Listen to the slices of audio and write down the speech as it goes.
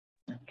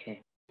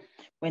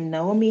When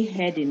Naomi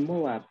heard in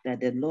Moab that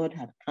the Lord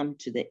had come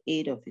to the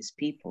aid of his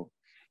people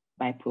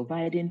by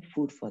providing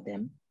food for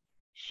them,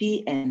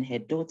 she and her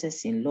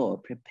daughters-in-law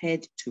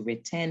prepared to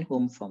return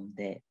home from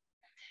there.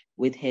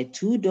 With her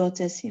 2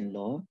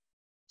 daughters-in-law,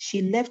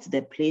 she left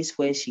the place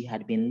where she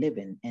had been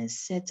living and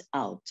set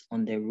out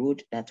on the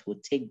road that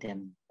would take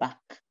them back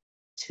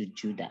to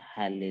Judah.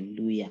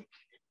 Hallelujah.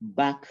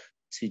 Back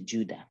to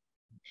Judah.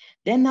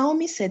 Then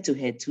Naomi said to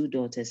her 2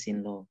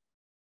 daughters-in-law,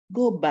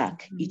 "Go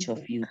back, each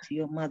of you, to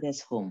your mother's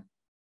home.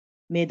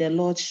 May the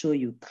Lord show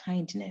you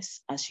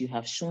kindness as you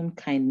have shown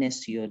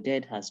kindness to your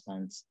dead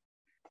husbands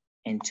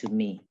and to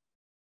me.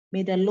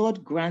 May the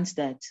Lord grant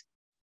that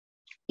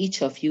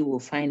each of you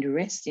will find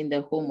rest in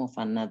the home of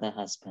another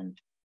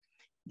husband."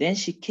 Then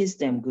she kissed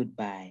them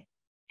goodbye,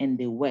 and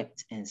they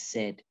wept and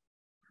said,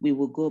 "We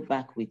will go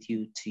back with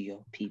you to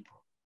your people."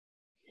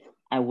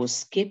 I will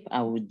skip,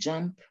 I will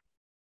jump,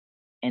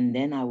 and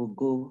then I will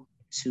go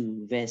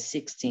to verse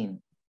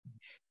 16.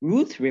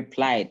 Ruth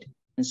replied,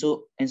 and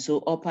so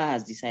Orpah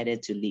has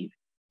decided to leave.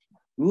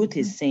 Ruth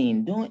is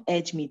saying, "Don't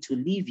urge me to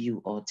leave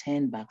you or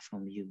turn back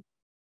from you.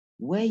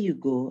 Where you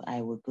go,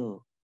 I will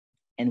go,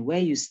 and where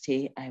you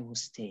stay, I will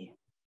stay.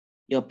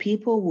 Your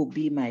people will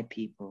be my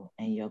people,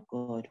 and your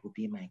God will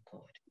be my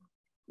God.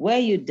 Where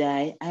you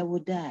die, I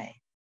will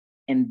die,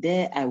 and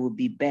there I will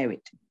be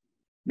buried.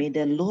 May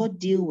the Lord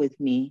deal with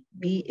me,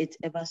 be it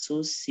ever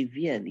so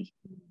severely,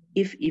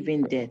 if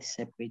even death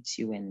separates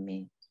you and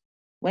me."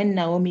 When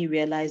Naomi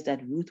realized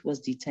that Ruth was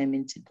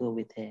determined to go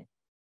with her,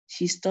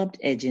 she stopped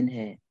urging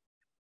her.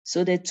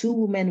 So the 2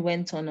 women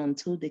went on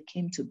until they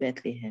came to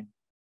Bethlehem.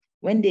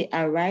 When they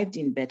arrived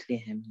in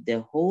Bethlehem,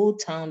 the whole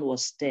town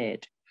was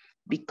stirred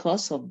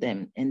because of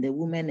them, and the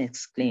woman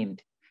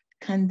exclaimed,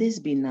 "Can this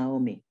be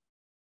Naomi?"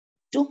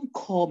 "Don't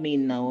call me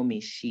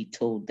Naomi," she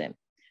told them.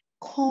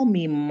 "Call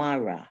me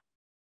Mara,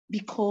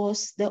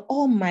 because the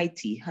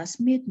Almighty has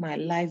made my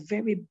life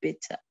very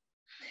bitter.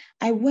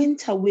 I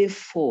went away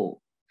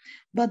full,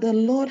 but the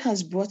Lord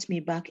has brought me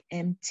back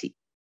empty.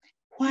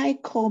 Why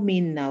call me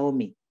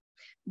Naomi?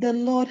 The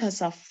Lord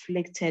has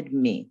afflicted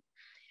me.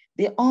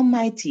 The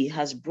Almighty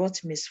has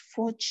brought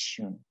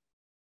misfortune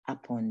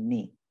upon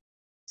me."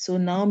 So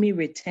Naomi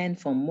returned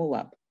from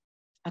Moab,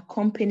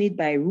 accompanied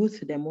by Ruth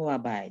the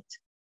Moabite,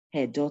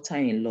 her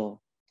daughter-in-law,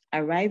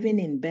 arriving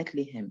in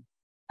Bethlehem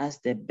as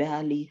the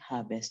barley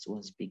harvest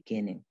was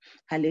beginning.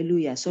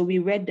 Hallelujah. So we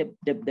read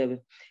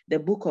the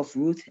book of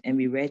Ruth, and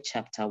we read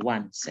chapter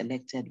 1,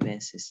 selected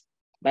verses,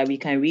 but we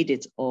can read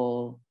it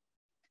all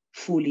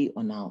fully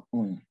on our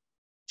own.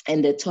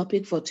 And the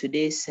topic for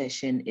today's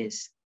session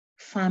is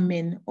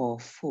famine or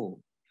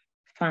foe.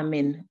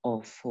 Famine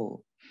or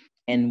foe.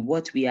 And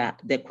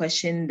the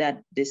question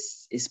that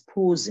this is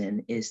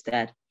posing is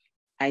that,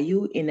 are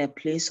you in a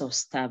place of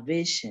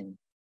starvation,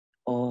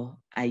 or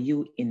are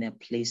you in a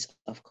place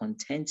of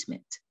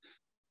contentment?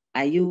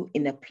 Are you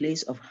in a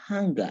place of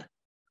hunger,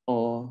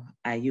 or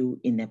are you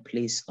in a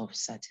place of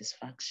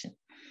satisfaction?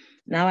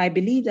 Now, I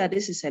believe that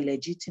this is a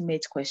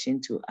legitimate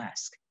question to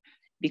ask,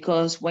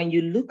 because when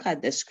you look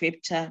at the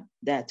scripture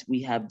that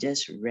we have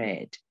just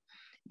read,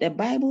 the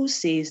Bible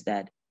says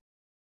that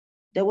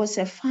there was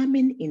a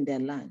famine in the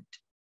land.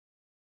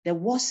 There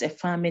was a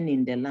famine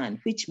in the land,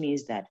 which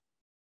means that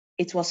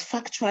it was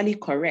factually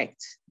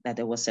correct that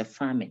there was a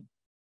famine.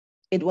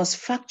 It was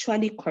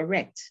factually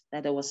correct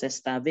that there was a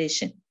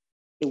starvation.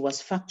 It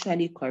was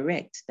factually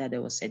correct that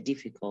there was a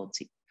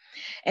difficulty.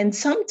 And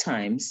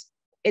sometimes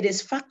it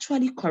is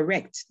factually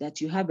correct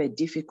that you have a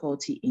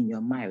difficulty in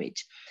your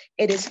marriage.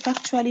 It is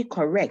factually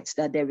correct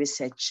that there is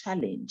a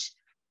challenge.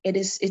 It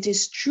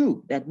is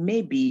true that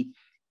maybe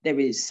there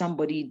is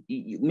somebody,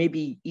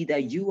 maybe either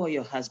you or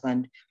your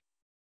husband,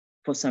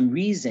 for some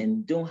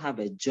reason, don't have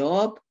a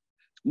job.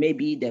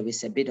 Maybe there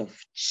is a bit of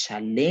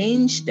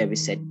challenge. There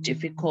is a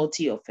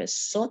difficulty of a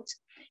sort.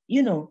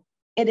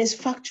 It is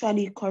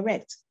factually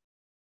correct.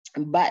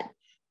 But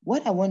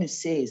what I want to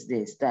say is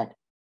this, that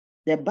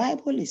the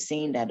Bible is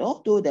saying that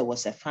although there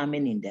was a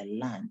famine in the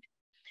land,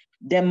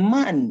 the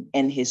man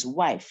and his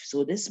wife,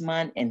 so this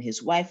man and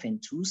his wife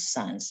and 2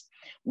 sons,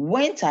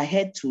 went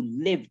ahead to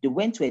live. They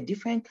went to a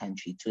different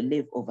country to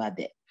live over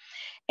there.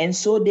 And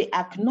so they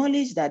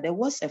acknowledged that there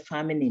was a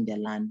famine in the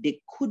land.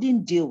 They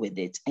couldn't deal with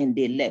it, and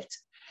they left.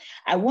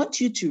 I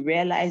want you to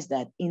realize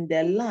that in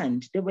the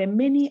land, there were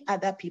many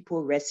other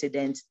people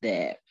resident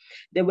there.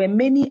 There were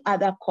many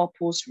other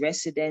couples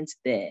resident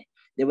there.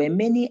 There were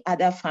many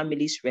other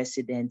families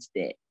resident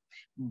there.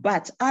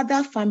 But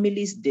other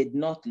families did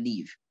not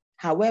leave.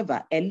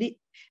 However,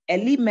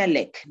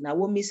 Elimelech,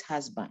 Naomi's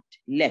husband,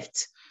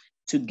 left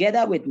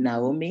together with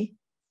Naomi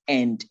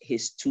and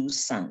his 2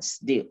 sons.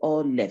 They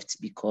all left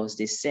because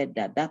they said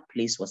that that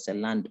place was a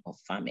land of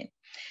famine.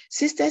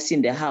 Sisters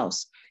in the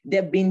house,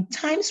 there have been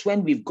times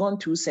when we've gone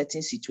through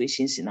certain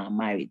situations in our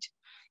marriage.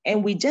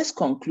 and we just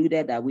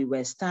concluded that we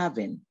were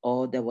starving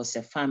or there was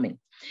a famine.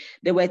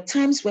 There were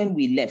times when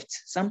we left.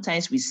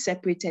 Sometimes we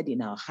separated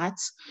in our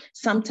hearts.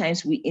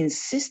 Sometimes we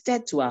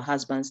insisted to our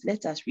husbands,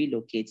 let us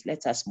relocate,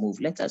 let us move,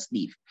 let us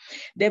leave.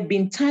 There have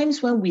been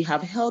times when we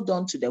have held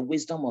on to the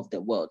wisdom of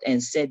the world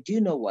and said, do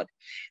you know what?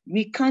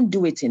 We can't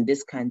do it in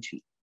this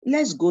country.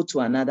 Let's go to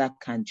another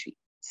country.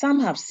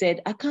 Some have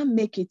said, I can't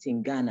make it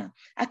in Ghana.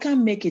 I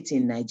can't make it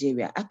in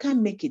Nigeria. I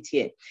can't make it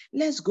here.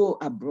 Let's go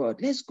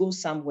abroad. Let's go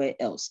somewhere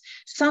else.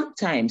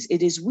 Sometimes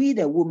it is we,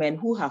 the women,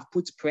 who have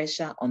put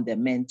pressure on the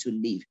men to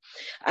leave.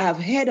 I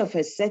have heard of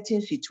a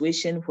certain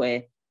situation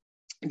where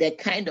the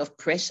kind of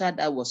pressure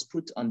that was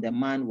put on the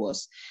man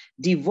was,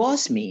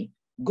 divorce me,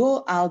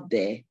 go out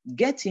there,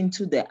 get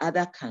into the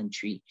other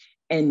country,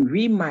 and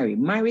remarry,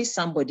 marry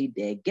somebody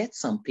there, get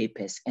some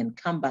papers, and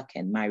come back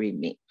and marry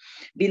me.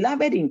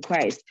 Beloved in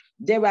Christ,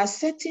 there are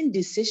certain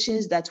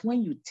decisions that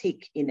when you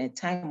take in a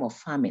time of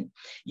famine,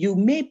 you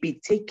may be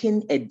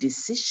taking a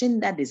decision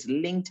that is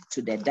linked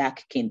to the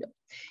dark kingdom.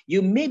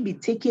 You may be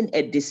taking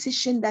a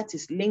decision that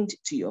is linked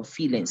to your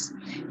feelings.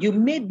 You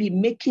may be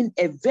making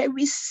a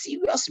very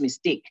serious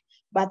mistake,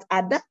 but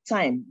at that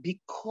time,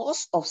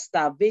 because of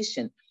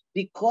starvation,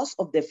 because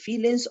of the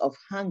feelings of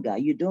hunger,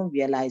 you don't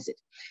realize it.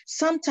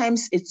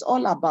 Sometimes it's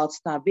all about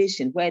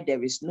starvation where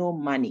there is no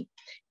money.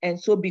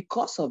 And so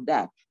because of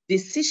that,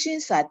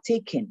 decisions are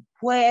taken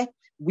where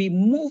we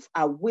move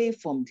away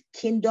from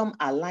kingdom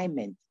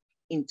alignment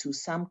into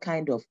some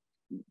kind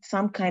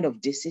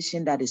of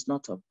decision that is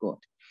not of God.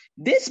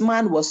 This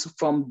man was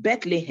from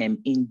Bethlehem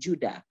in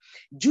Judah.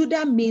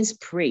 Judah means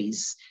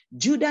praise.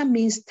 Judah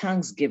means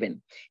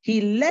thanksgiving.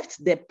 He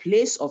left the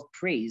place of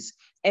praise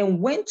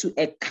and went to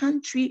a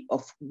country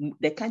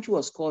the country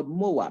was called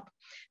Moab.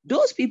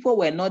 Those people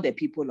were not the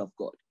people of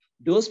God.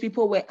 Those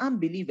people were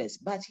unbelievers,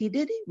 but he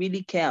didn't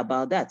really care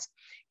about that.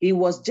 He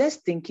was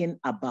just thinking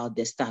about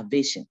the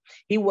starvation.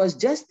 He was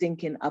just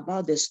thinking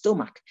about the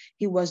stomach.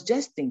 He was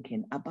just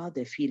thinking about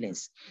the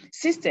feelings.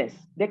 Sisters,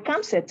 there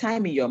comes a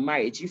time in your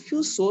marriage, you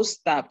feel so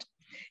starved.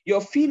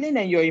 Your feeling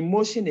and your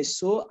emotion is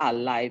so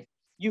alive.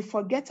 You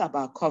forget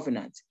about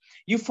covenant.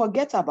 You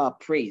forget about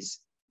praise.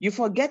 You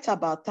forget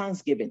about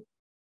thanksgiving.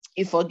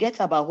 You forget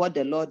about what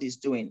the Lord is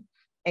doing,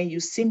 and you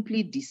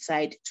simply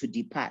decide to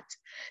depart.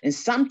 And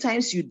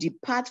sometimes you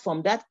depart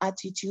from that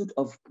attitude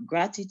of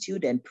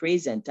gratitude and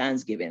praise and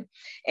thanksgiving,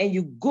 and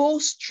you go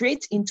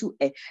straight into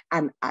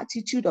an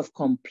attitude of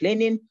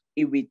complaining,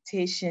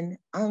 irritation,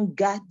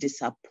 anger,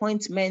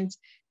 disappointment,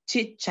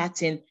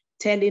 chit-chatting,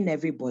 telling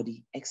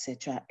everybody,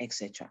 etc.,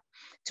 etc.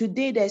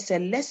 Today, there's a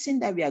lesson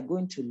that we are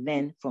going to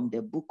learn from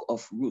the book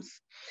of Ruth.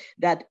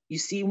 That you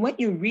see, when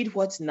you read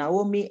what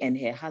Naomi and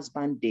her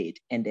husband did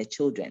and their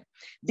children,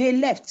 they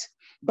left.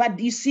 But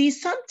you see,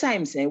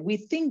 sometimes we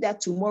think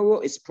that tomorrow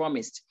is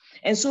promised.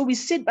 And so we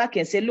sit back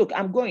and say, look,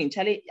 I'm going,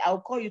 Charlie,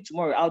 I'll call you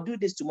tomorrow. I'll do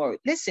this tomorrow.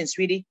 Listen,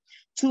 sweetie,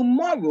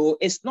 tomorrow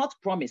is not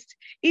promised.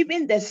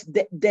 Even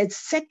the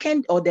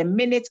second or the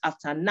minute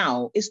after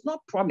now is not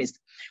promised.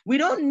 We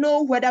don't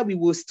know whether we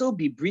will still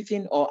be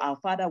breathing or our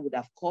Father would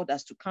have called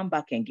us to come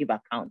back and give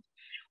account.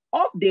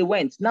 Off they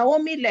went.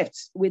 Naomi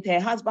left with her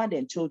husband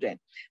and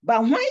children.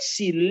 But when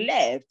she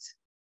left,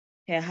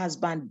 her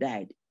husband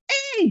died.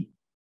 Hey!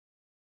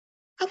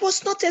 I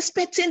was not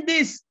expecting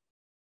this.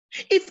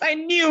 If I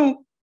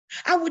knew,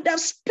 I would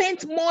have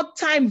spent more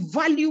time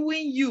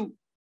valuing you.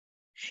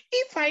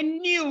 If I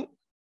knew,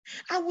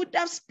 I would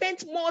have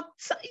spent more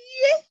time.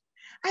 Yeah,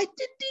 I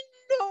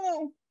didn't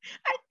know.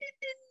 I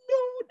didn't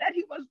know that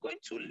he was going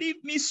to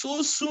leave me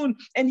so soon,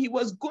 and he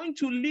was going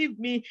to leave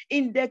me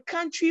in the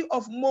country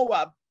of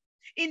Moab,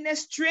 in a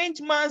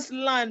strange man's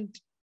land.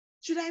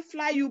 Should I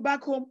fly you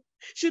back home?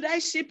 Should I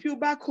ship you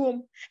back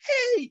home?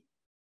 Hey!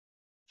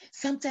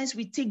 Sometimes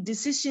we take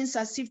decisions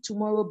as if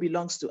tomorrow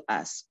belongs to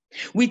us.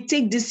 We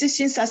take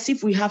decisions as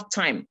if we have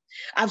time.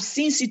 I've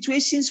seen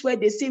situations where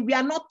they say, we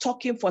are not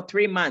talking for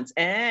 3 months.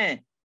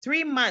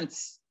 3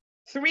 months.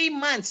 3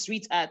 months,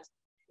 sweetheart.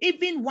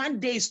 Even 1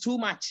 day is too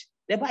much.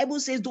 The Bible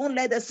says, don't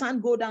let the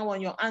sun go down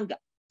on your anger.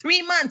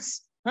 3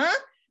 months. Huh?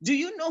 Do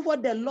you know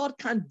what the Lord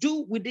can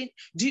do within?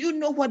 Do you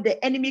know what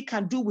the enemy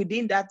can do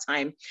within that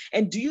time?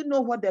 And do you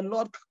know what the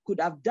Lord could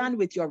have done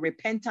with your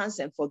repentance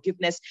and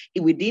forgiveness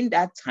within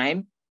that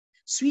time?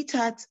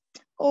 Sweetheart,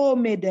 oh,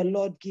 may the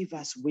Lord give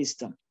us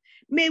wisdom.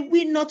 May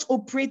we not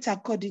operate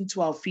according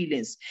to our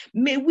feelings.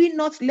 May we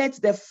not let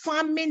the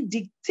famine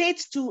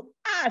dictate to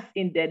us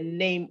in the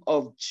name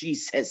of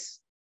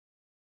Jesus.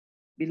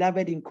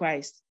 Beloved in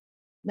Christ,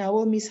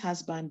 Naomi's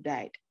husband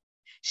died.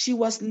 She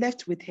was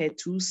left with her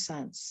 2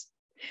 sons.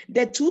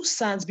 The 2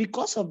 sons,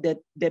 because of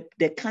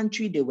the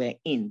country they were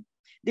in,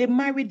 they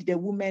married the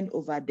woman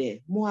over there,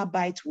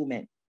 Moabite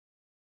woman.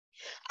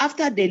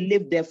 After they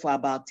lived there for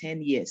about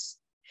 10 years,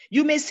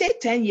 you may say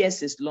 10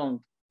 years is long,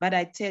 but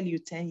I tell you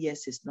 10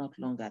 years is not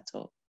long at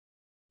all.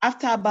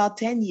 After about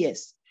 10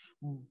 years,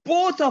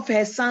 both of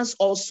her sons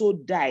also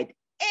died.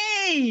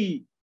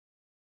 Hey!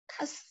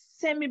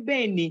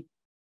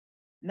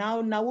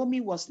 Now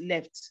Naomi was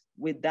left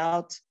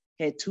without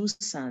her 2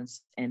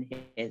 sons and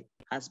her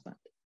husband.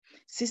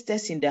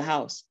 sisters in the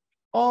house.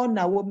 All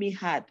Naomi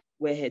had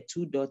were her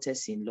 2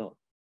 daughters-in-law.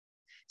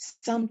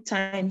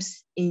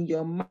 Sometimes in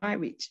your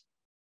marriage,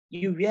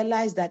 you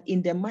realize that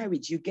in the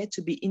marriage, you get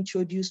to be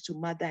introduced to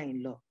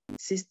mother-in-law,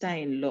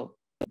 sister-in-law,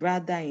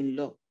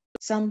 brother-in-law.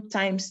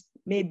 Sometimes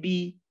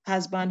maybe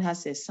husband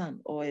has a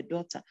son or a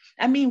daughter.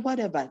 I mean,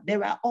 whatever.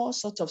 There are all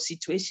sorts of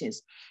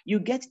situations. You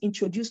get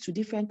introduced to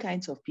different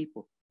kinds of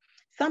people.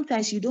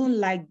 Sometimes you don't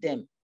like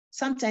them.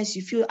 Sometimes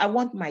you feel, I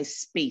want my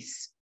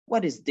space.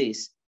 What is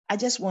this? I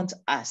just want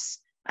us.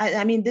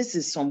 I mean, this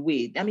is some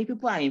way. I mean,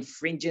 people are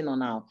infringing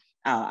on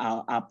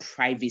our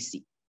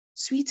privacy.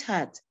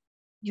 Sweetheart,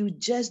 you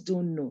just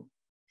don't know.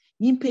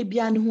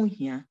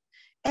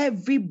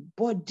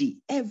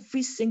 Everybody,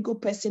 every single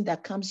person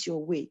that comes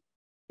your way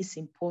is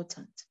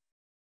important.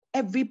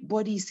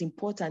 Everybody is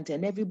important,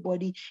 and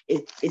everybody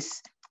it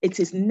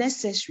is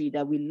necessary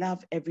that we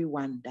love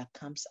everyone that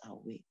comes our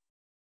way.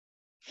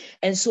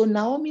 And so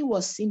Naomi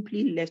was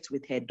simply left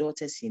with her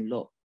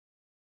daughters-in-law.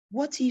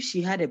 What if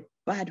she had a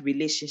bad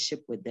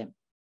relationship with them?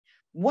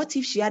 What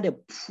if she had a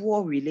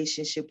poor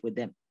relationship with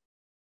them?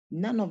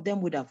 None of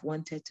them would have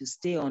wanted to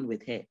stay on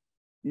with her.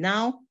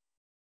 Now,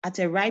 at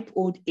a ripe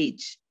old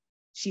age,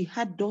 she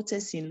had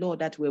daughters-in-law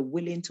that were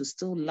willing to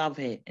still love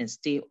her and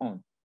stay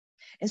on.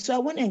 And so I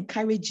want to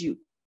encourage you,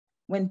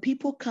 when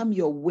people come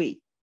your way,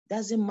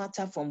 doesn't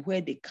matter from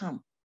where they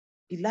come.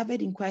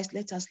 Beloved in Christ,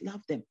 let us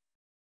love them.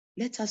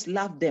 Let us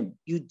love them.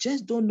 You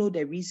just don't know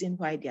the reason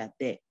why they are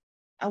there.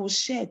 I will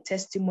share a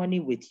testimony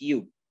with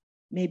you,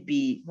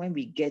 maybe when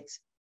we get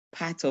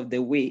part of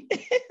the way,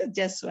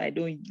 just so I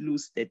don't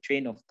lose the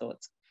train of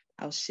thought.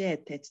 I'll share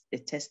the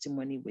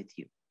testimony with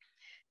you.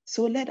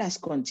 So let us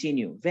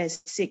continue.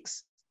 Verse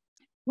 6.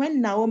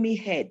 When Naomi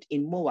heard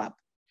in Moab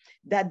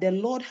that the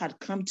Lord had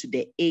come to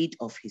the aid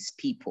of his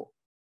people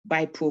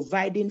by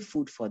providing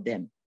food for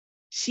them,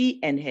 she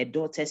and her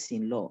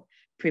daughters-in-law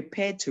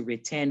prepared to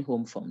return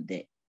home from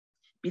there.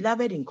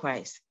 Beloved in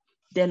Christ,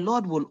 the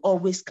Lord will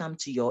always come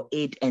to your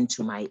aid and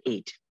to my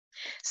aid.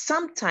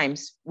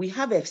 Sometimes we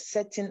have a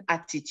certain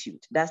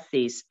attitude that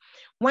says,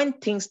 when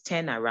things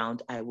turn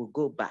around, I will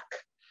go back.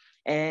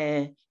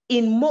 In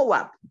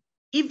Moab,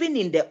 even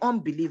in the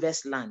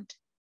unbelievers' land,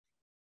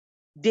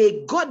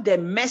 they got the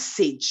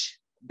message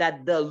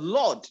that the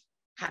Lord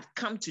had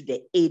come to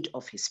the aid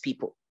of his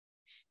people.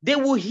 They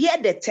will hear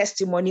the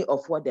testimony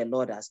of what the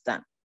Lord has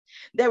done.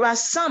 There are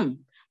some,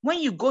 when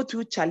you go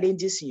through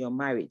challenges in your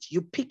marriage,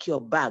 you pick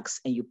your bags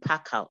and you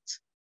pack out.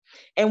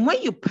 And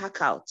when you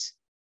pack out,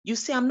 you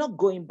say, I'm not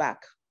going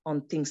back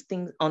on things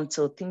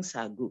until things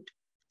are good.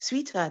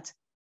 Sweetheart,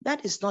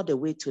 that is not the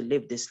way to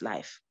live this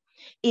life.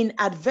 In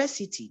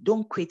adversity,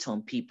 don't quit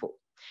on people.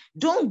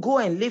 Don't go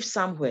and live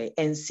somewhere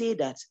and say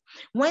that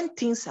when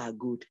things are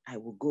good, I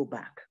will go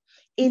back.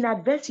 In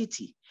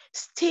adversity,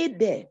 stay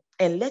there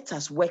and let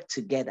us work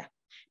together.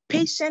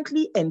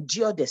 Patiently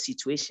endure the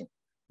situation.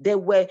 There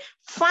were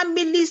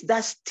families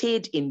that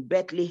stayed in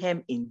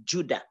Bethlehem in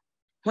Judah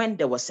when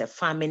there was a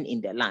famine in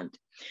the land.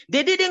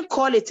 They didn't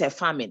call it a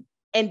famine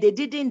and they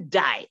didn't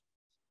die.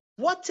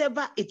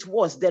 Whatever it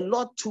was, the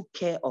Lord took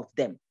care of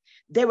them.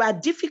 There are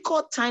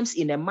difficult times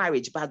in a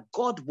marriage, but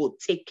God will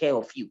take care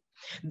of you.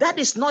 That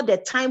is not the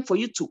time for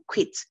you to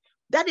quit.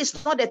 That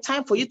is not the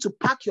time for you to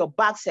pack your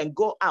bags and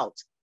go out.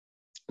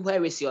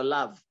 Where is your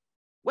love?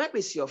 Where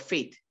is your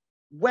faith?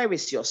 Where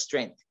is your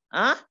strength?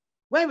 Huh?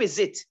 Where is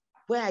it?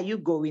 Where are you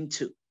going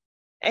to?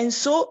 And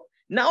so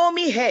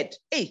Naomi heard,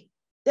 hey,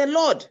 the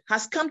Lord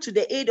has come to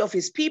the aid of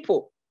his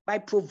people by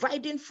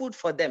providing food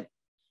for them.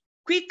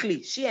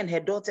 Quickly, she and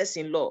her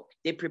daughters-in-law,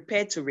 they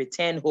prepared to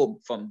return home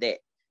from there.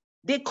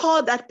 They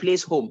call that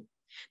place home.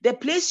 The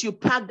place you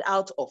packed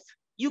out of,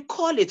 you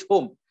call it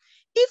home.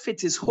 If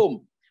it is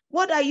home,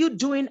 what are you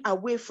doing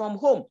away from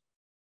home?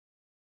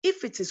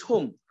 If it is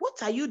home,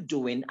 what are you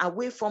doing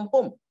away from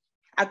home?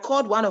 I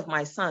called one of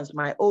my sons,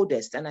 my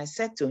oldest, and I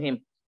said to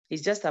him,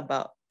 he's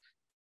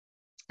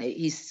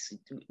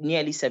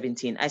nearly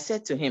 17. I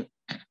said to him,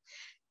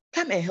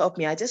 come and help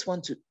me. I just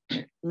want to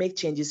make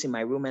changes in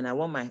my room and I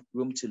want my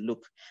room to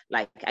look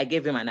like, I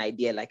gave him an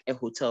idea, like a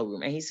hotel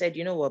room. And he said,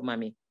 you know what,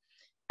 mommy,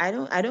 I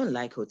don't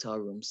like hotel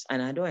rooms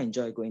and I don't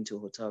enjoy going to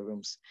hotel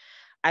rooms.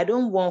 I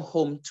don't want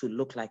home to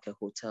look like a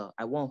hotel.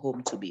 I want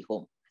home to be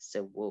home. I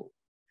said, whoa.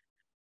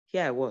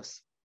 Here I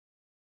was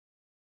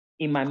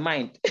in my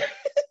mind,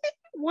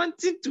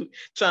 wanting to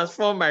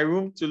transform my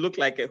room to look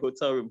like a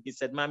hotel room. He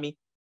said, mommy,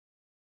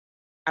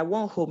 I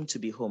want home to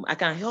be home. I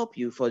can help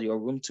you for your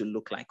room to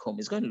look like home.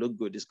 It's going to look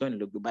good. It's going to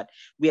look good, but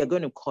we are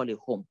going to call it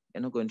home.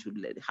 We're not going to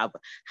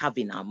have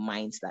in our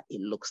minds that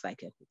it looks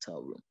like a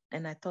hotel room.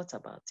 And I thought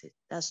about it.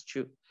 That's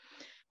true.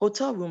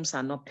 Hotel rooms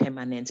are not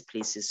permanent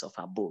places of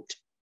abode.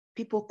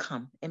 People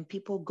come and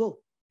people go,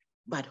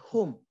 but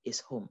home is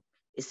home.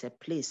 It's a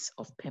place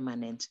of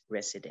permanent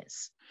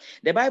residence.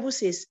 The Bible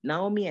says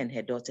Naomi and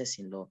her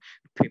daughters-in-law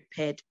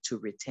prepared to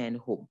return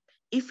home.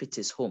 If it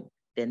is home,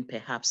 then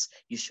perhaps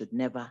you should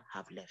never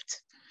have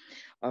left.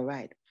 All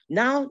right.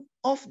 Now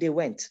off they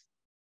went.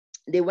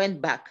 They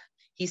went back.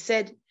 He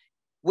said,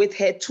 With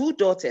her two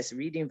daughters,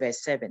 reading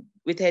verse 7,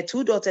 with her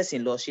two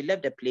daughters-in-law, she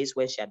left the place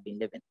where she had been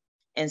living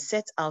and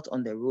set out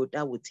on the road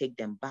that would take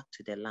them back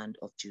to the land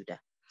of Judah.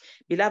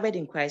 Beloved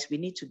in Christ, we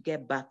need to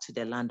get back to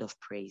the land of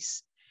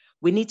praise.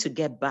 We need to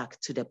get back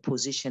to the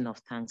position of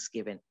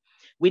thanksgiving.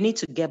 We need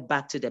to get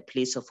back to the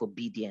place of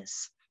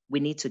obedience. We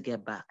need to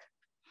get back.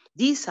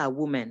 These are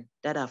women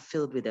that are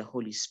filled with the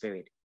Holy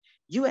Spirit.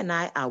 You and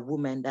I are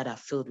women that are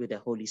filled with the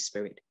Holy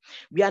Spirit.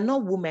 We are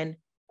not women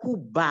who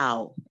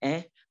bow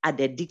at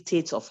the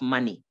dictates of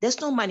money. There's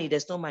no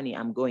money,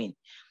 I'm going.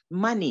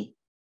 Money,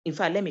 in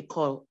fact,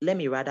 let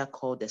me rather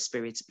call the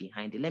spirits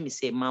behind it. Let me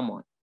say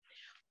mammon.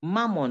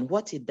 Mammon,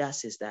 what it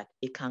does is that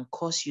it can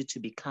cause you to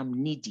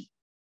become needy.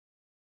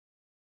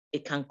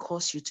 It can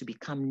cause you to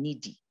become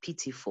needy,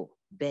 pitiful,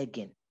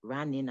 begging,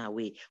 running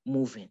away,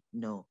 moving.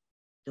 No,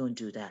 don't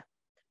do that.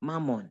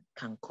 Mammon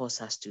can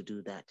cause us to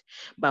do that.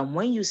 But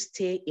when you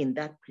stay in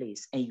that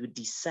place and you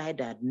decide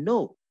that,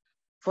 no,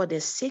 for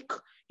the sake,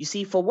 you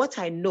see, for what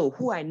I know,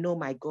 who I know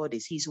my God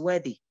is, he's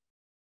worthy.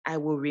 I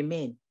will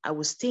remain. I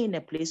will stay in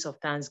a place of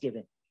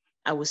thanksgiving.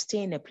 I will stay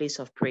in a place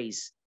of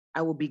praise.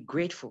 I will be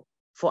grateful,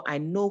 for I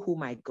know who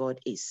my God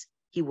is.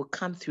 He will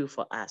come through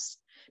for us.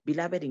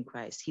 Beloved in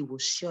Christ, he will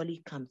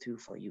surely come through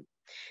for you.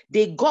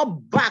 They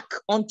got back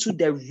onto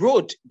the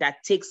road that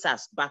takes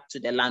us back to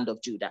the land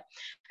of Judah.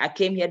 I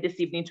came here this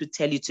evening to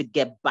tell you to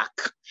get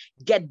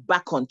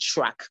back on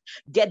track,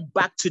 get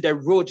back to the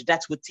road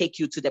that will take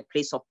you to the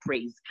place of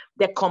praise.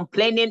 The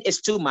complaining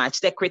is too much.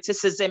 The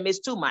criticism is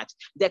too much.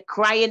 The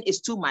crying is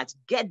too much.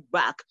 Get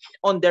back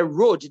on the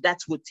road that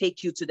will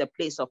take you to the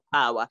place of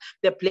power,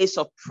 the place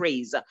of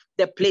praise,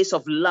 the place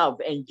of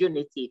love and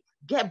unity.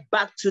 Get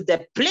back to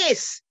the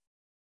place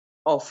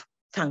of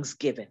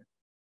thanksgiving.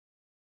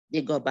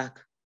 They got back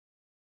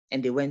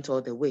and they went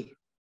all the way.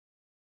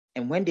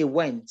 And when they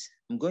went,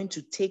 I'm going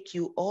to take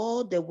you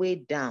all the way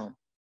down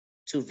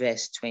to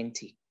verse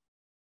 20.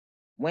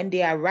 When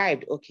they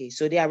arrived,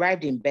 so they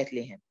arrived in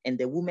Bethlehem and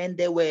the women,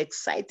 they were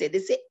excited. They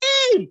said,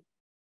 hey,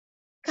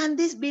 can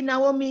this be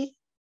Naomi?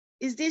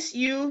 Is this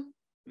you?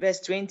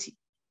 Verse 20.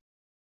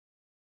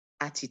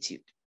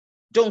 Attitude.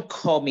 Don't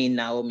call me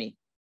Naomi,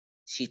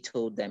 she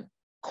told them.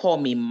 Call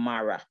me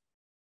Mara,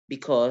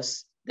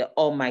 because the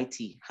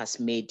Almighty has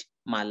made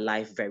my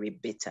life very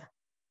bitter.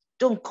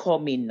 Don't call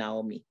me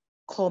Naomi.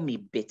 Call me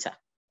bitter.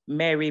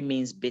 Mary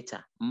means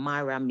bitter.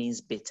 Mara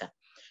means bitter.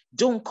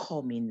 Don't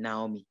call me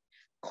Naomi.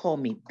 Call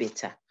me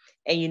bitter.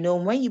 And you know,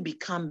 when you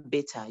become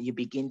bitter, you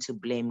begin to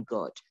blame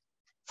God.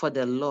 For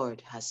the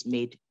Lord has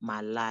made my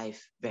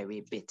life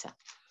very bitter.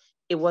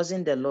 It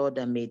wasn't the Lord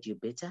that made you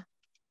bitter.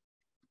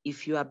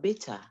 If you are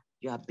bitter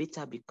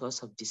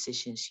because of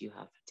decisions you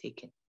have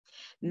taken.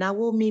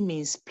 Naomi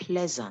means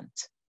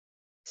pleasant.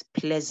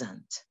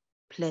 Pleasant.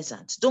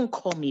 Pleasant. Don't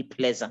call me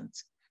pleasant.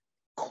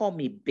 Call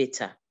me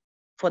bitter.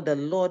 For the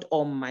Lord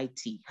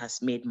Almighty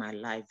has made my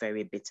life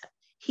very bitter.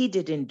 He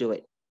didn't do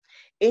it.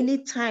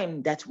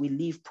 Anytime that we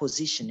leave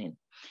positioning,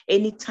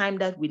 anytime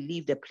that we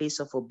leave the place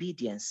of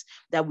obedience,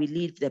 that we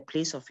leave the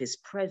place of his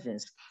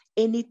presence,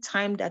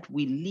 anytime that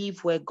we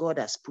leave where God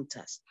has put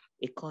us,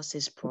 it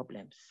causes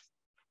problems.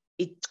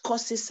 It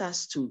causes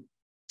us to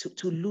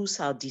lose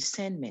our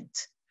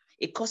discernment.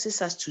 It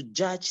causes us to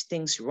judge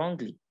things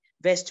wrongly.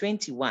 Verse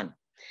 21,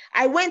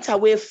 I went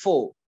away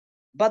full,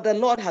 but the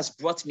Lord has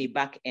brought me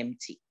back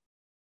empty.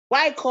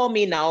 Why call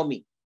me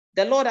Naomi?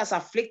 The Lord has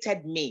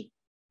afflicted me.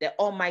 The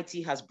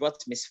Almighty has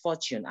brought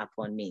misfortune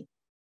upon me.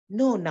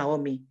 No,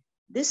 Naomi,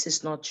 this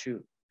is not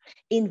true.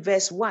 In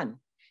verse 1,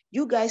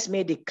 you guys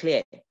made it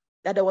clear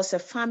that there was a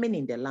famine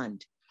in the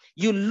land.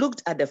 You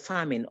looked at the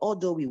famine,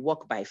 although we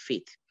walk by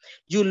faith.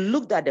 You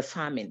looked at the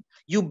famine.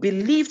 You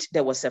believed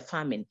there was a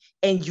famine,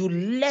 and you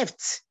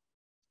left.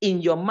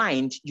 In your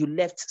mind, you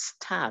left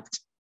starved.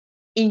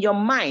 In your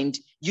mind,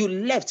 you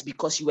left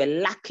because you were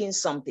lacking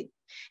something.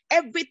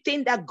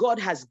 Everything that God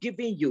has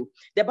given you,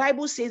 the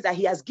Bible says that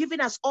he has given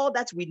us all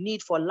that we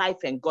need for life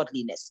and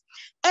godliness.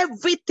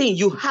 Everything,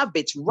 you have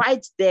it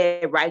right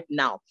there, right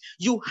now.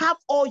 You have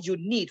all you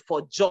need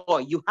for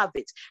joy. You have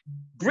it.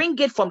 Bring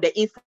it from the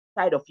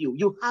inside of you.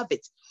 You have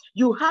it.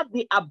 You have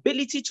the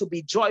ability to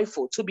be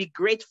joyful, to be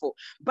grateful.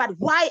 But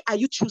why are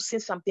you choosing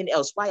something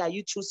else? Why are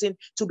you choosing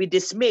to be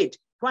dismayed?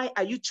 Why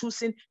are you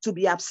choosing to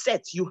be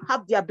upset? You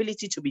have the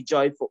ability to be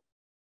joyful.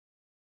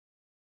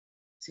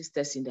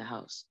 Sisters in the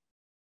house,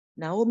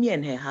 Naomi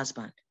and her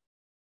husband,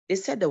 they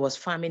said there was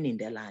famine in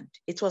their land.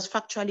 It was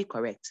factually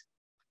correct.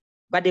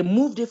 But they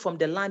moved it from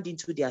the land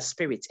into their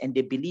spirit and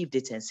they believed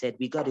it and said,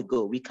 we got to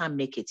go. We can't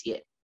make it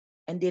here.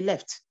 And they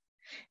left.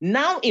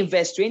 Now in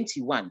verse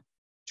 21,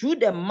 through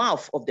the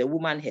mouth of the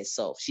woman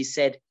herself, she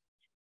said,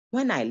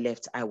 when I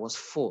left, I was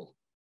full.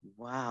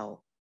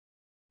 Wow.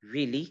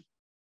 Really?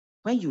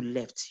 When you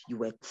left, you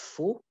were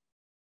full?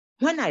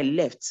 When I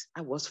left,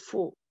 I was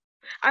full.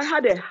 I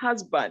had a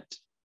husband.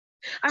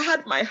 I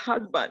had my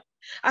husband.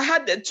 I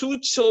had the 2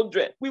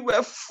 children. We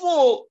were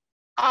full.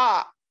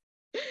 Now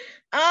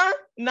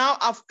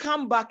I've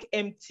come back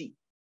empty.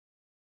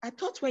 I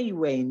thought when you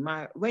were in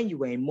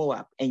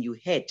Moab and you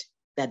heard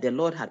that the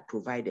Lord had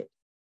provided,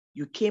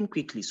 You came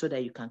quickly so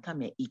that you can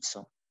come and eat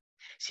some.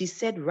 She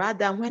said,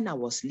 rather, when I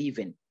was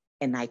leaving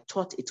and I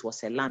thought it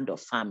was a land of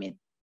famine,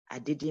 I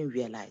didn't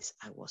realize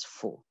I was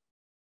full.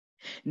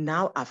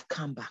 Now I've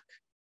come back,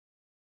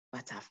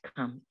 but I've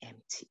come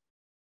empty.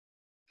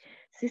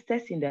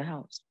 Sisters in the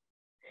house,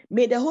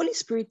 may the Holy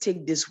Spirit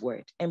take this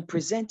word and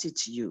present it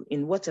to you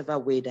in whatever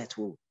way that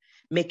will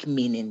make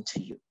meaning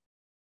to you.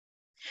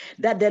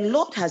 That the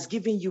Lord has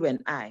given you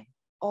and I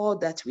all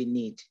that we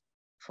need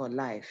for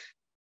life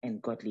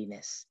and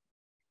godliness.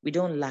 We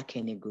don't lack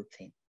any good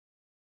thing.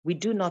 We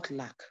do not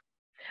lack.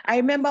 I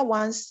remember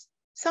once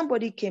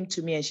somebody came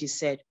to me and she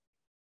said,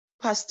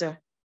 Pastor,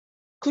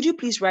 could you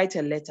please write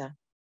a letter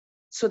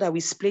so that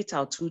we split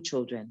our 2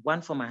 children,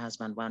 one for my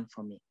husband, one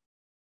for me?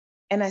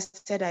 And I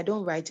said, I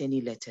don't write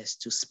any letters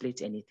to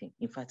split anything.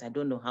 In fact, I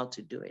don't know how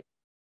to do it.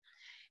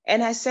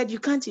 And I said, you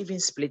can't even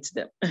split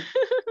them.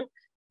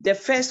 The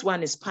first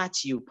one is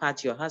part you,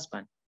 part your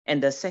husband.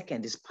 And the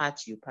second is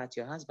part you, part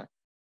your husband.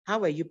 How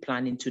are you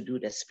planning to do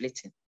the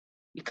splitting?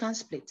 You can't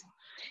split.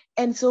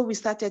 And so we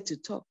started to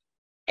talk.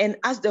 And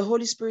as the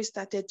Holy Spirit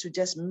started to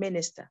just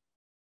minister,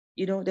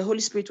 the Holy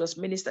Spirit was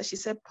minister. She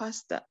said,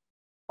 Pastor,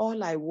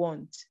 all I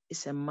want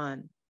is a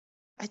man.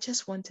 I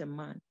just want a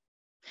man.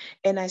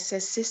 And I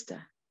said,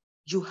 sister,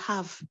 you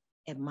have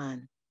a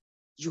man.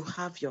 You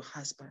have your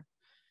husband.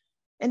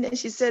 And then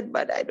she said,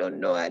 but I don't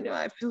know.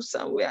 I feel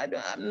somewhere. I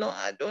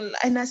don't.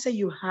 And I said,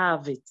 you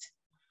have it.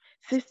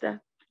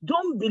 Sister,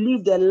 don't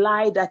believe the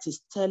lie that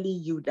is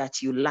telling you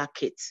that you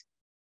lack it.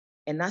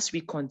 And as we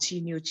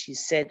continued, she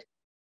said,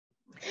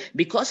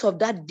 because of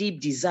that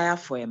deep desire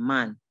for a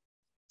man,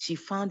 she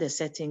found a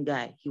certain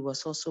guy. He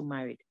was also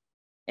married.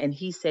 And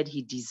he said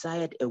he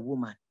desired a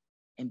woman.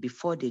 And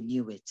before they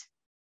knew it,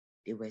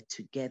 they were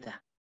together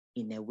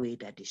in a way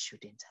that they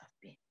shouldn't have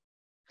been.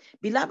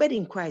 Beloved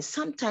in Christ,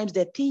 sometimes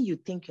the thing you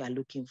think you are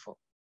looking for,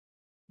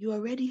 you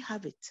already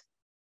have it.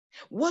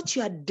 What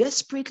you are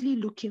desperately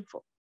looking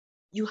for,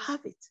 you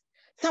have it.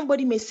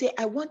 Somebody may say,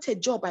 I want a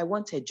job, I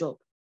want a job.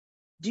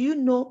 Do you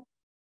know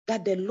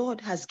that the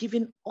Lord has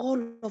given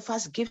all of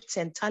us gifts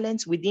and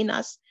talents within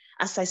us?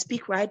 As I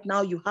speak right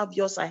now, you have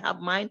yours, I have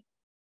mine.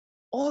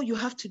 All you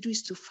have to do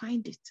is to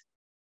find it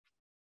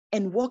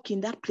and walk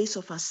in that place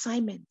of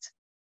assignment.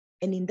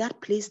 And in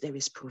that place, there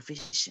is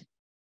provision.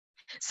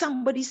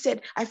 Somebody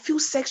said, I feel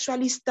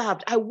sexually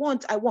starved. I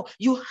want.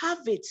 You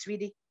have it,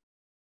 sweetie.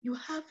 You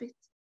have it.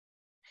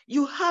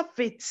 You have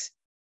it.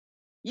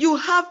 You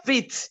have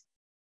it.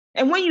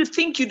 And when you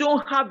think you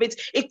don't have it,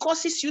 it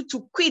causes you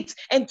to quit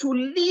and to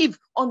live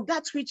on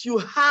that which you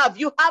have.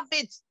 You have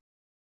it.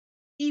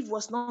 Eve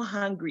was not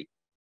hungry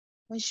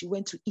when she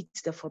went to eat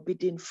the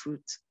forbidden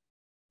fruit.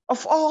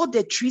 Of all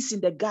the trees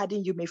in the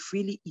garden, you may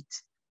freely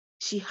eat.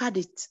 She had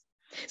it.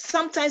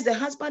 Sometimes the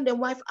husband and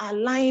wife are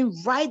lying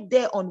right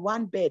there on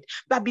one bed,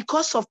 but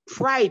because of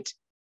pride,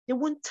 they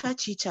won't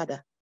touch each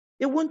other.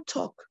 They won't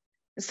talk.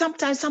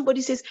 Sometimes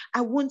somebody says,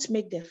 I won't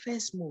make the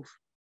first move.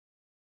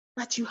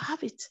 But you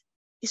have it.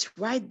 It's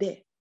right there.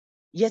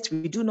 Yet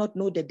we do not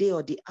know the day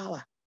or the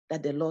hour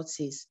that the Lord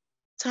says,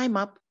 time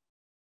up,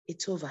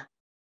 it's over.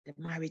 The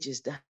marriage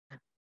is done.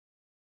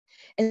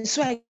 And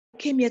so I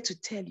came here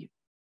to tell you,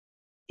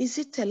 is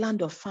it a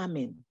land of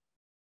famine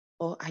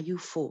or are you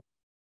full?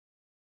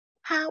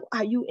 How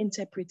are you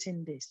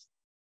interpreting this?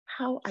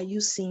 How are you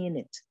seeing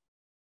it?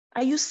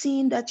 Are you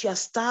seeing that you are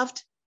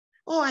starved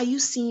or are you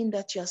seeing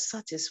that you are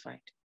satisfied?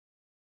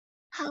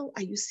 How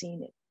are you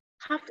seeing it?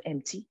 Half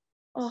empty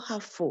or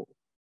half full?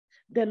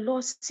 The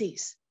Lord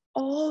says,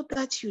 all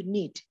that you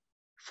need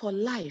for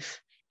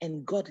life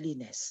and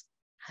godliness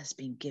has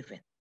been given.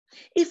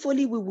 If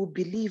only we will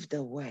believe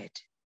the word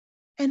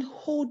and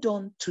hold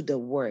on to the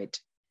word.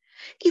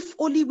 If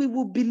only we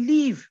will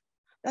believe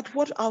that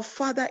what our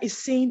Father is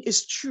saying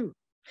is true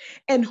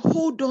and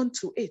hold on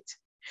to it,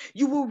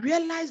 you will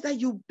realize that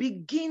you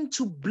begin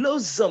to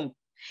blossom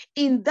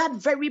in that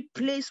very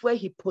place where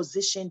he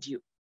positioned you.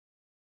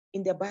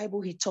 In the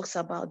Bible, he talks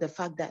about the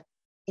fact that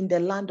in the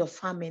land of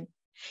famine,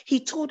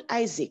 he told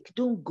Isaac,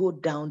 don't go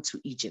down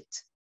to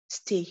Egypt,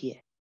 stay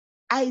here.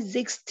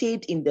 Isaac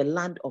stayed in the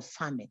land of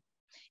famine.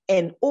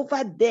 And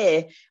over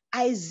there,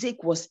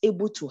 Isaac was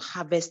able to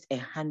harvest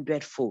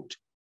 100-fold.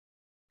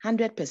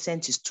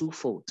 100% is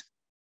twofold.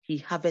 He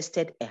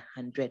harvested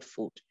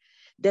 100-fold.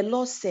 The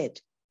Lord said,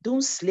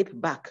 don't slip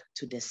back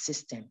to the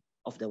system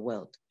of the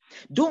world.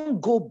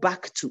 Don't go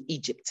back to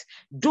Egypt.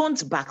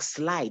 Don't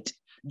backslide.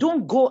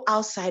 Don't go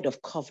outside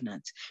of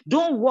covenant.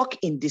 Don't walk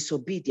in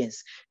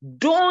disobedience.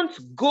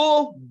 Don't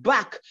go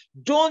back.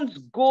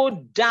 Don't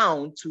go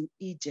down to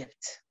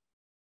Egypt.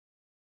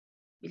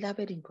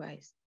 Beloved in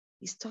Christ,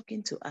 he's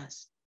talking to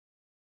us.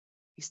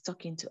 He's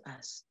talking to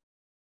us.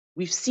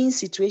 We've seen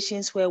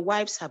situations where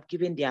wives have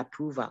given their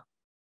approval.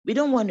 We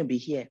don't want to be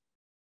here.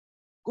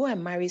 Go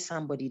and marry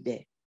somebody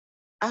there.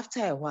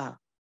 After a while,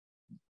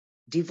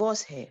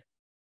 divorce her.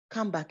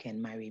 Come back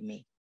and marry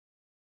me.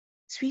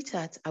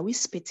 Sweetheart, are we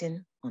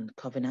spitting on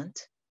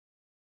covenant?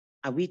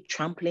 Are we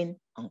trampling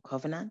on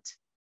covenant?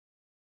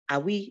 Are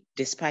we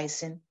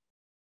despising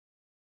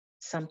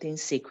something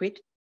sacred?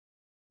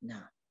 No.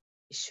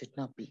 It should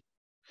not be.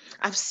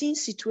 I've seen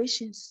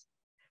situations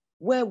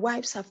where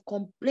wives have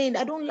complained,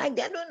 I don't like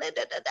that, I don't like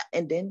that.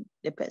 And then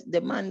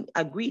the man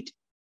agreed,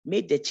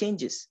 made the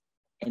changes.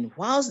 And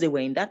whilst they were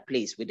in that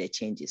place with the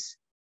changes,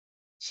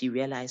 she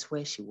realized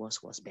where she was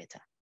better.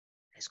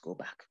 Let's go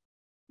back.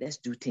 Let's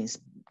do things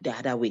the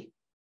other way.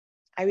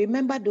 I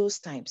remember those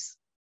times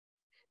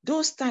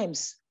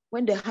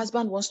when the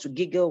husband wants to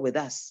giggle with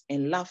us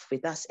and laugh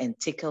with us and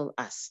tickle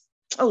us.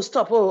 Oh,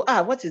 stop. Oh,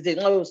 what is it?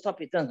 Oh,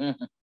 stop it.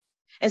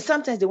 And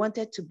sometimes they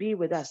wanted to be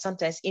with us,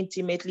 sometimes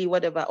intimately,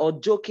 whatever, or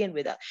joking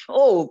with us.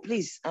 Oh,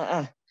 please.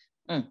 Yeah,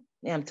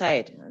 I'm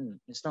tired.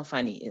 It's not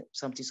funny.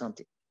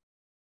 Something.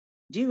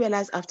 Do you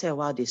realize after a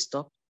while they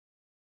stopped?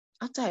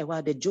 After a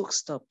while, the joke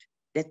stopped.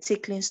 The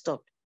tickling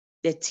stopped.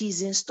 The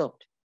teasing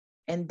stopped.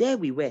 And there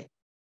we were.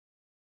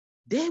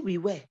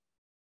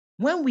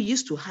 When we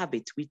used to have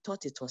it, we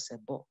thought it was a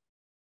ball.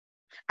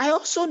 I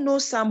also know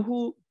some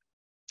who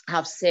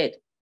have said,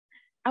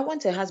 I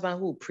want a husband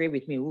who will pray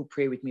with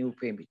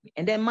me,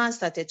 And then man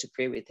started to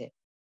pray with her.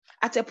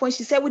 At a point,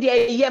 she said, well,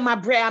 yeah, my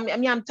prayer,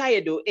 I'm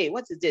tired though. Hey,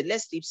 what is it?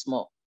 Let's sleep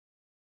small.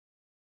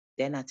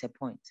 Then at a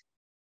point,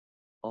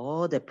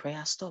 all the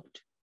prayer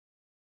stopped.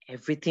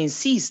 Everything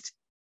ceased.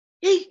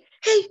 Hey,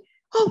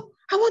 oh,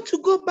 I want to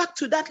go back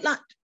to that land.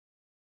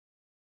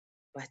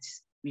 But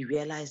we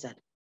realized that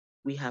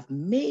we have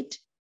made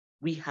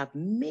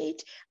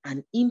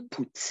an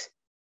input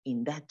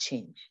in that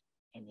change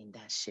and in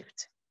that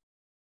shift.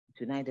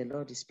 Tonight, the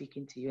Lord is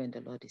speaking to you and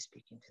the Lord is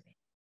speaking to me.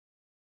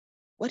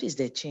 What is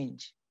the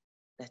change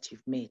that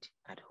you've made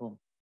at home?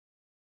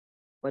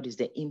 What is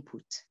the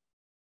input?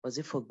 Was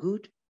it for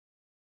good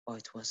or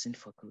it wasn't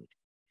for good?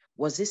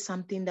 Was it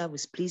something that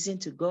was pleasing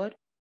to God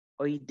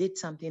or you did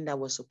something that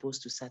was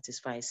supposed to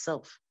satisfy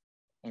self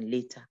and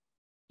later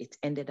it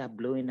ended up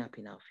blowing up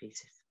in our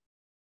faces?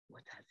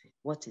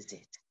 What is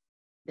it?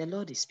 The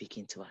Lord is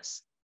speaking to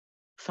us.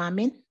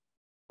 Famine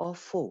or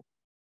full?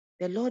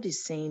 The Lord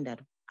is saying that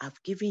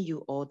I've given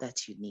you all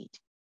that you need.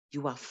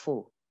 You are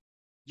full.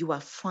 You are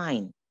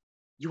fine.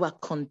 You are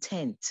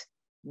content.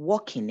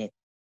 Walk in it.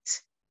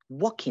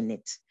 Walk in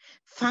it.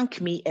 Thank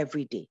me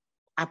every day.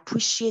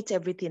 Appreciate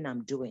everything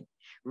I'm doing.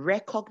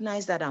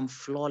 Recognize that I'm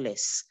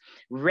flawless.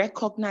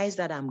 Recognize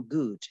that I'm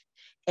good.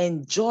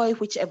 Enjoy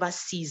whichever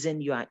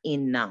season you are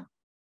in now.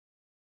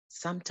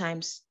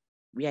 Sometimes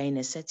we are in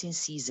a certain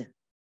season.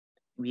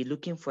 We're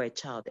looking for a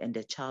child and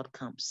the child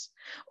comes.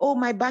 Oh,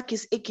 my back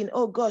is aching.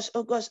 Oh gosh.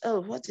 Oh,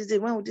 what is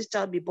it? When will this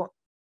child be born?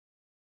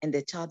 And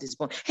the child is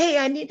born. Hey,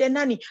 I need a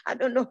nanny. I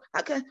don't know.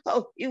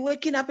 You're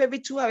waking up every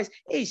 2 hours.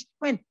 Hey,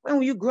 when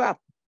will you grow up?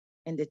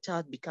 And the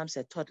child becomes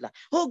a toddler.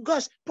 Oh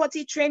gosh,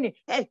 potty training.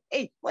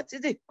 Hey, what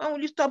is it? When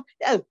will you stop?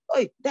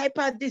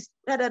 Diaper this,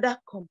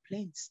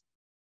 complaints.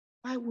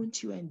 Why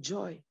won't you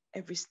enjoy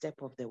every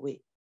step of the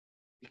way?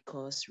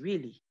 Because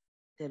really,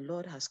 the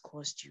Lord has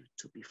caused you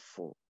to be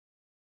full.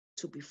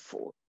 To be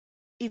full.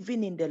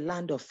 Even in the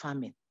land of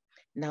famine,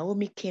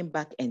 Naomi came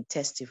back and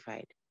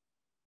testified.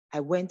 I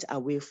went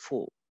away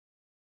full.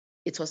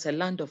 It was a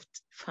land of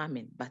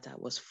famine, but I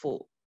was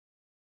full.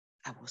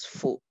 I was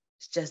full.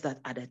 It's just that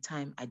at the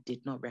time, I did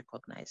not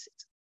recognize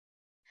it.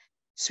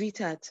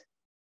 Sweetheart,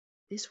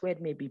 this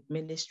word may be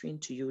ministering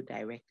to you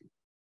directly.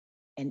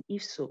 And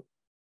if so,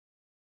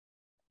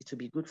 it will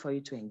be good for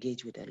you to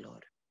engage with the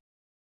Lord.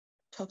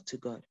 Talk to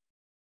God.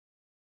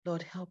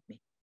 Lord, help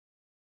me.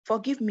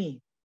 Forgive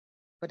me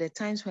for the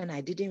times when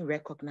I didn't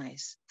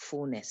recognize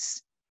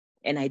fullness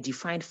and I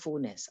defined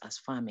fullness as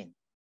famine.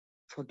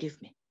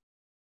 Forgive me.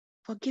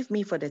 Forgive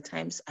me for the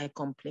times I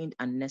complained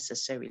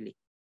unnecessarily.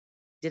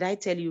 Did I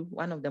tell you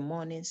one of the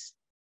mornings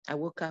I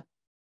woke up,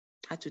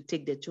 had to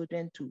take the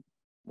children to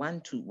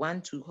one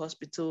to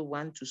hospital,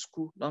 one to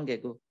school long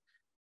ago.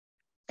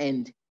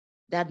 And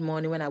that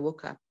morning when I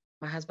woke up,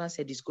 my husband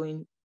said he's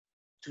going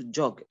to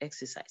jog,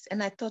 exercise.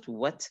 And I thought,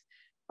 what?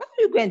 Why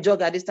are you going to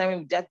jog at this time when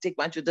we just take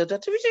one to the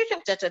doctor?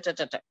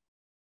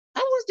 I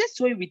was just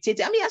so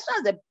irritated. I mean, as far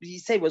as he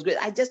said it was great,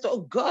 I just thought,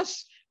 oh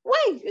gosh,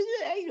 why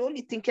are you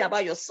only thinking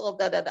about yourself?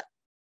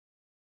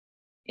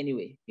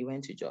 Anyway, he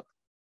went to jog.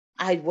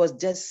 I was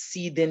just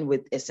seething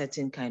with a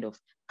certain kind of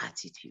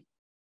attitude.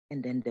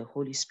 And then the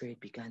Holy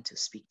Spirit began to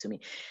speak to me.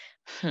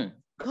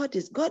 God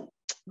is good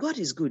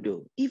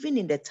though. Even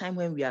in the time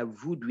when we are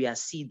rude, we are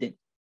seething.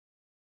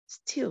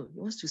 Still, he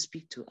wants to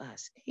speak to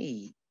us.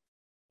 Hey,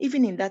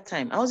 even in that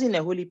time, I was in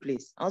a holy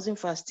place. I wasn't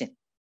fasting.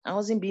 I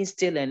wasn't being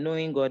still and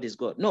knowing God is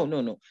God.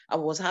 No. I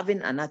was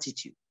having an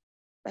attitude.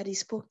 But he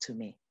spoke to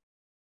me.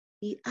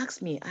 He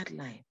asked me at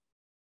line,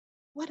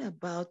 what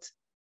about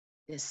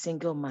the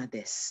single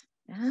mothers?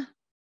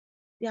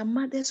 There are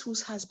mothers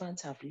whose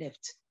husbands have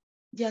left.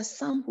 There are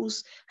some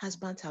whose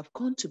husbands have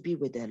gone to be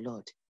with their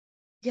Lord.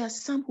 There are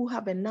some who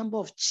have a number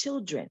of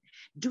children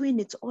doing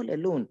it all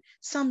alone.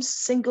 Some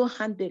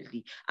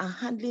single-handedly are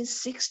handling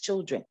 6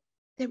 children.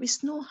 There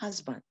is no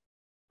husband,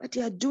 but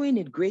they are doing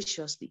it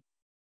graciously.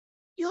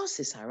 Yours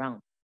is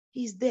around.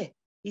 He's there.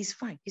 He's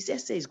fine. He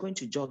just said he's going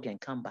to jog and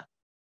come back.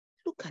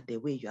 Look at the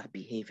way you are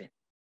behaving.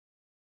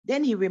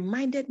 Then he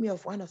reminded me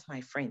of one of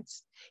my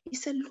friends. He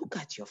said, look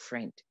at your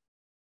friend.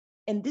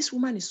 And this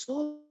woman is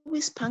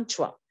always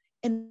punctual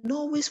and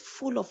always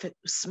full of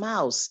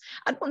smiles.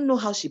 I don't know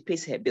how she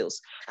pays her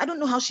bills. I don't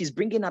know how she's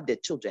bringing up the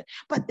children,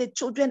 but the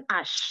children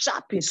are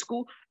sharp in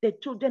school. The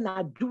children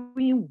are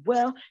doing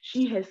well.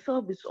 She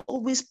herself is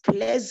always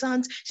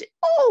pleasant.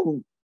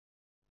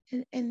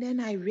 And then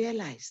I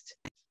realized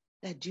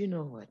that, you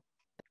know what?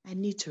 I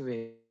need to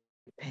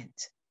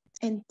repent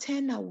and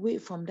turn away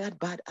from that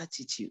bad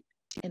attitude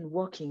and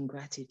walk in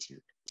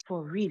gratitude.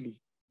 For really,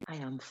 I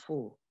am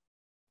full.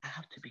 I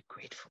have to be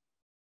grateful.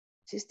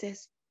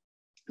 Sisters,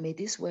 may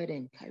this word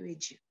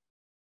encourage you.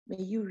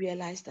 May you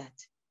realize that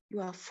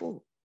you are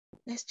full.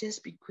 Let's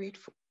just be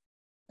grateful.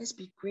 Let's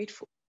be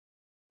grateful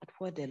at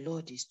what the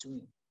Lord is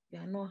doing. You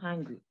are not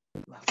hungry.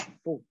 You are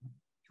full.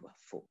 You are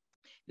full.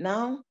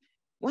 Now,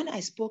 when I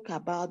spoke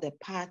about the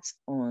part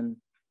on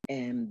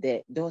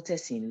the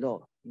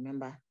daughters-in-law,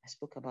 remember, I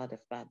spoke about the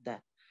fact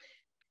that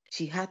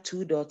she had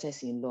 2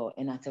 daughters-in-law,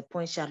 and at a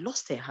point, she had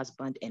lost her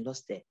husband and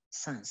lost her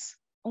sons.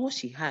 All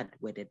she had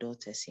were the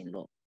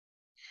daughters-in-law.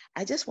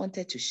 I just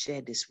wanted to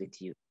share this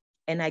with you.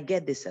 And I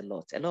get this a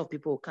lot. A lot of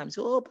people will come and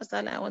say, oh, Pastor,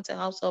 I want a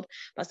house up.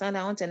 Pastor, I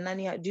want a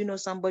nanny. Do you know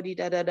somebody?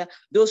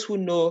 Those who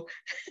know,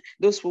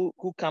 those who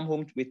come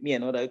home with me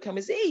and all that, will come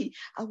and say, hey,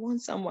 I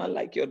want someone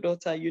like your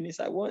daughter, Eunice.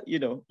 I want,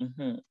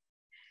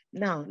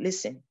 Now,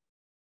 listen.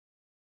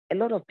 A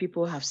lot of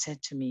people have said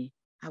to me,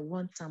 I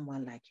want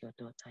someone like your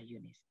daughter,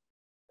 Eunice.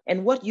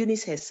 And what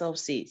Eunice herself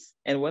says,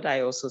 and what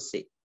I also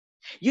say.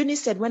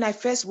 Eunice said, when I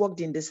first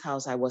walked in this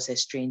house, I was a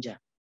stranger.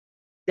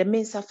 The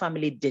Mensah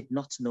family did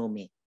not know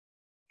me,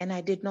 and I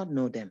did not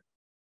know them,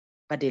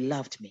 but they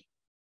loved me.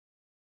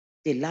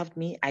 They loved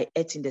me. I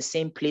ate in the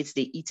same plates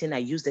they eat in. I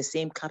use the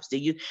same cups they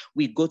use.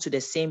 We go to the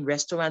same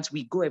restaurants.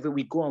 We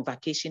go on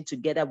vacation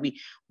together.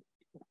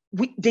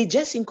 They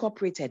just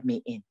incorporated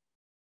me in.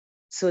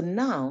 So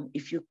now,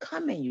 if you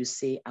come and you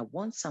say, I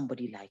want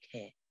somebody like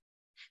her,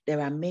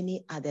 there are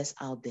many others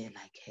out there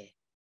like her.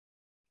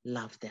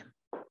 Love them.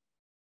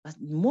 But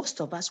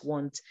most of us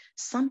want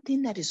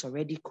something that is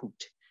already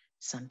cooked,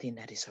 something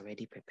that is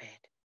already prepared.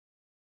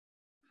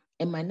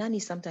 And my nanny,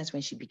 sometimes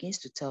when she begins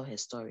to tell her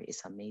story,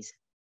 it's amazing.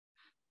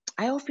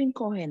 I often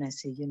call her and I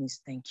say,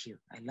 Eunice, thank you.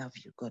 I love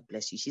you. God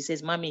bless you. She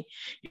says, Mommy,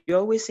 you're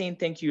always saying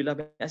thank you. Love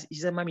me. She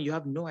said, Mommy, you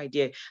have no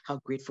idea how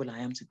grateful I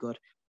am to God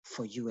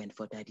for you and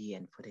for Daddy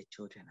and for the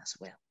children as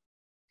well.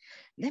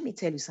 Let me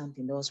tell you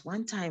something. There was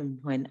one time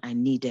when I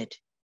needed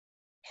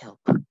help.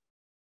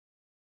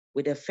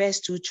 With the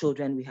first 2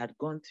 children we had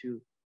gone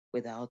through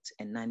without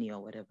a nanny or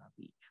whatever,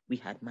 we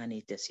had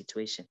managed the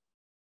situation.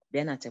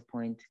 Then at a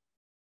point,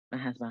 my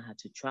husband had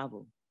to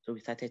travel. So we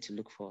started to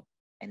look for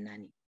a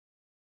nanny.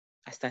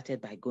 I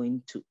started by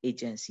going to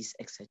agencies,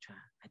 etc.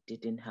 I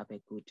didn't have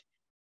a good,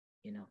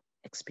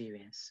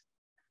 experience.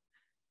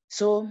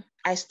 So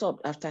I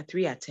stopped after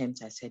 3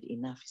 attempts. I said,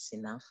 enough is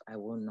enough. I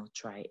will not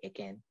try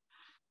again.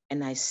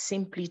 And I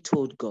simply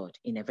told God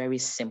in a very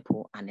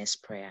simple,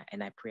 honest prayer,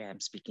 and I pray I'm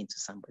speaking to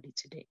somebody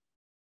today.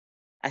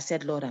 I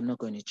said, Lord, I'm not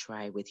going to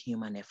try with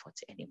human effort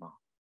anymore.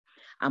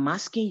 I'm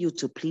asking you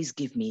to please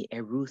give me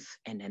a Ruth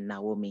and a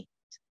Naomi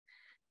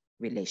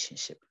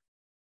relationship.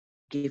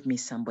 Give me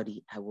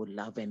somebody I will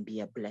love and be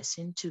a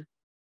blessing to,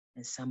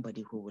 and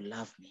somebody who will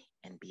love me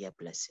and be a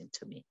blessing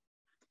to me.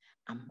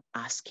 I'm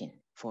asking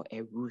for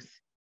a Ruth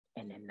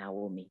and a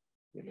Naomi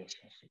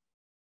relationship.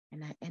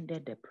 And I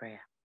ended the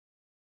prayer.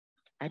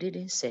 I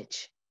didn't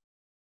search.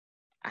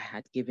 I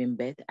had given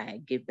birth. I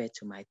gave birth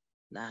to my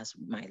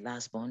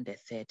lastborn, the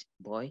 3rd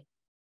boy.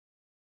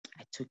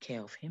 I took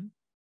care of him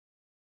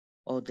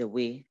all the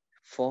way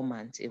 4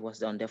 months. It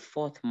was on the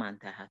 4th month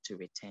I had to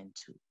return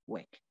to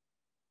work.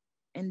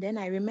 And then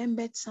I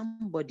remembered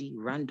somebody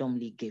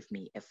randomly gave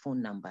me a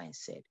phone number and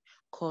said,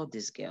 call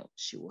this girl,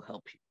 she will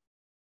help you.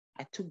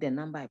 I took the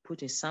number, I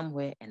put it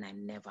somewhere, and I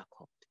never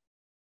called.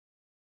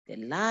 The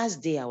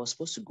last day I was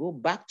supposed to go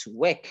back to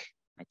work,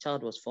 my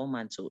child was 4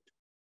 months old.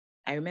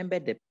 I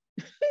remembered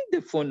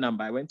the phone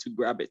number. I went to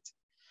grab it.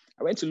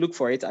 I went to look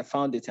for it. I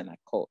found it and I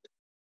called.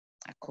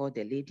 I called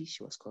the lady.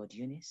 She was called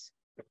Eunice.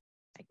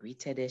 I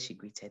greeted her. She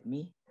greeted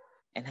me.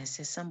 And I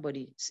said,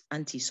 somebody,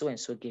 Auntie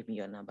so-and-so gave me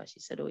your number. She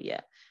said, oh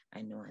yeah,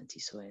 I know Auntie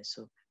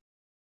so-and-so.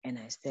 And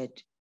I said,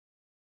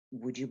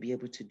 would you be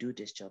able to do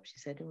this job? She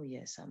said, oh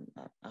yes,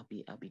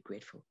 I'll be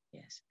grateful.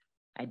 Yes.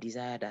 I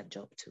desire that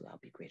job too. I'll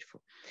be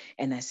grateful.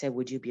 And I said,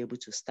 would you be able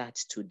to start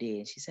today?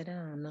 And she said, oh,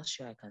 I'm not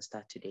sure I can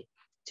start today.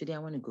 Today I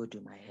want to go do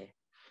my hair.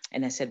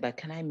 And I said, but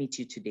can I meet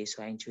you today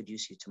so I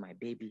introduce you to my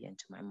baby and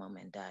to my mom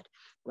and dad,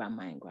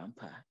 grandma and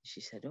grandpa?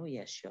 She said, oh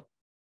yeah, sure.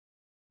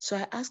 So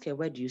I asked her,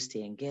 where do you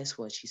stay? And guess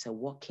what? She's a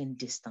walking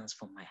distance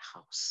from my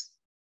house.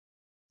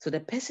 So the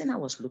person I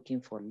was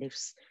looking for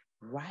lives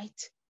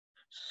right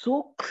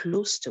so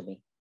close to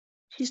me.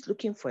 She's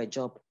looking for a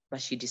job, but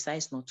she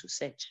decides not to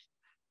search.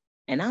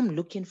 And I'm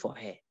looking for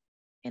her.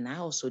 And I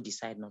also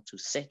decide not to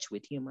search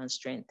with human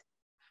strength.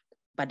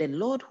 But the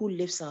Lord who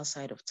lives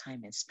outside of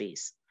time and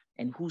space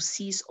and who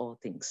sees all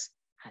things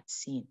had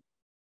seen.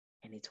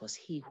 And it was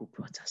he who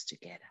brought us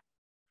together.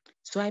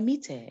 So I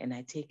meet her and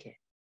I take her.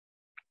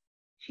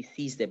 She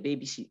sees the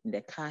baby in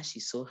the car.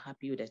 She's so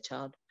happy with the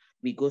child.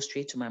 We go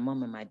straight to my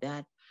mom and my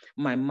dad.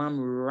 My mom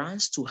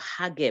runs to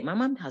hug her. My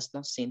mom has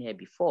not seen her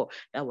before.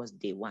 That was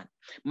day one.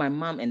 My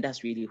mom, and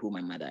that's really who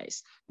my mother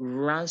is,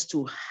 runs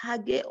to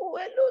hug her. Oh,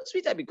 hello,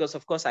 sweetheart. Because,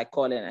 of course, I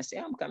call her and I say,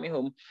 I'm coming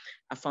home.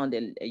 I found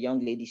a young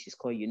lady. She's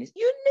called Eunice.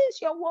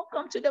 Eunice, you're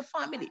welcome to the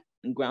family.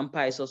 And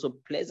Grandpa is also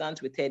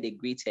pleasant with her. They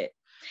greet her.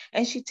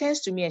 And she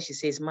turns to me and she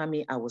says,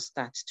 Mommy, I will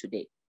start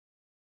today.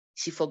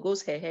 She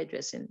forgoes her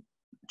hairdressing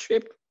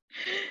trip.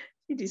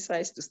 She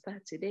decides to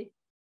start today.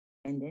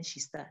 And then she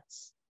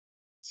starts.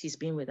 She's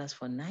been with us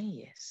for 9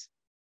 years.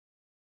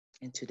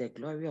 And to the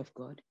glory of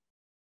God,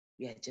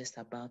 we are just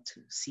about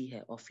to see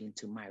her off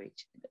into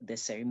marriage. The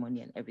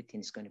ceremony and everything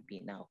is going to be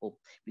in our home.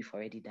 We've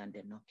already done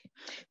the knocking.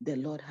 The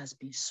Lord has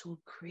been so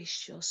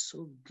gracious,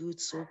 so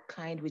good, so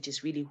kind, which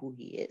is really who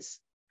he is.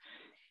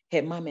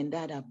 Her mom and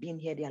dad have been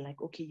here. They're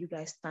like, okay, you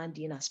guys stand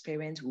in as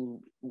parents.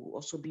 We'll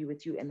also be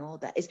with you and all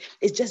that.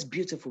 It's just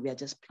beautiful. We are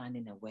just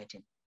planning a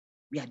wedding.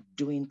 We are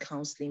doing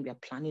counseling. We are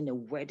planning a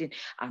wedding.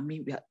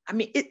 We're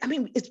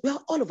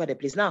all over the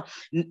place. Now,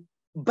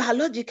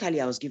 biologically,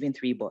 I was given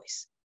 3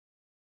 boys.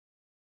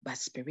 But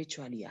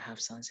spiritually, I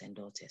have sons and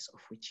daughters, of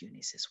which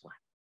Eunice is one.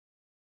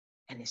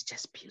 And it's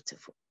just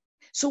beautiful.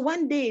 So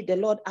one day, the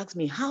Lord asked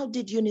me, how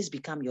did Eunice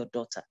become your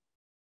daughter?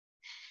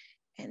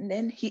 And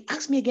then he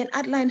asked me again,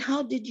 Adeline,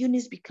 how did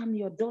Eunice become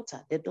your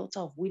daughter? The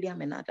daughter of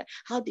William and Adeline.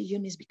 How did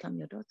Eunice become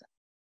your daughter?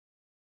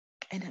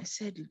 And I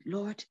said,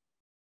 Lord,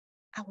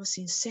 I was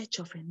in search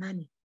of a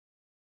nanny.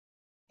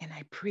 And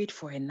I prayed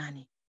for a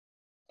nanny.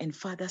 And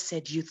Father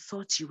said, you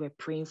thought you were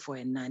praying for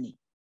a nanny,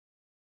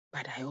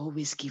 but I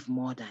always give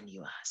more than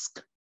you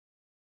ask.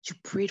 You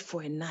prayed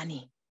for a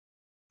nanny.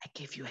 I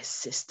gave you a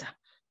sister.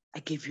 I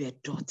gave you a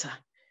daughter.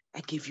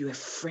 I gave you a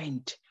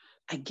friend.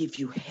 I gave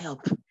you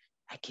help.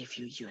 I gave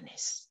you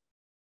Eunice.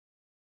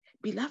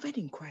 Beloved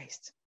in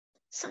Christ,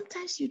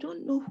 sometimes you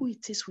don't know who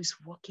it is who is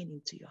walking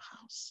into your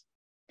house.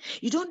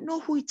 You don't know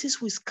who it is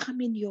who is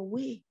coming your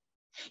way.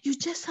 You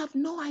just have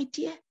no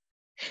idea.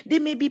 There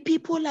may be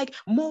people like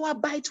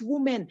Moabite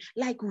women,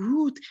 like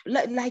Ruth,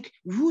 like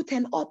Ruth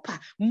and Orpah,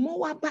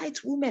 Moabite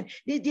women.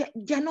 They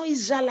are not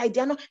Israelites.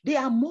 They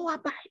are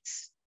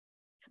Moabites.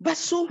 But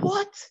so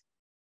what?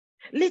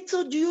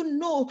 Little do you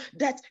know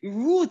that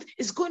Ruth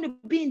is going to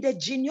be in the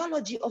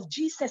genealogy of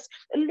Jesus.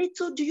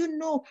 Little do you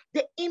know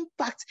the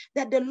impact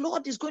that the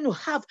Lord is going to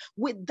have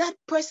with that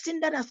person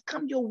that has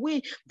come your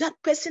way, that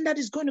person that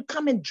is going to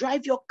come and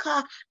drive your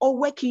car or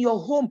work in your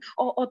home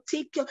or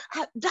take your,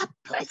 that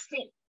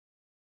person.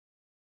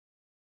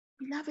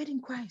 Beloved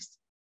in Christ,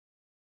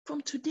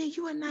 from today,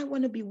 you and I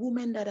want to be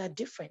women that are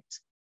different.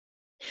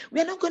 We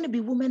are not going to be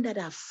women that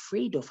are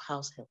afraid of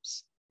house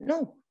helps.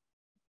 No.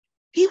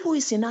 He who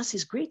is in us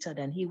is greater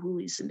than he who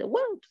is in the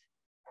world.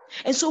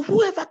 And so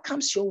whoever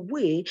comes your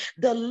way,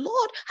 the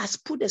Lord has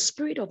put the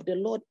Spirit of the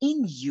Lord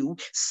in you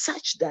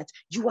such that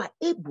you are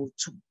able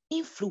to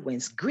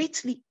influence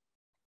greatly.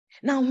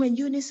 Now, when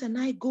Eunice and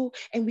I go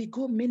and we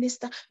go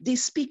minister, they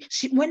speak.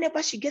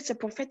 Whenever she gets a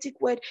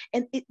prophetic word,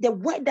 and the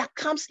word that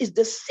comes is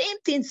the same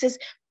thing, says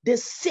the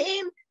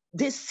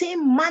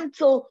same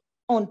mantle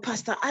on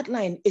Pastor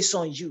Adeline is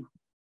on you.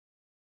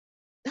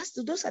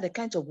 Those are the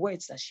kinds of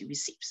words that she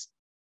receives.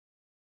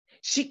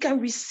 She can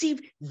receive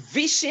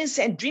visions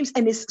and dreams,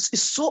 and it's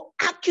so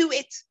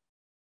accurate.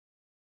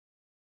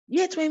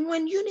 Yet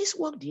when Eunice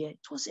walked here, it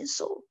wasn't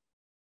so.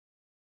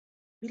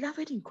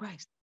 Beloved in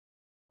Christ,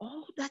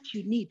 all that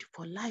you need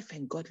for life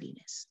and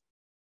godliness,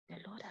 the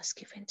Lord has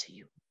given to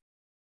you.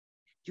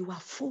 You are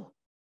full.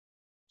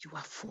 You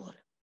are full.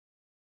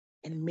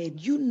 And may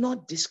you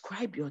not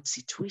describe your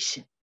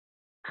situation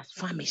as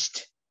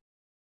famished.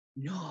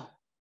 No.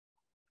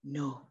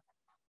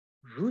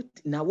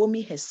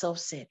 Naomi herself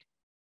said,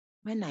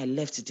 when I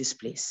left this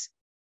place,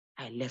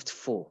 I left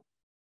full.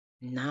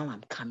 Now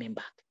I'm coming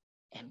back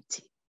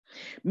empty.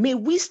 May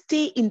we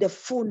stay in the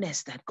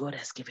fullness that God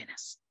has given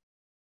us.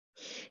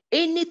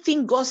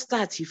 Anything God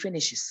starts, he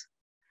finishes.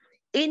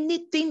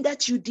 Anything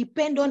that you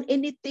depend on,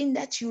 anything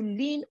that you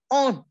lean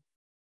on,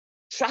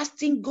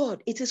 trusting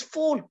God, it is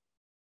full.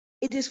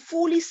 It is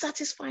fully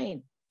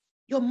satisfying.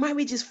 Your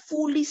marriage is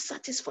fully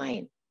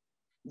satisfying.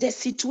 The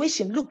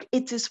situation, look,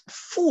 it is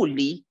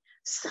fully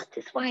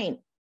satisfying.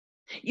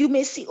 You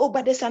may see, oh,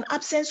 but there's an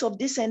absence of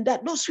this and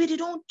that. No, sweetie,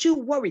 don't you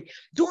worry.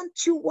 Don't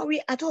you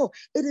worry at all.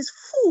 It is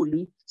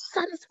fully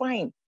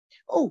satisfying.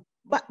 Oh,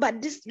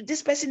 but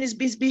this person is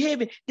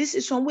misbehaving. This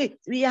is some way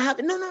we are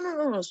having.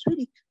 No,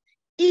 sweetie.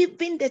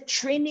 Even the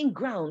training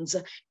grounds,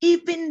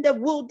 even the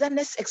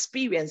wilderness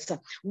experience,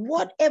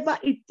 whatever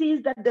it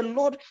is that the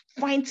Lord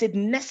finds it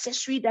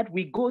necessary that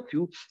we go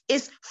through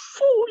is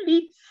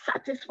fully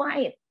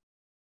satisfying.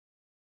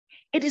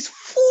 It is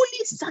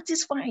fully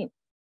satisfying.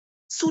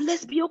 So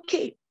let's be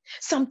okay.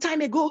 Some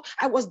time ago,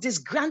 I was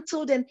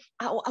disgruntled and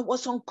I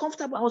was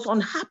uncomfortable. I was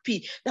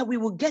unhappy that we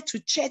would get to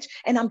church,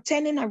 and I'm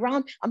turning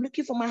around. I'm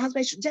looking for my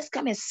husband. He should just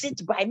come and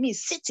sit by me,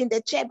 sit in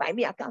the chair by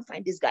me. I can't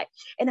find this guy.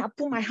 And I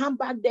put my hand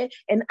back there,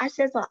 and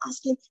ushers are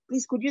asking,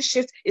 please, could you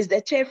shift? Is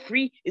the chair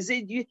free? Is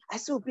it you? I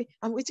said, okay,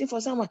 I'm waiting for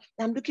someone.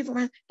 I'm looking for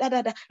my da.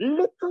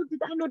 Little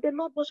did I know the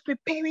Lord was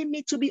preparing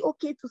me to be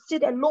okay to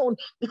sit alone,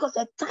 because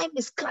a time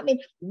is coming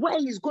where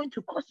He's going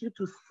to cause you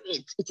to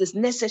sit. It is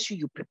necessary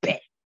you prepare.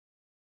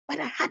 But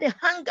I had a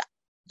hunger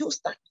those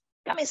times.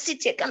 Come and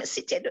sit here, come and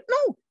sit here.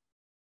 No.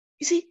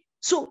 You see,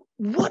 so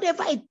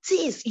whatever it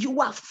is,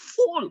 you are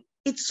full.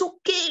 It's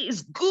okay,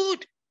 it's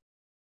good.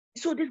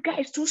 So this guy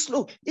is too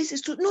slow. This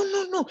is too,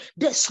 no.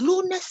 The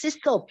slowness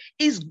itself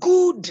is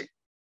good.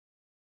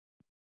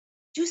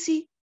 Do you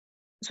see?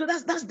 So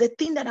that's the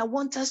thing that I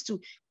want us to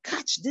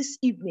catch this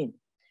evening.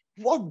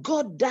 What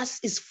God does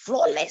is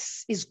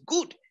flawless, is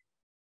good.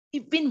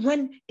 Even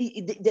when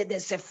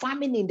there's a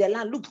famine in the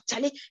land, look,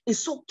 Charlie,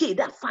 it's okay.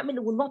 That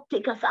famine will not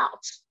take us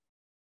out.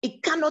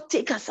 It cannot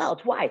take us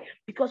out. Why?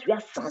 Because we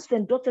are sons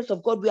and daughters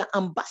of God. We are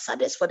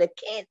ambassadors for the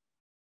King.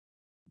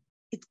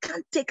 It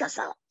can't take us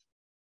out.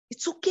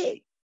 It's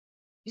okay.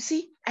 You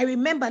see, I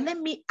remember, let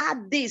me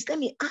add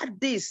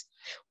this.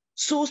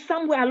 So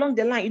somewhere along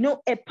the line,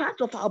 a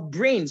part of our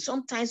brain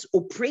sometimes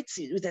operates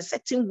with a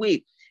certain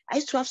way. I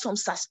used to have some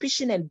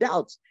suspicion and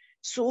doubt.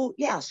 So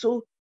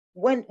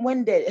when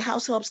the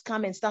house helps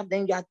come and stuff,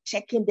 then you are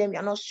checking them.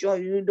 You're not sure.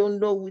 You don't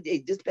know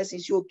this person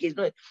is okay,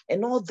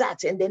 and all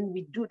that. And then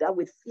we do that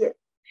with fear.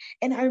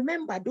 And I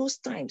remember those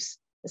times.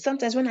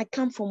 Sometimes when I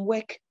come from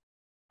work,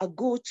 I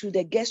go to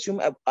the guest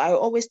room. I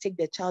always take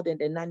the child and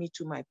the nanny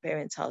to my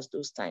parents' house.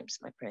 Those times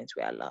my parents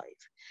were alive.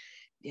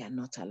 They are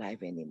not alive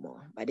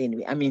anymore. But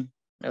anyway,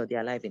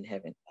 they're alive in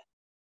heaven.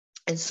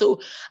 And so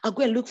I'll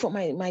go and look for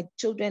my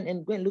children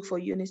and go and look for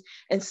Eunice.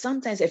 And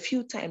sometimes, a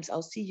few times,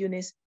 I'll see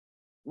Eunice.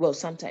 Well,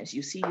 sometimes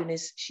you see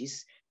Eunice,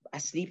 she's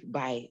asleep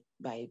by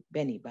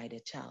Benny, by the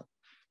child.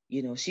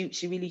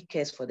 She really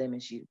cares for them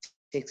and she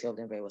takes care of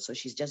them very well. So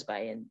she's just by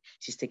and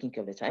she's taking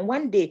care of the child. And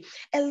one day,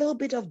 a little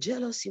bit of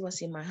jealousy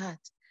was in my heart.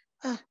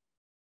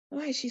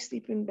 Why is she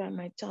sleeping by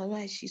my child?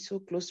 Why is she so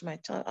close to my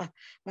child?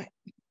 Why?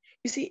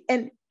 You see,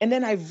 and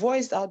then I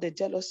voiced out the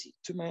jealousy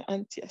to my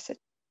auntie. I said,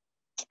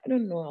 I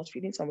don't know, I was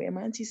feeling somewhere. And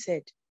my auntie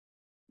said,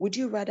 would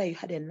you rather you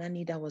had a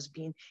nanny that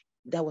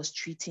was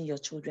treating your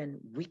children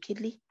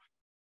wickedly,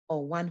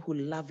 or one who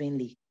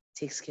lovingly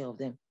takes care of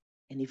them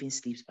and even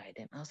sleeps by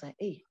them? I was like,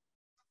 hey,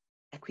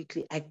 I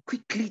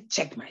quickly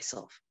checked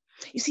myself.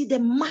 You see, the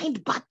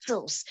mind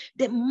battles.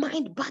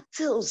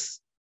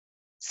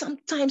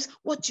 Sometimes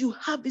what you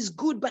have is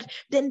good, but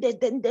then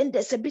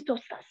there's a bit of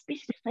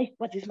suspicion. Like,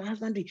 what is my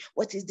husband doing?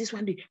 What is this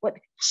one doing? What?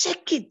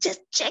 Check it,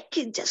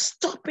 just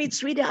stop it,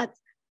 sweetheart.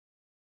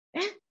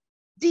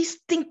 These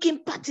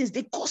thinking patterns,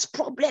 they cause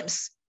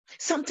problems.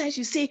 Sometimes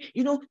you say,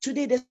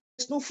 today there's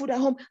no food at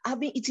home. I've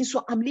been eating,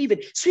 so I'm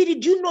leaving. Sweetie,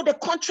 do you know the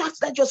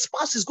contract that your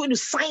spouse is going to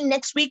sign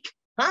next week?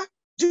 Huh?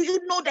 Do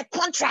you know the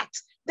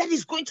contract that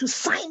he's going to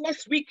sign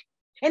next week?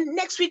 And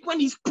next week when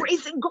he's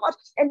praising God,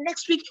 and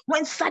next week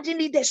when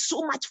suddenly there's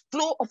so much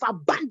flow of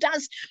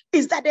abundance,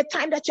 is that the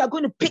time that you're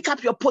going to pick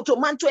up your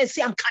portmanteau and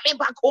say, I'm coming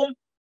back home?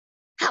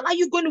 How are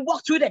you going to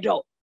walk through the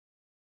door?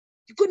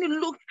 You're going to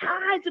look,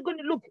 how is it going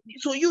to look?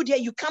 So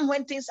you come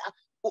when things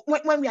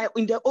are, when we are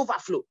in the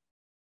overflow.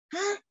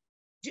 Huh?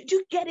 Do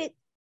you get it?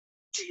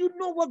 Do you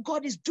know what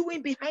God is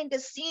doing behind the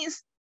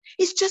scenes?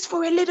 It's just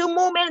for a little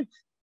moment.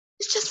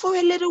 It's just for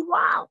a little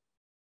while.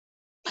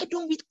 Why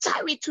don't we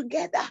tarry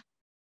together?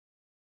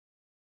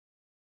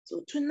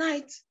 So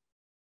tonight,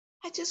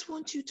 I just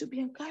want you to be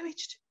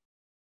encouraged.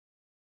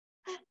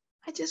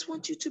 I just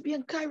want you to be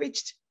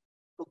encouraged.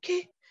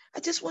 Okay? I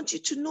just want you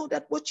to know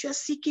that what you're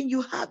seeking,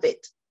 you have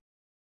it.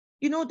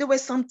 There were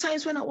some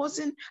times when I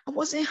wasn't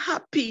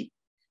happy.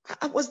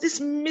 I was this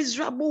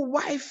miserable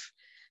wife.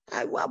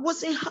 I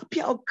wasn't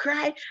happy. I'll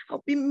cry.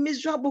 I'll be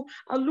miserable.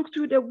 I'll look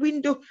through the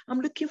window. I'm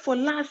looking for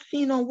last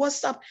thing on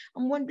WhatsApp.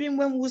 I'm wondering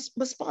when will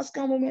my spouse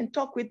come home and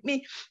talk with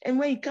me. And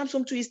when he comes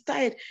home, he's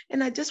tired.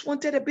 And I just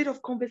wanted a bit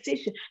of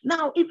conversation.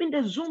 Now, even the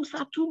Zooms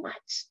are too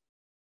much.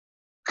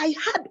 I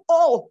had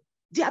all.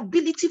 The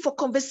ability for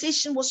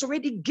conversation was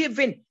already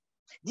given.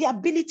 The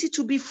ability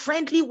to be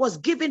friendly was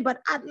given,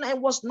 but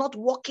Adeline was not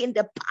walking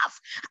the path.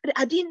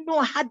 I didn't know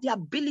I had the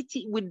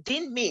ability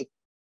within me.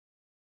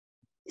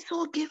 It's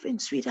all given,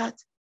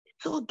 sweetheart.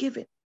 It's all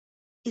given.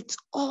 It's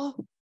all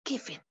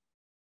given.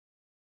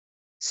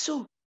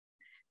 So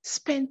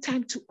spend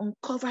time to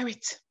uncover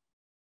it.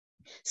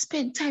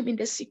 Spend time in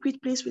the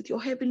secret place with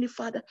your Heavenly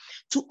Father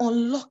to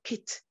unlock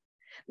it.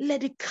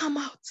 Let it come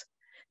out.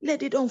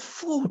 Let it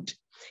unfold.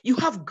 You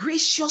have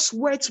gracious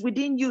words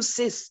within you,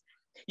 sis.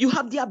 You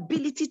have the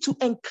ability to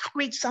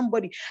encourage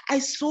somebody. I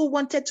so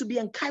wanted to be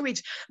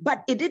encouraged,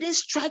 but it didn't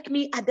strike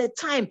me at the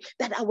time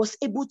that I was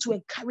able to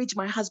encourage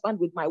my husband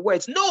with my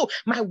words. No,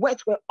 my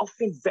words were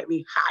often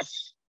very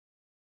harsh.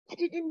 I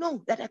didn't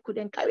know that I could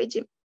encourage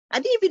him. I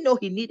didn't even know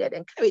he needed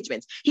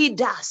encouragement. He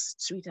does,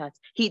 sweetheart.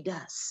 He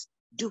does.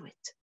 Do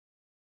it.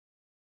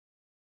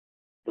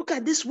 Look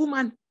at this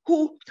woman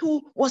who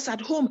was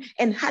at home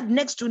and had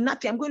next to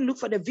nothing. I'm going to look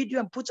for the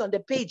video and put on the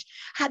page.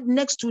 Had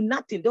next to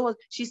nothing.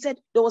 She said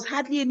there was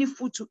hardly any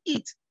food to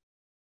eat.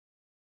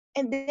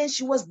 And then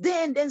she was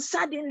there, and then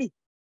suddenly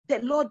the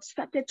Lord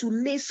started to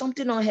lay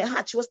something on her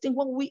heart. She was thinking,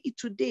 what will we eat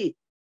today?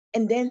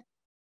 And then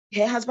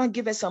her husband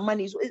gave her some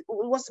money. It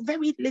was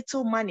very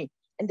little money.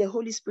 And the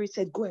Holy Spirit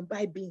said, go and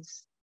buy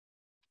beans.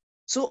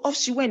 So off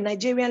she went.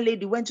 Nigerian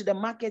lady went to the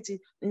market in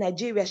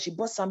Nigeria. She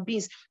bought some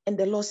beans. And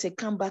the Lord said,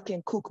 come back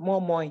and cook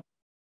more moi.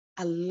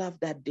 I love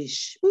that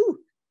dish. Ooh.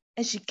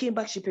 And she came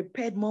back. She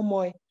prepared more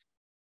moi.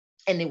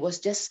 And it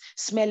was just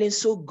smelling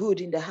so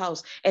good in the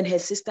house. And her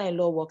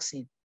sister-in-law walks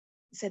in.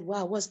 He said,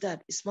 wow, what's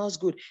that? It smells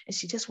good. And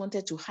she just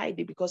wanted to hide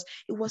it because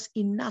it was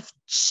enough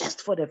just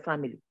for the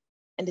family.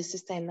 And the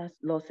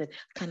sister-in-law said,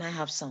 can I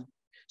have some?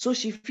 So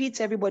she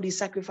feeds everybody,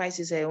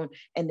 sacrifices her own,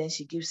 and then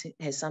she gives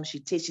her some. She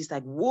tastes. She's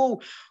like,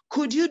 whoa,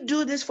 could you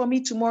do this for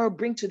me tomorrow?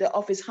 Bring to the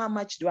office. How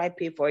much do I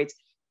pay for it?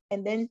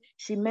 And then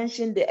she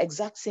mentioned the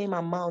exact same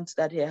amount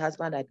that her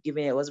husband had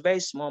given her. It was very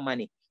small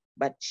money,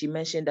 but she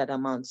mentioned that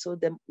amount. So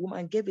the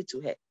woman gave it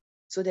to her.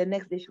 So the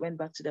next day she went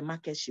back to the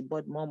market. She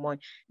bought more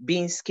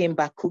beans, came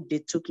back, cooked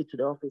it, took it to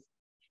the office.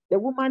 The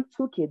woman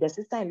took it, the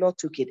sister-in-law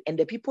took it, and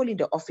the people in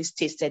the office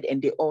tasted,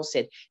 and they all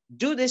said,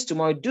 do this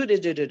tomorrow, do this,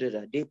 do.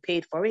 They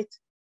paid for it.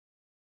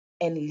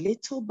 And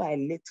little by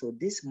little,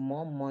 this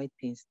more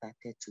thing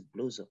started to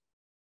blossom.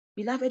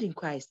 Beloved in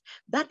Christ,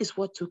 that is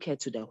what took her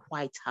to the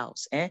White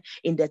House.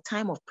 In the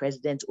time of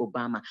President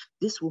Obama,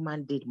 this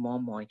woman did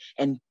more,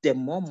 and the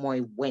more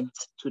went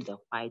to the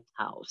White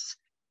House.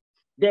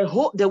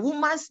 The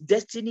woman's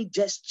destiny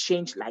just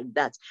changed like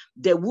that.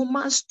 The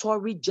woman's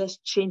story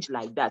just changed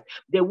like that.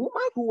 The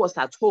woman who was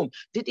at home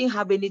didn't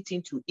have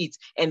anything to eat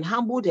and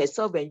humbled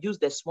herself and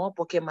used the small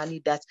pocket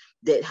money that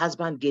the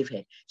husband gave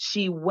her.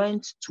 She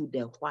went to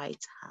the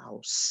White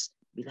House.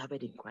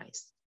 Beloved in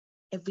Christ,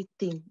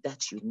 everything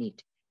that you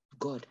need,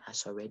 God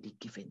has already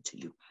given to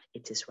you.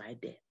 It is right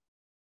there.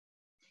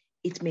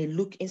 It may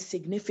look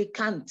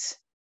insignificant.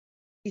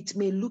 It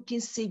may look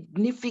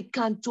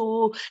insignificant.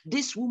 Oh,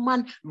 this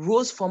woman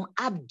rose from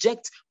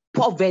abject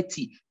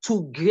poverty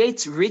to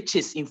great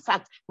riches. In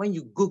fact, when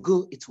you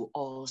Google, it will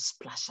all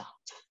splash out.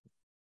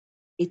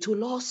 It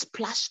will all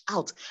splash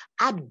out.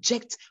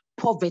 Abject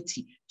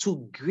poverty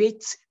to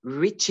great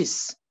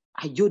riches.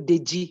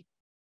 Ayodeji,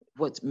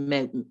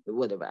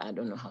 whatever, I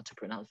don't know how to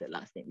pronounce the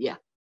last name. Yeah,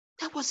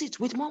 that was it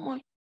with more.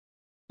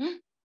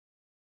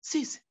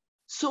 Sis.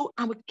 So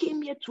I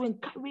came here to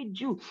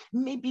encourage you.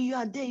 Maybe you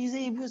are there, you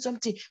say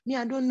something. Me,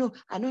 I don't know.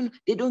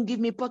 They don't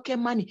give me pocket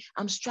money.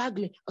 I'm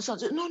struggling. Or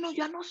something. No,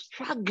 you are not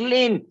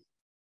struggling.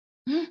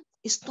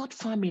 It's not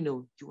famine.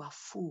 No. You are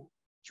full.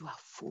 You are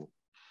full.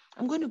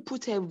 I'm going to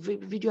put a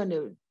video on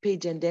the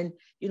page and then,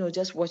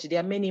 just watch it.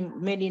 There are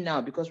many now,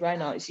 because right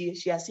now she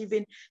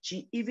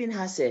even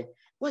has a,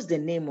 what's the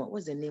name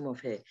of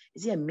her?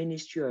 Is it a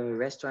ministry or a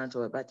restaurant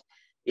but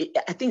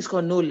I think it's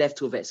called No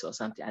Leftovers or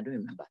something. I don't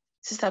remember.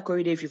 Sister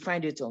Corrida, if you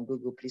find it on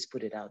Google, please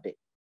put it out there.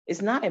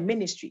 It's not a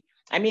ministry.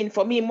 I mean,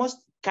 for me, most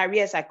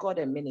careers I call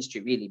them ministry,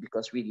 really,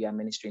 because really I'm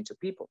ministering to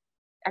people.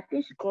 I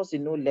think she calls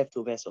it No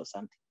Leftovers or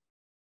something.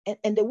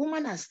 And the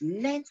woman has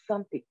learned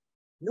something.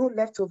 No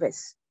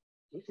leftovers.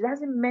 She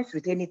doesn't mess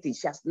with anything.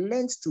 She has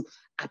learned to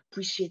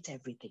appreciate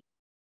everything.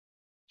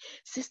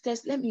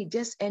 Sisters, let me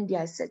just end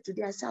there. I said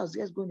today, I was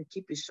just going to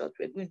keep it short.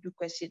 We're going to do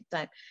question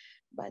time.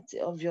 But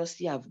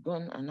obviously, I've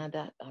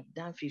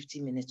done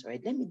 15 minutes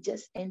already. Let me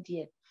just end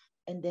here.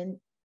 And then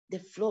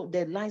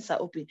the lines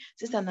are open.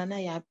 Sister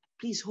Nanaya,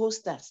 please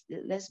host us.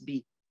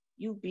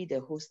 You be the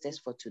hostess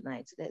for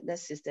tonight. Let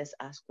sisters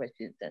ask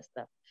questions and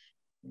stuff.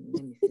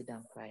 Let me sit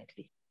down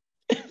quietly.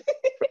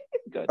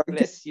 God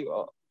bless you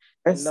all.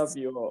 I love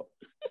you all.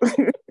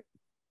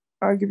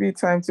 I'll give you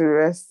time to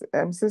rest.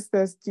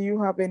 Sisters, do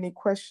you have any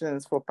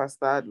questions for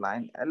Pastor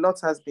Adeline? A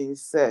lot has been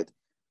said.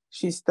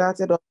 She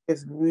started off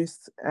with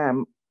Ruth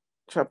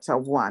chapter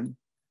 1,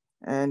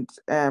 and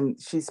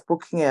she's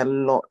speaking a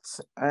lot.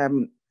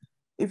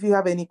 If you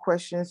have any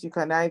questions, you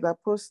can either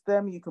post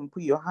them, you can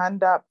put your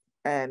hand up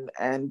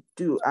and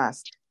do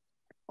ask,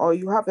 or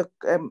you have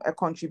a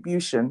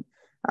contribution.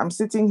 I'm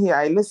sitting here,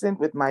 I listened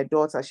with my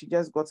daughter. She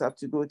just got up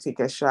to go take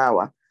a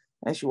shower,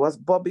 and she was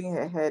bobbing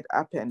her head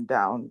up and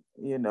down.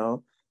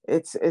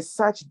 It's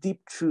such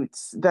deep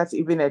truths that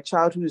even a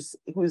child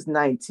who's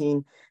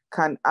 19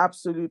 can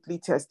absolutely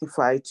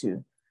testify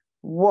to.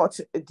 What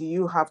do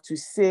you have to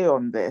say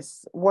on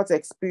this? What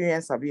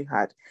experience have you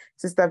had?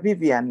 Sister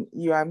Vivian,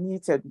 you are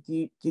muted.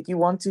 Did you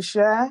want to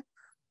share?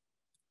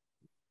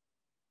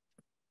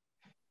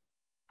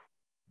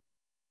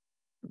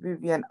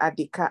 Vivian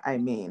Adika, I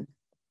mean.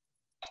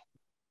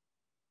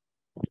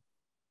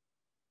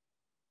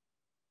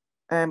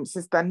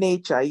 Sister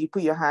Nature, you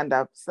put your hand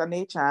up. Sister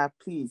Nature,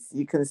 please,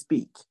 you can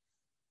speak.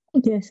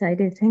 Yes, I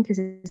did. Thank you,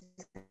 Sister.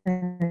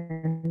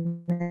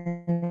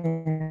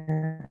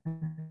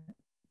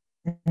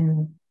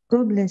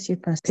 God bless you,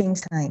 Pastor.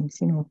 Times,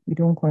 we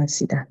don't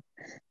consider.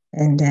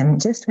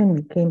 And just when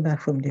we came back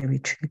from the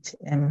retreat,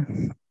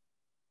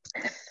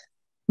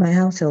 My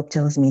house help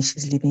tells me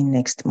she's leaving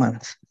next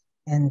month.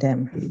 And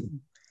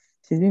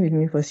she's been with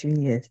me for 3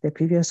 years. The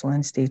previous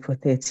one stayed for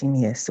 13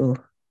 years. So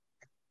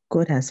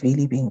God has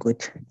really been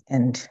good.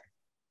 And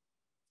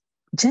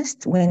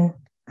just when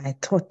I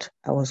thought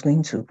I was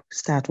going to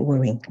start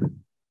worrying,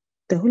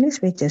 the Holy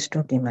Spirit just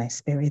dropped in my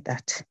spirit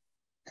that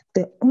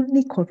the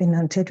only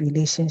covenanted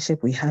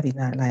relationship we have in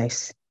our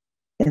lives,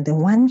 and the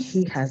one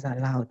He has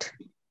allowed,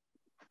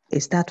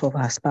 is that of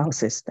our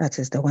spouses. That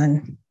is the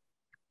one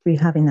we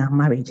have in our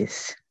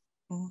marriages.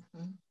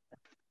 Mm-hmm.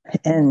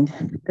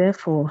 And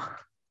therefore,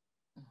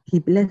 He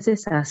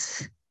blesses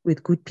us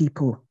with good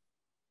people.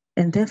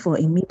 And therefore,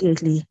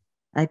 immediately,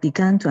 I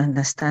began to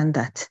understand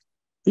that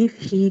if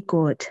He,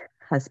 God,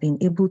 has been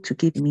able to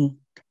give me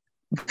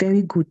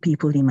very good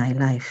people in my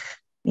life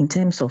in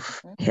terms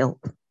of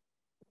help,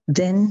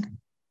 then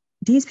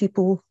these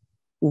people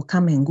will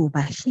come and go,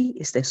 but He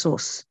is the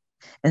source.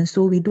 And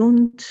so the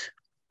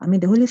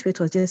Holy Spirit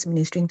was just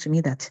ministering to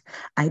me that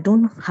I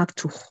don't have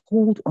to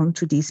hold on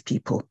to these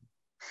people.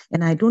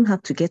 And I don't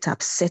have to get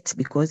upset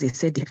because they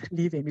said they're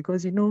leaving,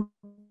 because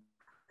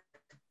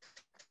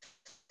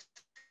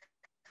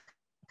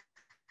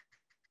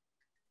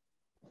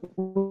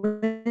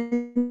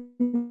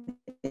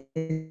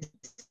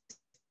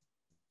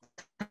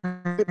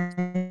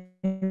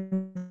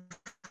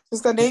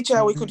Sister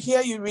Nature, we could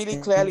hear you really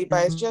clearly,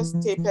 but it's just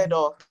tapered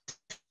off.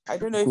 I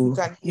don't know if you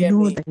can hear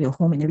me. that you're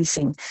home and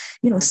everything.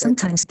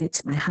 Sometimes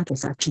my heart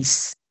is at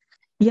peace.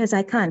 Yes,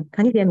 I can.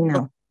 Can you hear me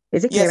now?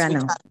 Is it clearer now?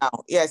 Can now.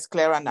 Yes,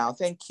 clearer now.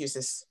 Thank you,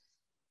 sis.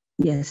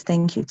 Yes,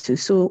 thank you too.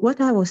 So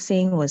what I was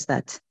saying was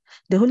that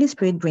the Holy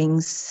Spirit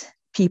brings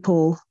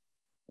people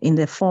in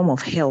the form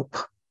of help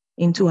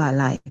into our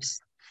lives.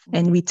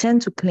 And we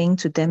tend to cling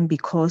to them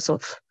because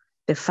of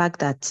the fact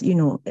that,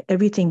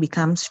 everything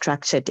becomes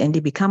structured and they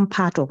become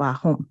part of our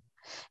home.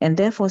 And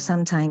therefore,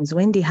 sometimes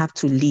when they have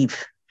to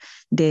leave,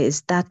 there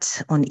is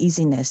that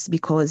uneasiness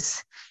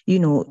because,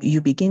 you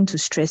begin to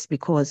stress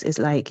because it's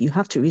like you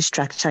have to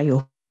restructure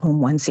your home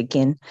once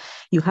again.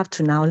 You have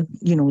to now,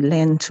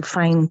 learn to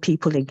find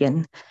people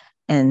again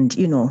and,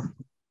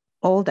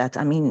 all that.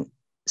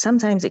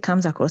 Sometimes it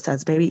comes across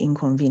as very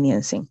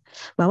inconveniencing.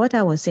 But what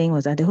I was saying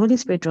was that the Holy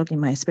Spirit dropped in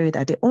my spirit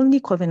that the only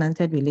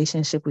covenanted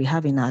relationship we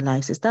have in our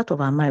lives is that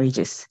of our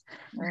marriages.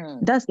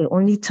 That's the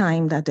only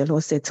time that the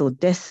Lord said, till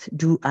death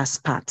do us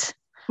part.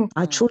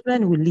 Our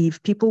children will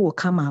leave, people will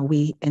come our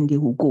way and they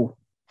will go.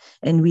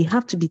 And we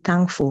have to be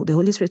thankful. The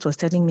Holy Spirit was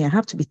telling me I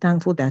have to be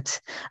thankful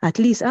that at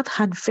least I've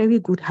had very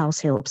good house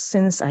help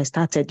since I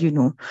started,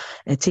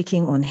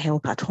 taking on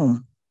help at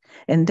home.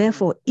 And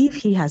therefore, if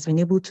He has been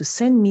able to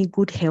send me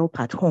good help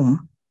at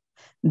home,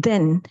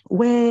 then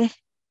where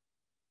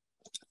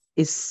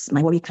is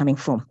my worry coming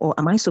from? Or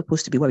am I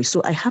supposed to be worried?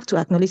 So I have to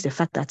acknowledge the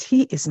fact that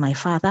He is my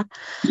Father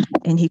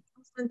and He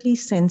constantly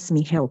sends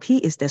me help. He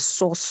is the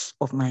source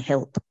of my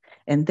help.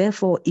 And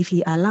therefore, if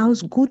He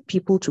allows good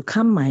people to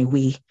come my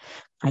way,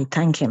 I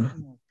thank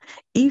Him.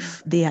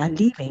 If they are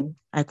leaving,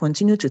 I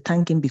continue to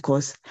thank Him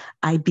because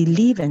I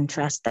believe and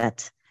trust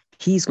that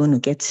He's going to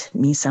get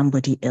me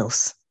somebody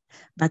else.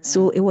 But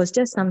so it was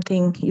just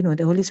something,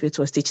 the Holy Spirit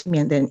was teaching me.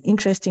 And then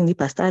interestingly,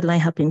 Pastor Adeline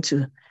happened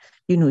to,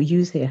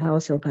 use her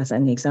house help as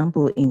an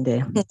example in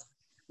the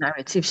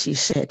narrative she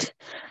shared.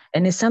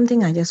 And it's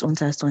something I just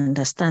want us to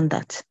understand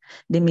that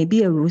there may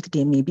be a Ruth,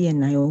 there may be a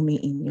Naomi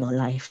in your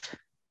life.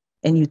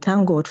 And you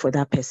thank God for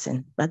that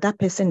person. But that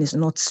person is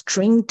not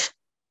stringed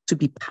to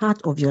be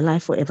part of your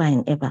life forever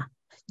and ever.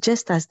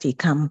 Just as they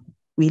come,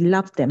 we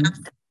love them.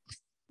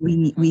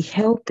 We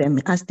help them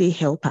as they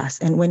help us.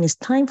 And when it's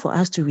time for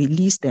us to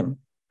release them,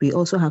 we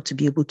also have to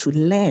be able to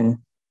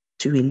learn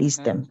to release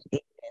them.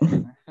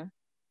 Amen.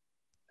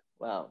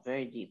 Wow,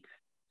 very deep.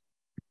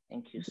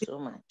 Thank you so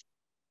much.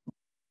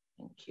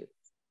 Thank you.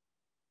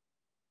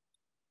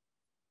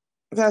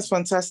 That's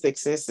fantastic,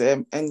 sis.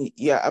 And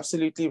you're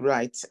absolutely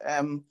right.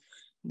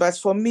 But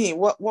for me,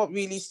 what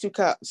really stood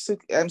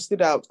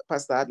out,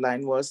 Pastor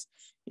Adeline, was,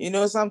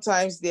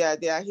 sometimes they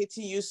are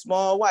hitting you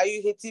small. Why are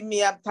you hitting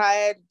me? I'm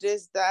tired.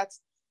 This, that,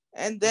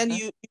 and then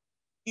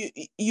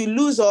you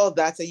lose all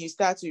that, and you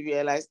start to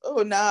realize,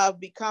 oh, now I've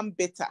become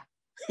bitter.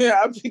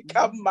 I've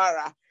become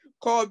Mara.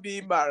 Call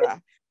me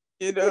Mara.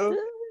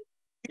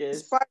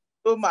 Yes.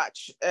 So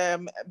much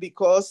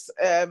because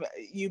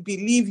you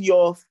believe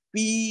your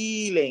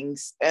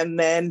feelings, and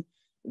then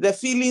the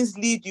feelings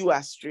lead you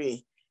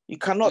astray. You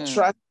cannot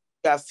trust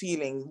your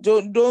feeling.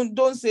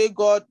 Don't say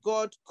God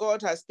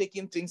has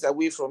taken things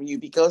away from you,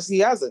 because He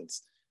hasn't.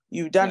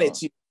 You've done it.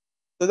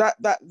 So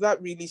that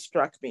really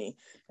struck me,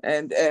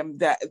 and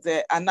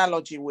the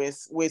analogy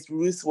with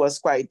Ruth was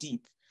quite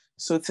deep.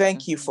 So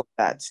thank you for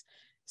that,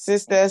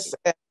 sisters.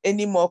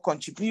 Any more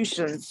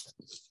contributions?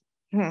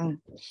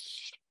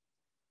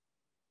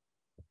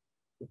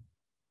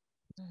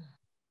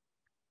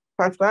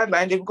 Pastor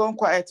Adeline, they've gone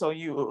quiet on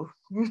you.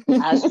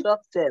 I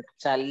stopped it,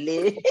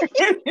 Charlie.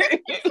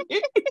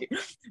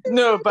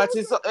 No, but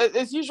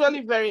it's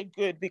usually very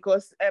good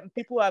because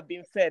people have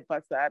been fed,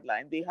 Pastor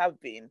Adeline. They have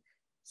been.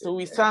 So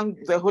we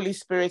thank the Holy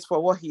Spirit for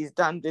what He's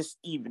done this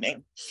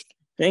evening.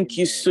 Thank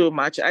you so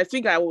much. I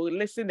think I will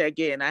listen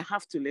again. I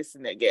have to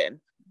listen again.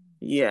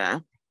 Yeah.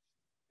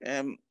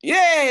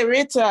 Yay,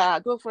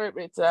 Rita. Go for it,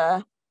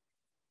 Rita.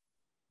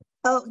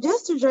 Oh,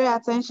 just to draw your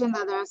attention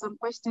that there are some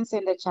questions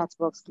in the chat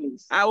box,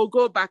 please. I will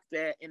go back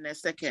there in a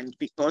second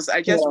because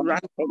I just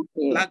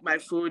plugged my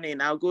phone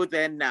in. I'll go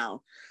there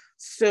now.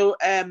 So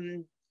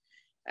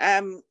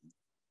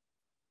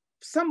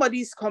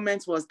somebody's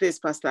comment was this,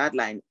 Pastor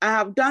Adeline. I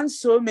have done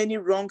so many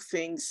wrong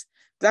things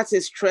that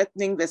is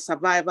threatening the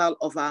survival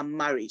of our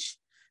marriage.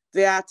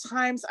 There are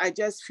times I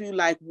just feel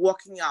like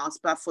walking out,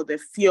 but for the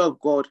fear of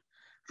God,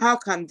 how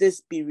can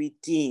this be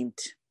redeemed?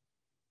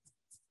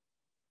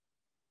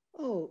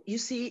 Oh, you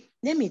see,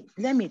 let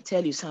me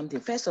tell you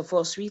something. First of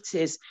all, Sweet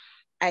says,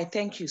 I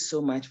thank you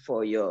so much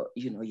for your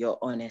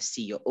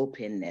honesty, your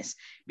openness,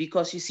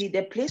 because you see,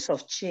 the place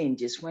of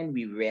change is when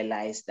we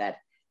realize that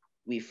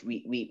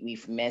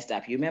we've messed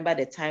up. You remember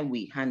the time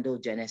we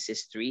handled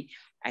Genesis 3?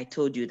 I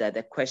told you that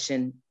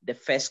the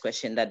first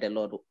question that the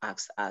Lord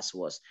asked us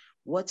was,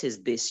 what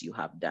is this you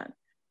have done?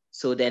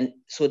 So then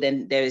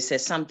there is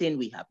something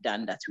we have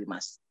done that we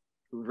must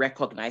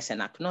recognize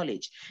and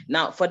acknowledge.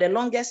 Now, for the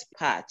longest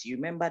part, you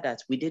remember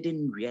that we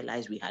didn't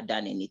realize we had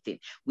done anything.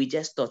 We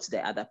just thought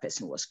the other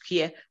person was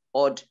queer,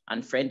 odd,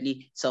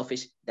 unfriendly,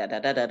 selfish,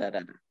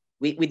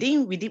 We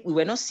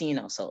were not seeing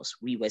ourselves.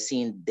 We were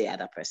seeing the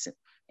other person.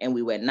 And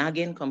we were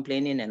nagging,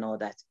 complaining, and all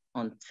that,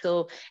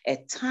 until a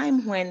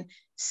time when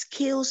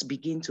scales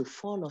begin to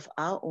fall off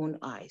our own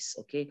eyes,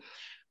 okay?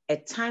 A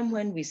time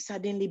when we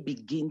suddenly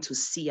begin to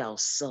see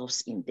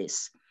ourselves in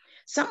this.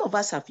 Some of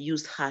us have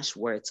used harsh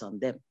words on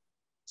them.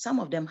 Some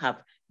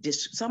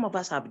of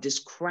us have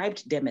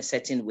described them a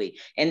certain way.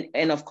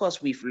 And of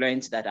course, we've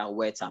learned that our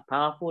words are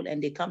powerful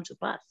and they come to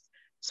pass.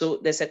 So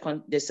there's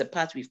a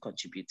part we've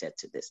contributed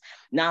to this.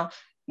 Now,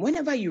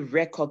 whenever you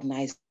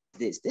recognize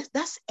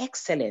that's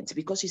excellent,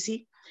 because you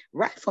see,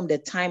 right from the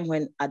time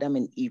when Adam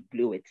and Eve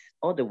blew it,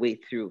 all the way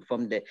through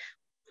from the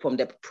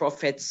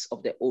prophets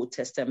of the Old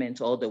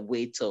Testament, all the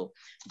way till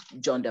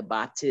John the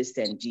Baptist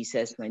and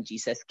Jesus, when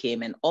Jesus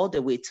came, and all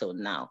the way till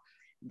now,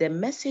 the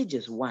message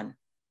is one: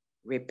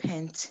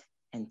 repent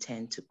and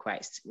turn to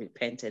Christ,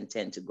 repent and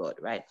turn to God,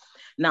 right?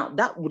 Now,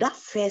 that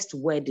first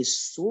word is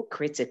so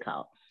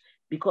critical,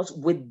 because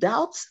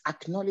without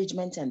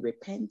acknowledgement and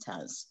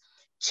repentance,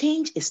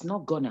 change is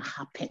not going to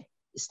happen.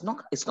 It's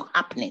not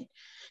happening.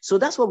 So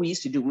that's what we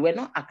used to do. We were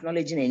not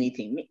acknowledging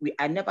anything.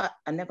 I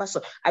never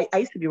saw. I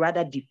used to be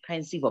rather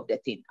defensive of the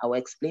thing. I will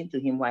explain to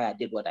him why I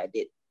did what I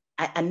did.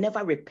 I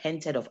never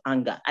repented of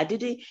anger. I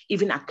didn't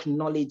even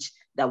acknowledge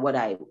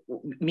that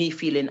me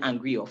feeling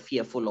angry or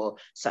fearful or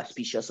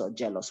suspicious or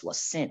jealous was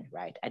sin,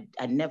 right?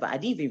 I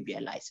didn't even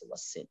realize it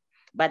was sin.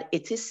 But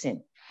it is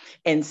sin.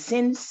 And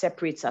sin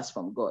separates us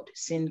from God.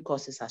 Sin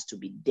causes us to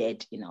be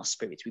dead in our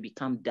spirit. We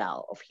become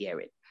dull of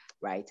hearing,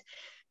 right?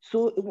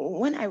 So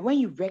when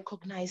you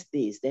recognize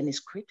this, then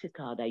it's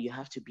critical that you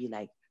have to be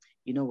like,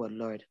 you know what,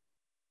 Lord,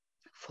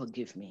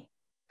 forgive me.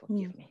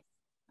 Forgive me.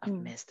 I've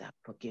messed up.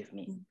 Forgive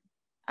me.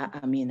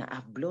 I mean,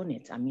 I've blown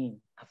it. I mean,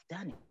 I've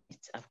done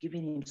it. I've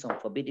given him some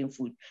forbidden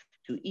food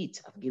to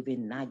eat. I've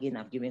given nagging.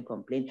 I've given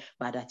complaint,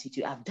 bad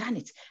attitude. I've done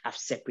it. I've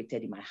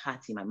separated in my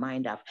heart, in my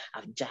mind.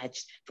 I've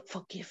judged.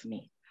 Forgive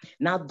me.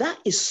 Now, that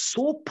is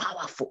so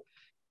powerful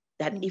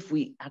that if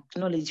we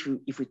acknowledge,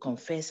 if we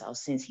confess our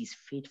sins, he's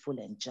faithful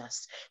and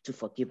just to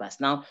forgive us.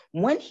 Now,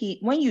 when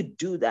you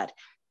do that,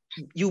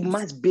 you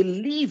must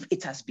believe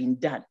it has been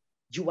done.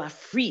 You are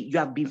free. You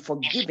have been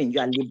forgiven. You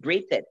are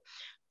liberated.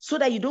 So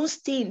that you don't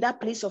stay in that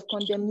place of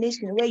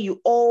condemnation where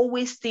you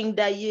always think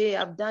that,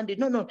 yeah, I've done it.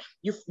 No,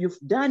 you've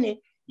done it.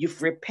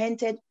 You've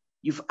repented.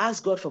 You've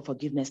asked God for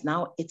forgiveness.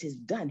 Now it is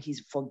done.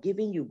 He's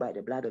forgiven you by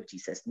the blood of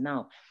Jesus.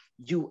 Now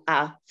you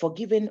are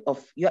forgiven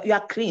of, you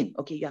are clean.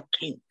 Okay, you are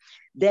clean.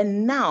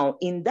 Then now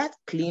in that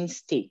clean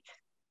state,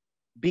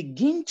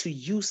 begin to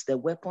use the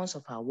weapons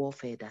of our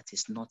warfare that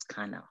is not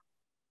carnal.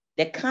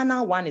 The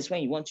carnal one is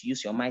when you want to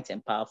use your might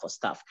and power for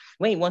stuff.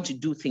 When you want to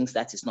do things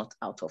that is not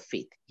out of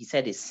faith. He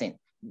said it's sin.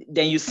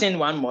 Then you sin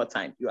one more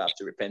time. You have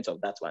to repent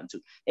of that one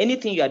too.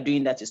 Anything you are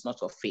doing that is not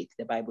of faith,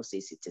 the Bible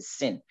says it is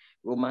sin.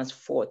 Romans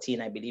 14,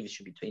 I believe it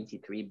should be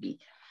 23b.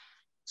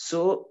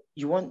 So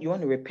you want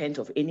to repent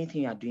of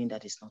anything you are doing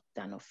that is not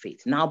done of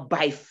faith. Now,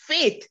 by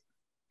faith,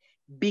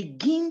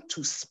 begin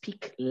to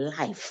speak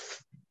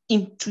life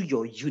into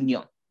your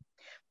union.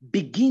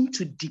 Begin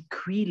to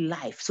decree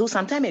life. So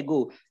some time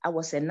ago, I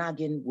was a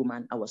nagging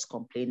woman. I was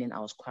complaining. I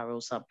was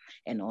quarrelsome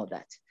and all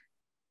that.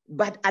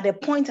 But at the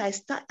point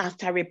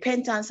after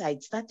repentance, I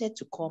started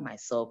to call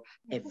myself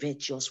a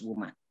virtuous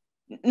woman.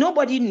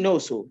 Nobody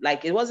knows so.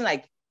 Like, it wasn't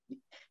like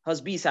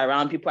husbands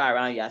around, people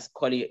around you are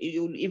calling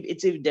you.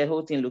 If the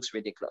whole thing looks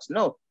ridiculous.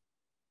 No.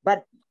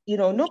 But,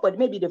 nobody,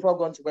 maybe they've all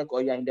gone to work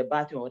or you're in the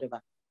bathroom or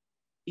whatever.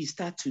 You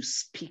start to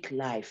speak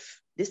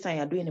life. This time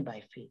you're doing it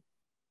by faith.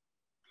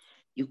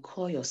 You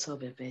call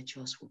yourself a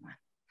virtuous woman,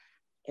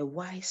 a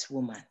wise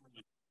woman,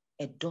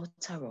 a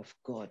daughter of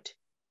God,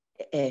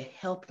 a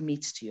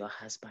helpmeet to your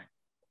husband,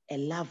 a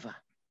lover,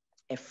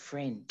 a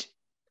friend,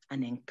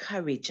 an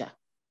encourager,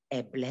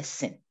 a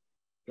blessing.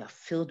 You are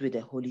filled with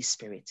the Holy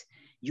Spirit.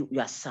 You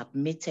are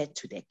submitted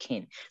to the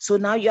King. So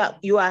now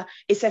you are,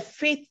 it's a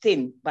faith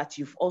thing, but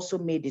you've also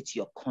made it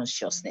your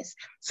consciousness.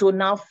 So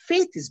now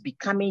faith is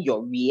becoming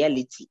your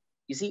reality.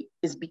 You see,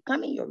 it's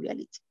becoming your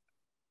reality.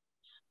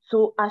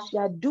 So as you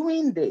are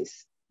doing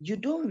this, you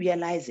don't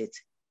realize it,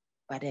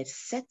 but a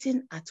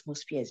certain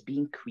atmosphere is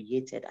being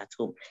created at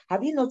home.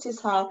 Have you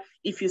noticed how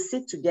if you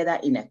sit together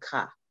in a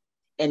car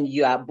and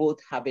you are both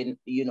having,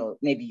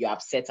 maybe you're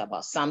upset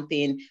about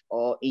something,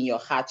 or in your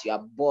heart you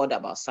are bored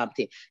about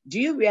something, do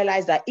you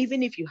realize that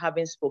even if you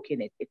haven't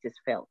spoken it, it is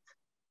felt?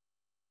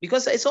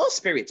 Because it's all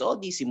spirit. All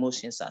these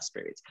emotions are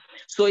spirits.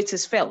 So it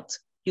is felt.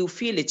 You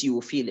feel it, you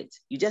will feel it.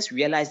 You just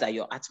realize that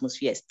your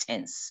atmosphere is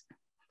tense.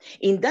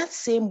 In that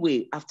same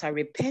way, after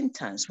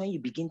repentance, when you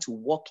begin to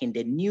walk in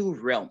the new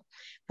realm,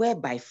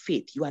 whereby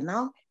faith,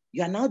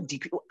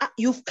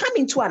 you've come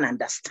into an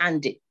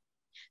understanding.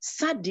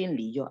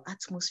 Suddenly, your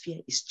atmosphere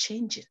is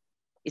changing.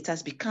 It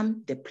has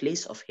become the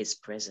place of his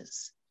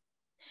presence.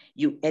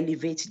 You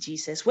elevate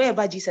Jesus.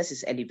 Wherever Jesus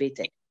is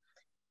elevated,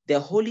 the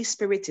Holy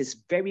Spirit is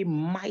very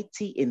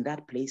mighty in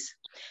that place.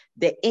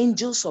 The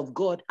angels of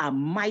God are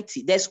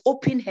mighty. There's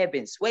open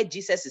heavens where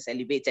Jesus is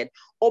elevated.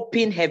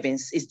 Open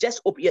heavens is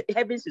just open.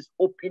 Heavens is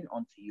open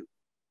unto you.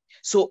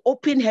 So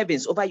open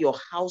heavens over your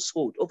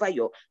household, over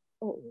your...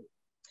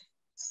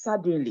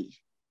 Suddenly,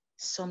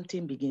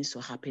 something begins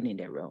to happen in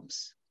the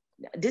realms.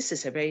 This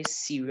is a very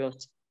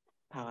serious,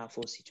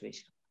 powerful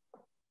situation.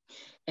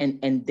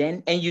 And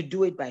you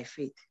do it by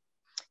faith.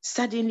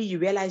 Suddenly you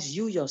realize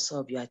you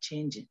yourself, you are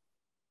changing.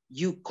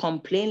 You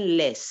complain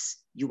less,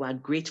 you are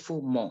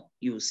grateful more.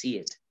 You will see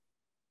it.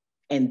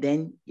 And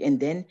then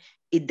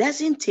it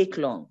doesn't take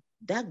long.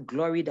 That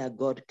glory that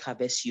God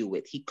covers you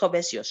with, he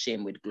covers your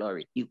shame with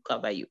glory. He'll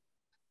cover you.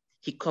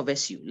 He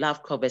covers you.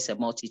 Love covers a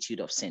multitude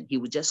of sin. He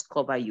will just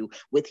cover you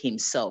with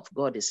himself.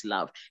 God is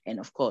love. And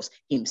of course,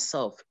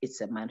 himself,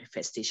 it's a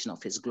manifestation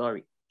of his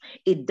glory.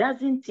 It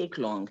doesn't take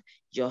long.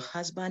 Your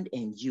husband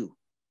and you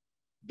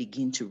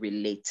begin to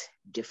relate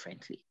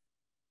differently.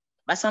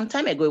 But some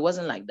time ago, it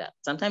wasn't like that.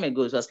 Some time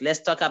ago, it was, let's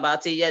talk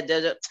about it. Yeah,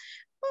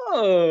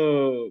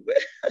 oh,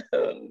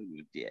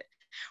 dear.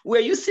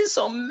 We're using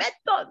some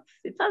methods.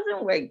 It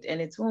hasn't worked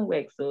and it won't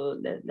work. So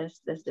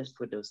let's just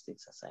put those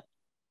things aside.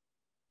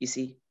 You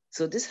see?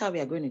 So this is how we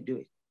are going to do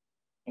it.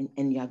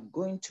 And you are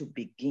going to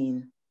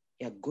begin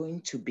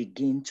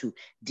to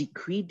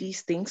decree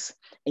these things,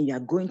 and you are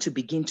going to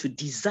begin to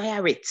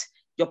desire it.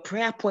 Your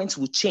prayer points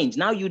will change.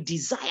 Now you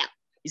desire.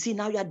 You see,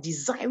 now you are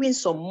desiring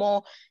some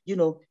more,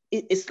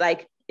 it's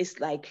like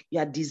you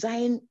are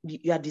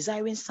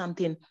desiring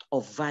something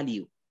of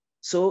value.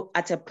 So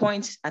at a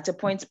point,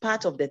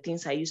 part of the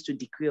things I used to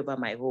decree over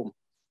my home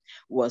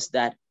was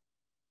that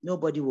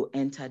nobody will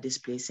enter this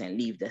place and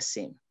leave the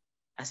same.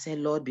 I said,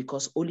 Lord,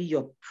 because only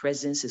your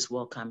presence is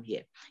welcome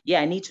here. Yeah,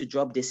 I need to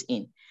drop this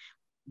in.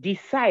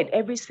 Decide,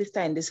 every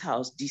sister in this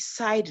house,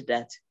 decide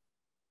that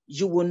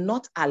you will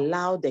not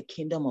allow the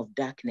kingdom of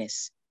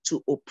darkness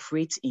to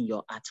operate in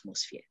your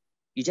atmosphere.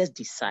 You just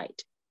decide.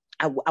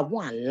 I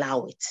won't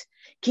allow it.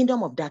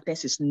 Kingdom of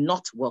darkness is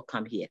not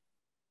welcome here.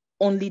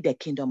 Only the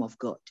kingdom of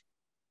God,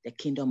 the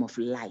kingdom of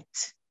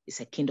light, is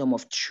a kingdom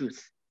of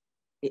truth.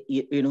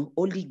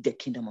 Only the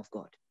kingdom of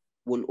God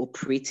will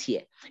operate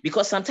here.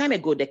 Because some time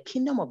ago, the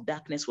kingdom of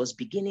darkness was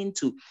beginning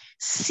to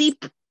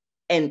seep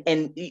and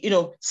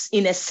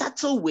in a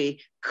subtle way,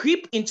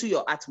 creep into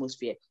your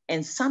atmosphere.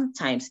 And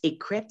sometimes it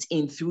crept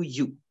in through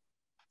you.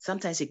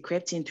 Sometimes it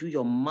crept in through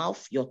your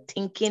mouth, your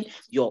thinking,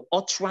 your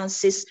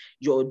utterances,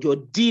 your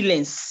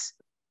dealings.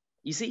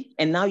 You see?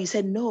 And now you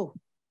said, no.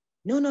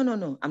 I'm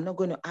not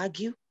going to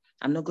argue.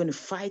 I'm not going to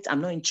fight.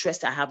 I'm not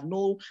interested. I have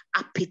no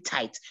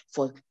appetite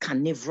for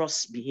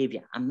carnivorous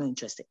behavior. I'm not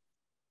interested.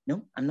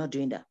 No, I'm not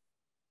doing that.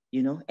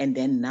 And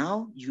then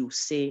now you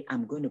say,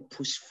 I'm going to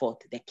push forth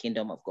the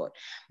kingdom of God.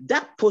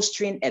 That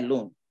posturing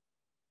alone,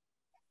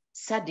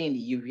 suddenly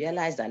you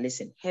realize that,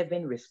 listen,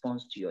 heaven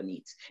responds to your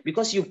needs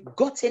because you've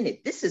gotten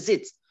it. This is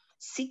it.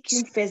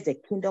 Seeking first the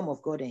kingdom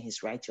of God and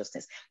his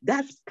righteousness.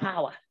 That's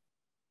power.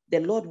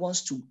 The Lord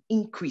wants to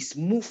increase,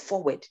 move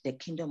forward the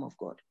kingdom of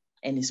God,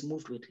 and is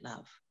moved with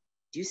love.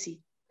 Do you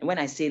see? And when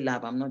I say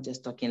love, I'm not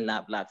just talking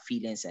love,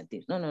 feelings and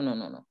things.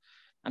 No.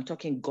 I'm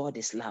talking God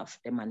is love,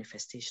 the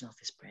manifestation of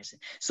his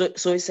presence.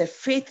 So it's a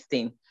faith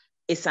thing.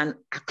 It's an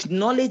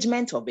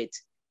acknowledgement of it.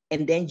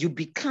 And then you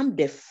become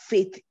the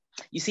faith.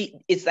 You see,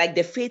 it's like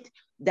the faith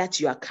that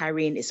you are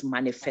carrying is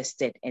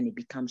manifested and it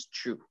becomes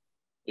true.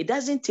 It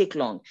doesn't take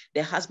long.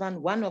 The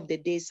husband, one of the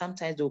days,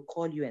 sometimes they'll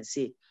call you and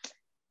say,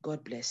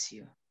 God bless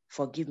you.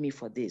 Forgive me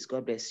for this.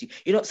 God bless you.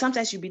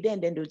 Sometimes you'll be there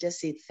and then they'll just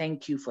say,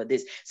 thank you for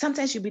this.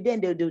 Sometimes you'll be there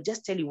and they'll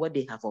just tell you what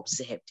they have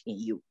observed in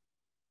you.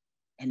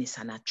 And it's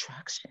an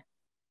attraction.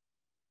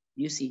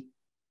 You see?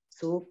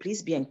 So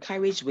please be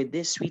encouraged with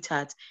this,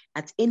 sweetheart,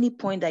 at any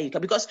point that you can.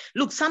 Because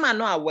look, some are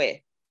not aware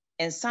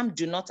and some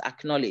do not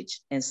acknowledge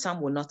and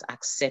some will not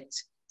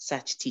accept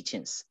such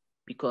teachings.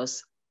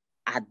 Because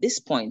at this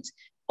point,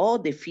 all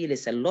they feel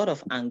is a lot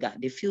of anger.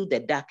 They feel the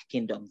dark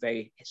kingdom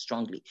very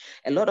strongly.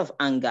 A lot of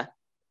anger,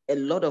 a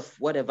lot of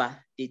whatever.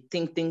 They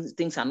think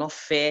things are not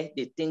fair.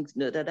 They think,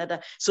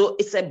 So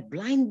it's a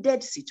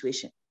blinded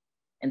situation.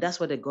 And that's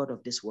what the God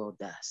of this world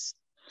does.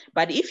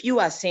 But if you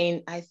are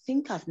saying, I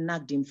think I've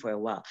nagged him for a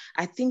while,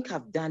 I think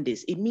I've done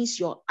this, it means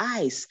your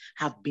eyes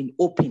have been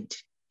opened.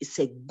 It's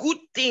a good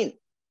thing.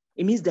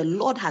 It means the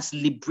Lord has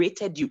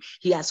liberated you.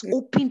 He has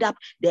opened up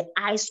the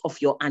eyes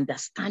of your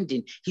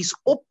understanding. He's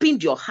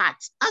opened your heart.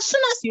 As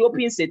soon as he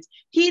opens it,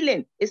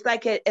 healing. It's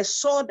like a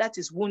sword that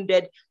is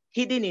wounded,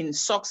 hidden in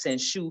socks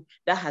and shoe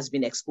that has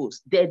been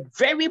exposed. The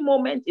very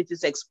moment it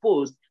is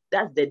exposed,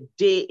 that's the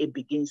day it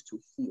begins to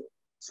heal.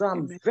 So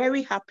I'm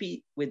very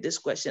happy with this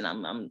question.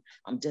 I'm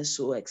just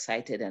so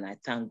excited, and I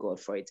thank God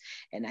for it.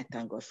 And I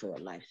thank God for your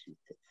life.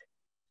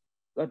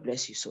 God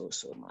bless you so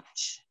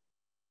much.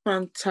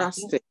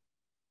 Fantastic.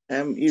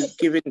 You've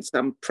given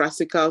some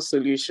practical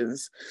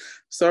solutions.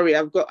 Sorry,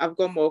 I've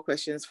got more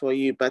questions for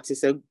you, but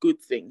it's a good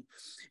thing.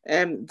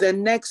 The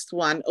next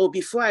one,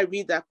 before I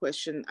read that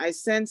question, I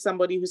sent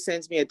somebody who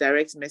sends me a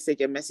direct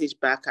message, a message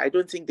back. I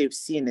don't think they've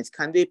seen it.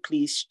 Can they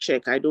please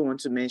check? I don't want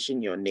to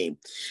mention your name.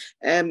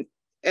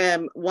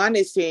 One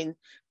is saying,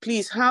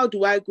 please, how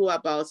do I go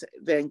about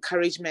the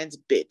encouragement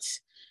bit?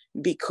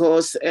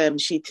 Because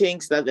she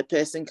thinks that the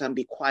person can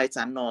be quite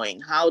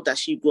annoying. How does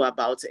she go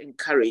about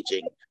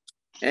encouraging?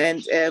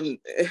 And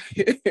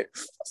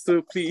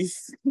so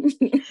please.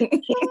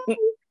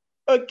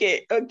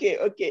 Okay.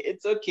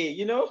 It's okay.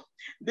 You know,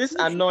 this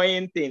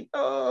annoying thing.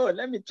 Oh,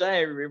 let me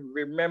try and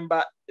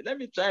remember. Let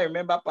me try and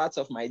remember parts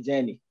of my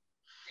journey.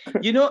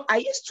 You know, I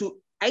used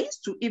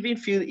to even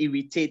feel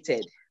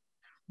irritated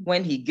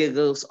when he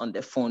giggles on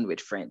the phone with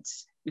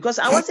friends, because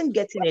I wasn't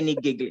getting any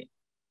giggling.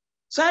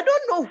 So I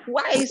don't know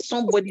why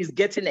somebody's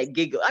getting a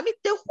giggle. I mean,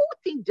 the whole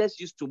thing just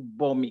used to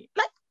bore me.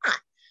 Like,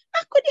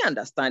 I couldn't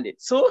understand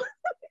it. So,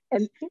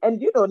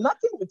 and you know,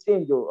 nothing will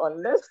change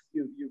unless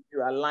you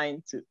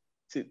align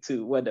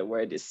to what the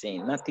word is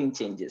saying. Nothing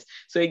changes.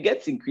 So it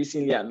gets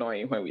increasingly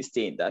annoying when we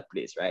stay in that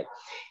place, right?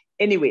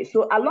 Anyway,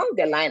 so along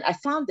the line, I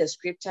found the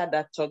scripture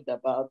that talked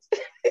about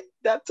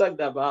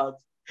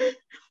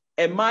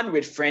a man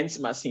with friends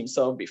must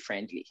himself be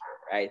friendly,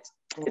 right?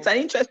 It's an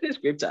interesting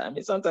scripture. I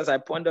mean, sometimes I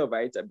ponder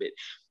over it a bit.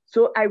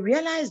 So I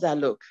realized that,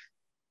 look,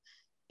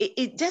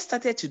 it just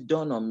started to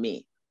dawn on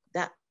me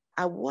that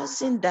I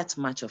wasn't that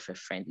much of a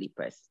friendly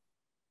person.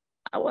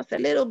 I was a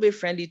little bit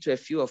friendly to a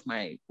few of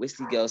my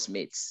Wesley girls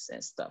mates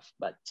and stuff.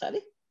 But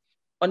Charlie,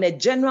 on a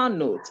general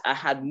note, I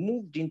had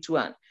moved into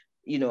I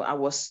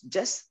was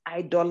just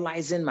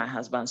idolizing my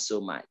husband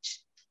so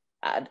much.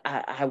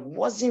 I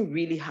wasn't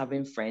really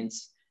having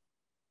friends,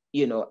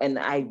 and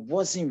I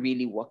wasn't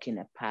really walking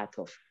a path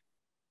of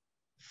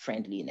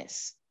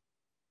friendliness.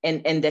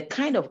 And the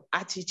kind of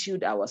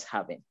attitude I was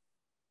having,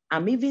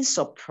 I'm even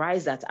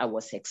surprised that I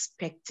was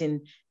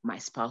expecting my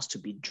spouse to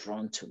be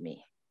drawn to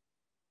me.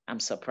 I'm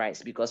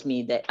surprised, because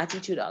the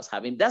attitude I was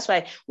having, that's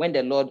why when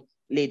the Lord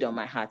laid on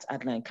my heart,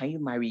 Adeline, can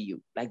you marry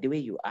you like the way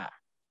you are?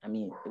 I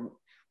mean,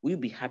 will you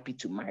be happy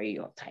to marry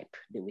your type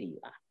the way you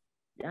are?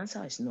 The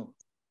answer is no.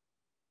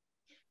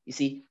 You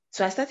see,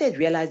 so I started to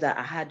realize that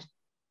I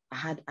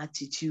had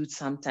attitude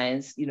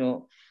sometimes,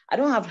 I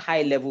don't have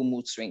high level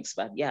mood swings,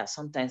 but yeah,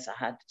 sometimes I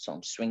had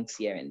some swings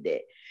here and there,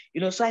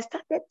 so I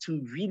started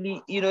to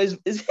really,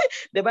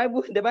 the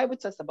Bible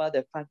talks about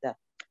the fact that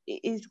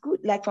it's good,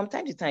 like from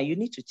time to time, you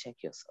need to check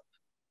yourself.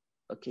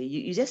 Okay.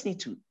 You just need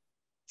to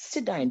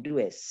sit down and do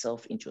a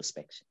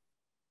self-introspection,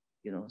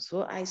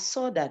 so I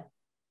saw that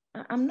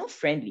I'm not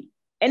friendly.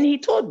 And he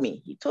told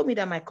me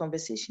that my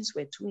conversations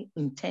were too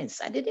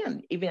intense. I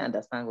didn't even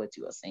understand what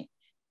he was saying.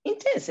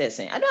 Intense,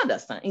 I don't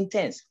understand.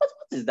 Intense. What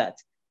is that?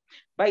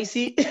 But you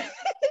see,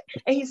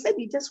 and he said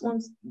he just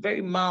wants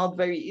very mild,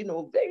 very,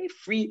 very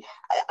free.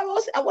 I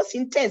was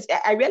intense.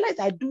 I realized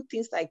I do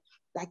things like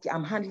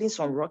I'm handling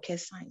some rocket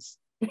science.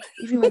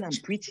 Even when I'm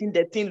preaching,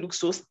 the thing looks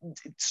so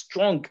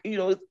strong.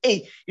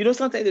 Hey,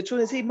 sometimes the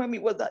children say, "Mommy,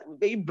 what's that?"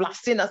 They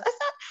blasting us. I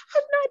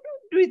said, "No, I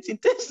don't do it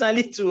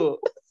intentionally too."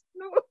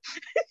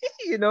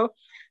 No,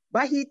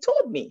 But he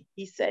told me,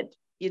 he said,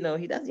 he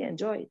doesn't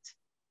enjoy it.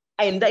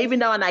 And even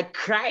now, and I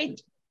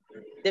cried.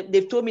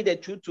 They've told me the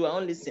truth too. I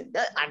don't listen.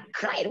 I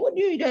cried. What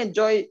do you don't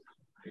enjoy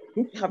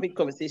having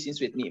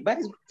conversations with me? But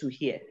it's good to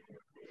hear.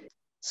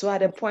 So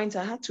at a point,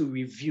 I had to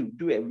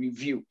do a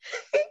review.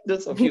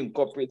 Those of you in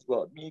corporate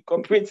world, me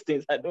corporate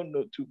things, I don't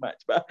know too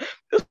much, but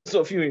those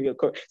of you in your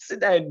corporate,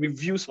 sit down and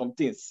review some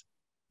things.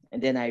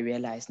 And then I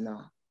realized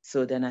no.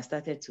 So then I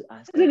started to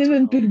ask. I didn't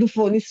even pick the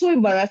phone. He's so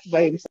embarrassed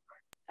by himself.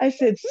 I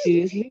said,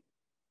 seriously?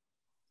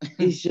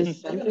 It's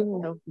just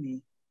something. Help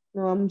me.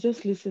 No, I'm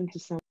just listening to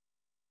something.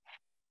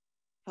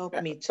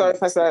 Help me too. Sorry,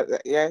 Pastor.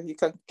 Yeah, you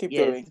can keep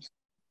going.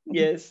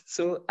 Yes.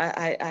 So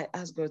I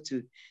asked God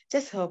to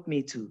just help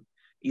me to,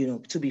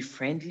 to be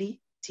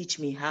friendly, teach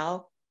me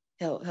how,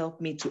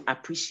 help me to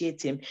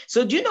appreciate him.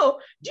 So do you know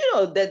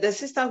the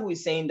sister who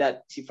is saying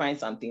that she finds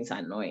some things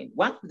annoying?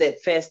 One of the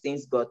first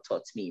things God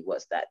taught me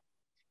was that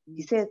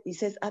he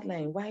says,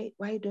 Adeline,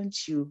 why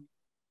don't you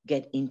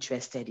get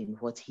interested in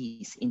what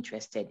he's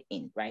interested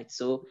in, right?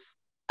 So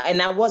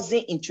And I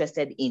wasn't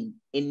interested in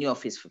any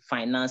of his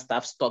finance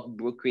stuff, stock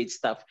brokerage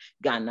stuff,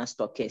 Ghana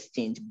Stock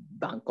Exchange,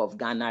 Bank of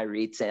Ghana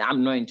rates, and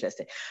I'm not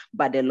interested.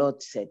 But the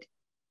Lord said,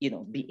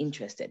 be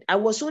interested. I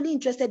was only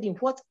interested in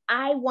what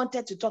I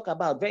wanted to talk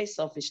about. Very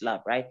selfish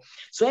love, right?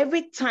 So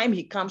every time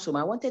he comes home,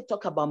 I wanted to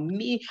talk about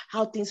me,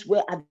 how things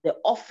were at the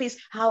office,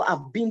 how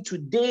I've been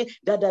today,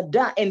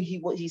 And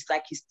he's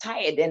like, he's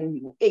tired.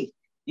 And he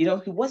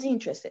wasn't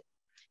interested.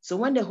 So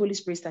when the Holy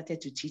Spirit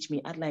started to teach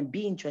me, Adeline,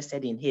 be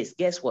interested in his,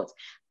 guess what?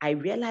 I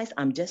realized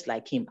I'm just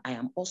like him. I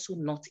am also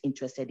not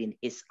interested in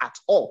his at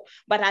all.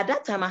 But at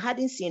that time, I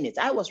hadn't seen it.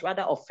 I was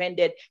rather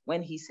offended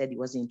when he said he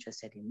wasn't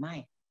interested in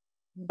mine.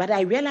 But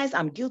I realized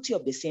I'm guilty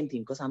of the same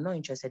thing because I'm not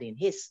interested in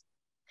his.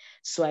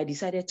 So I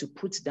decided to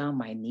put down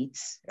my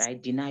needs,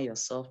 right? Deny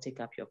yourself, take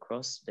up your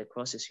cross. The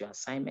cross is your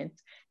assignment,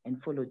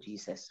 and follow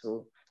Jesus.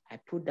 So I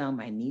put down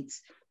my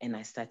needs and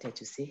I started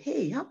to say,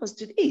 hey, how was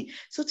today?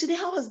 So today,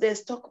 how was the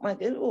stock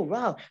market? Oh,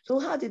 wow. So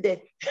how did the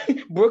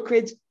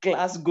brokerage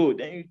class go?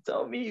 Then you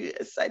tell me, you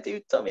excited,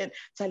 you tell me, and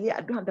Charlie,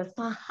 I don't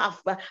understand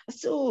half, but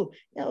so,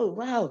 oh,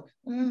 wow.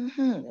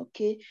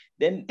 Okay.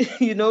 Then,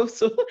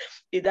 so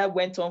that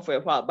went on for a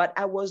while, but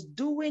I was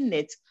doing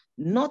it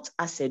not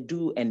as a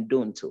do and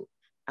don't.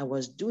 I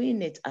was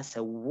doing it as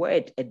a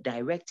word, a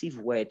directive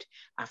word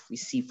I've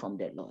received from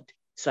the Lord.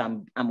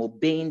 So I'm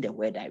obeying the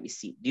word I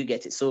received. Do you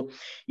get it? So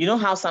you know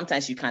how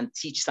sometimes you can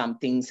teach some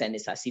things and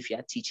it's as if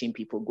you're teaching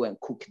people, go and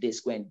cook this,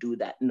 go and do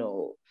that.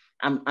 No,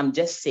 I'm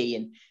just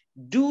saying,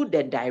 do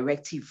the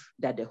directive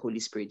that the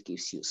Holy Spirit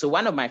gives you. So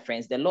one of my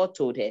friends, the Lord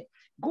told her,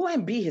 go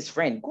and be his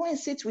friend. Go and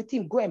sit with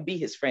him. Go and be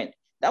his friend.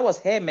 That was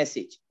her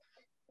message.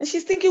 And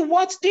she's thinking,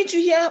 what? Didn't you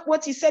hear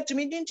what he said to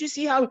me? Didn't you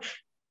see how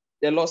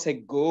the Lord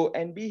said, go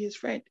and be his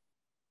friend?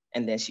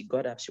 And then she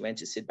got up, she went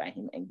to sit by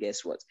him, and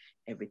guess what?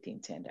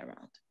 Everything turned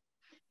around.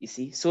 You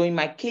see? So in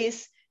my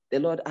case, the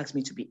Lord asked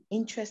me to be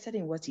interested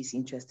in what he's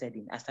interested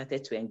in. I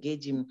started to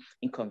engage him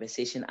in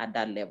conversation at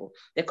that level.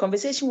 The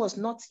conversation was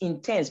not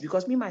intense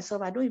because me,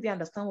 myself, I don't even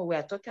understand what we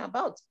are talking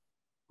about.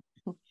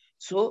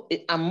 So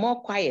I'm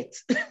more quiet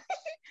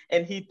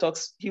and he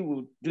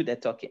will do the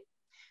talking.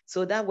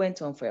 So that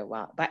went on for a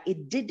while, but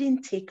it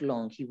didn't take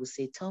long. He would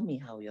say, tell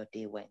me how your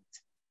day went.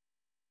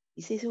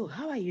 He says, oh,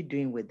 how are you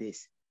doing with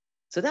this?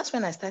 So that's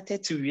when I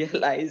started to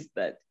realize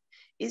that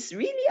it's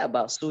really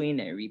about sowing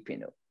and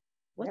reaping.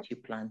 What you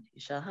plant, you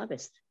shall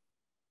harvest.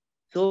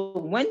 So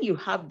when you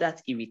have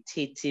that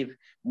irritative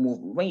move,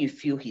 when you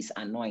feel he's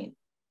annoying,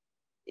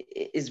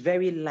 it's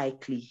very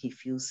likely he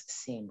feels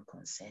same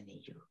concerning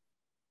you.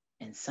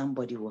 And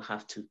somebody will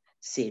have to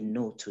say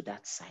no to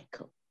that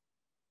cycle.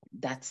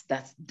 That's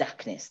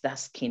darkness.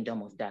 That's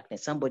kingdom of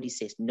darkness. Somebody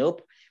says,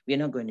 nope, we're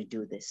not going to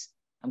do this.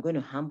 I'm going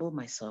to humble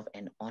myself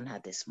and honor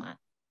this man.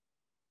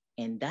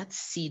 And that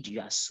seed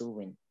you are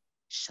sowing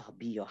shall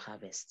be your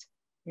harvest.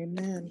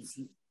 Amen.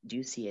 Do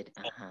you see it?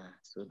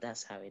 So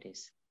that's how it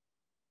is.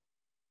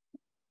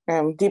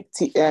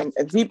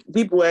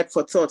 Deep word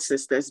for thought,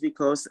 sisters,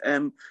 because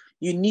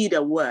you need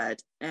a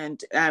word.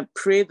 And I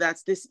pray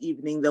that this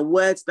evening, the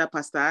words that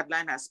Pastor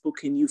Adeline has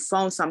spoken, you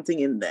found something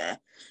in there,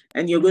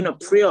 and you're going to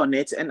pray on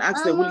it and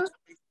ask the Holy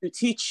Spirit to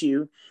teach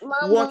you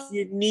what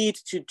you need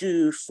to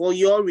do for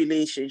your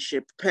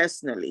relationship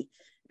personally.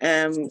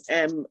 And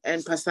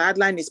Pastor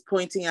Adeline is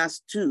pointing us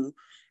to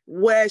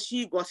where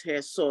she got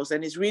her source,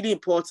 and it's really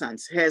important.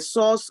 Her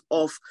source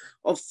of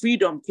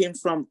freedom came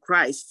from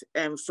Christ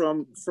and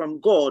from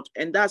God,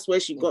 and that's where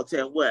she got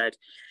her word.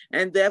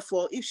 And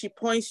therefore, if she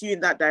points you in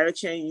that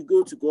direction and you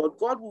go to God,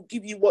 God will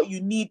give you what you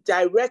need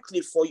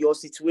directly for your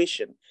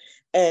situation.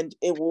 And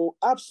it will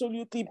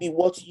absolutely be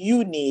what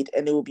you need,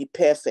 and it will be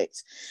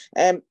perfect.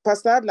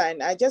 Pastor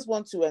Adeline, I just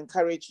want to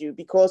encourage you,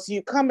 because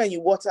you come and you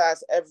water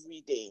us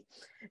every day.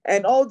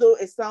 And although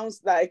it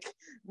sounds like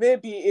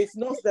maybe it's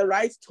not the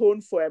right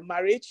tone for a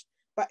marriage,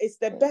 but it's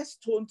the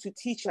best tone to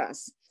teach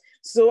us.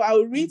 So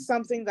I'll read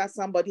something that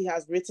somebody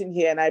has written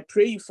here, and I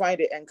pray you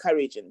find it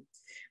encouraging.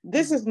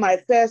 This is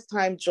my first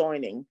time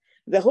joining.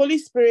 The Holy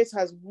Spirit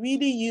has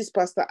really used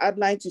Pastor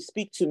Adeline to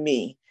speak to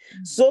me.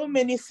 So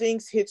many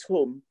things hit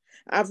home.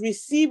 I've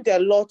received a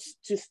lot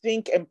to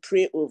think and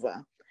pray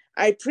over.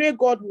 I pray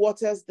God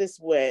waters this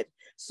word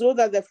so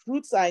that the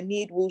fruits I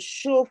need will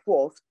show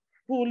forth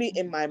fully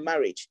in my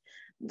marriage.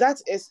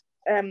 That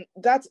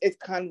it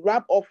can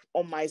rub off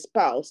on my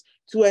spouse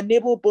to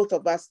enable both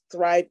of us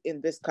thrive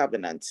in this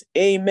covenant.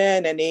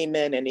 Amen and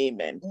amen and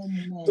amen.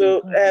 Amen.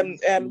 So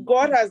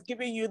God has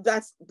given you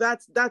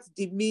that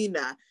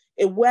demeanor.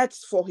 It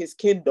works for his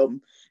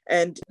kingdom,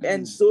 and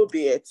so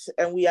be it.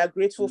 And we are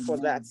grateful for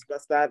that,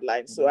 Pastor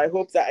Adeline. So I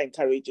hope that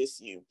encourages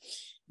you.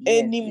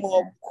 Yes, any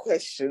more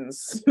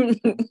questions?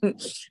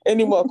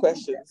 Any more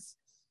questions?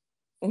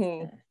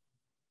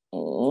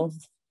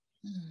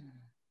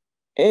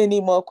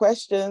 Any more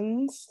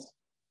questions?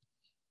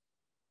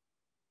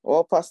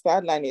 Well, Pastor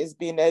Adeline, it's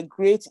been a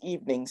great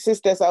evening.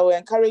 Sisters, I will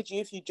encourage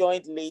you, if you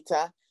joined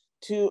later,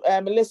 to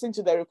listen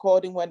to the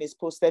recording when it's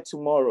posted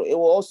tomorrow. It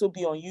will also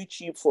be on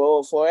YouTube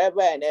for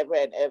forever and ever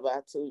and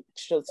ever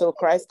till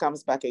Christ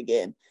comes back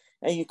again.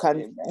 and you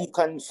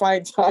can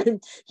find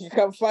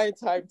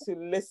time to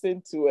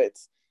listen to it.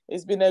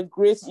 It's been a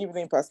great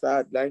evening, Pastor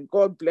Adline.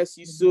 God bless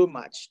you so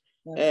much.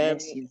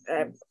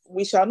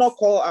 We shall not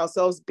call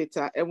ourselves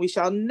bitter, and we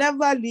shall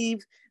never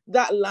leave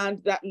that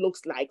land that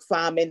looks like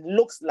famine,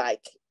 looks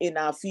like in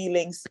our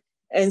feelings,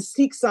 and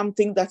seek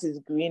something that is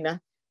greener,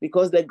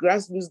 because the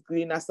grass looks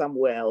greener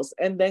somewhere else,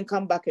 and then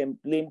come back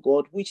and blame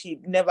God, which he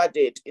never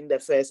did in the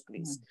first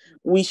place.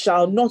 We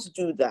shall not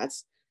do that.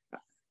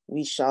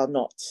 We shall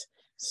not.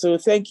 So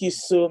thank you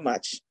so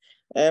much.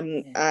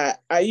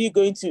 Are you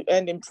going to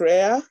end in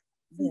prayer?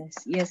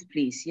 Yes,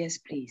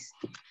 please.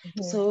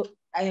 So,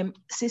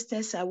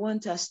 sisters, I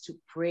want us to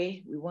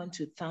pray. We want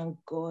to thank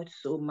God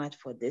so much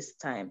for this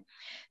time.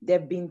 There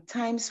have been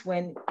times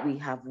when we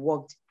have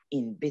walked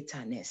in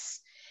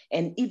bitterness,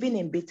 and even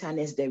in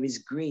bitterness, there is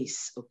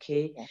grace,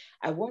 okay?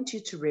 I want you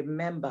to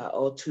remember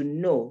or to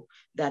know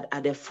that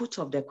at the foot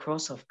of the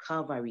cross of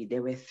Calvary,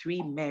 there were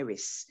 3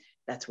 Marys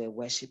that were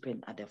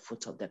worshiping at the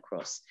foot of the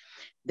cross.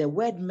 The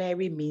word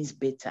Mary means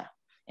bitter.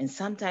 And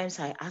sometimes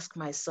I ask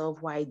myself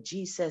why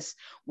Jesus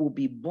will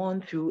be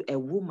born through a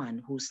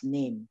woman whose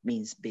name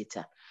means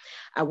bitter.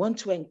 I want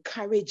to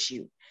encourage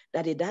you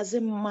that it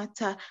doesn't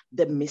matter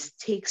the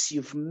mistakes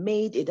you've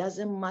made. It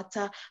doesn't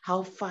matter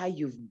how far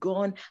you've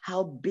gone,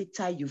 how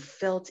bitter you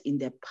felt in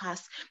the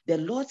past. The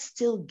Lord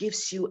still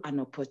gives you an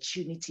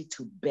opportunity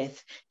to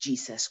birth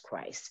Jesus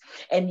Christ.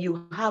 And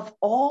you have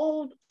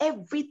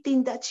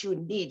everything that you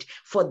need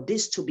for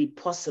this to be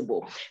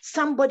possible.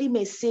 Somebody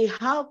may say,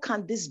 how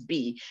can this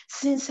be,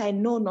 since I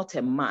know not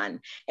a man?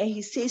 And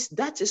he says,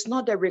 that is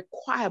not the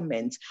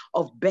requirement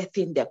of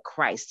birthing the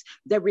Christ.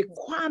 The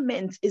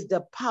requirement is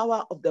the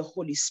power of the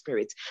Holy Spirit.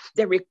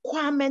 The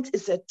requirement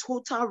is a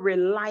total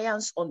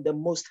reliance on the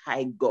Most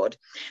High God.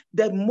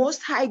 The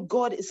Most High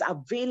God is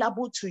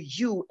available to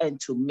you and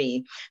to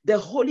me. The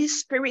Holy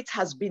Spirit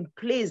has been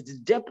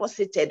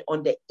deposited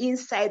on the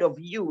inside of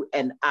you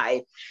and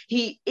I.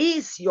 He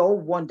is your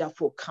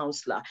wonderful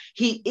counselor.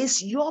 He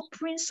is your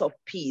Prince of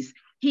Peace.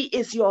 He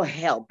is your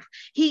help.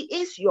 He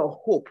is your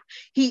hope.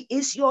 He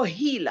is your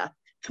healer.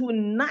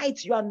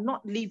 Tonight, you are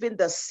not living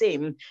the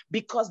same,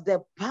 because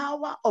the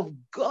power of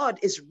God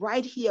is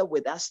right here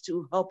with us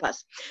to help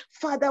us.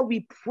 Father,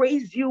 we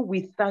praise you.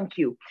 We thank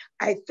you.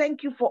 I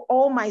thank you for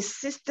all my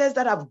sisters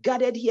that have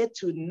gathered here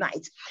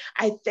tonight.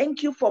 I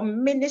thank you for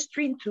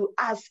ministering to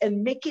us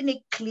and making it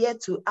clear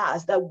to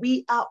us that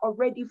we are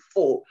already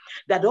full,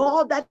 that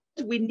all that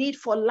we need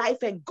for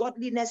life and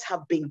godliness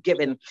have been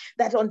given,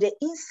 that on the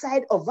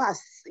inside of us,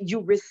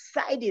 you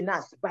reside in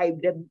us by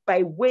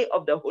way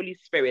of the Holy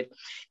Spirit.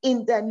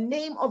 In the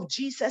name of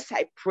Jesus,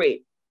 I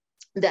pray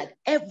that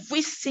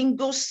every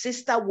single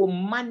sister will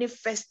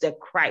manifest the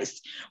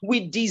Christ.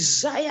 We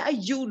desire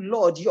you,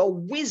 Lord, your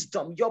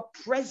wisdom, your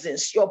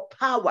presence, your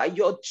power,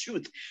 your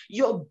truth,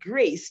 your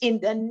grace, in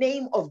the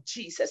name of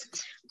Jesus.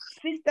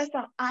 Sisters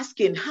are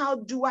asking, how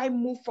do I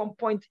move from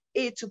point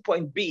A to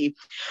point B?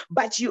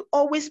 But you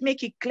always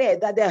make it clear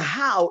that the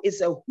how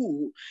is a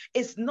who.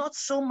 It's not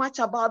so much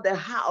about the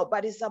how,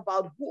 but it's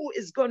about who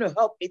is going to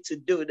help me to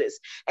do this.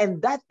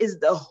 And that is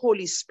the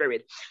Holy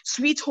Spirit.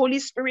 Sweet Holy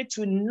Spirit,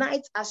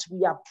 tonight as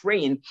we are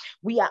praying,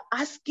 we are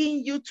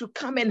asking you to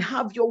come and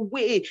have your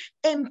way.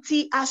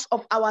 Empty us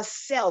of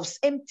ourselves.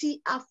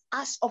 Empty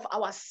us of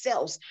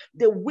ourselves.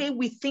 The way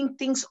we think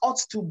things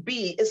ought to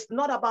be. It's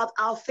not about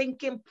our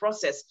thinking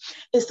process.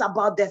 It's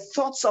about the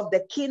thoughts of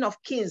the King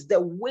of Kings, the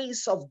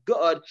ways of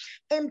God.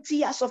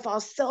 Empty us of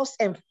ourselves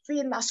and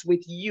fill us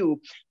with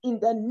you. In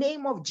the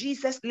name of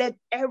Jesus, let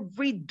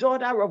every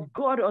daughter of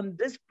God on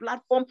this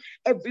platform,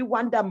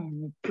 everyone that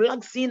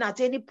plugs in at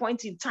any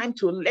point in time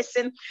to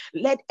listen,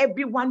 let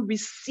everyone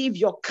receive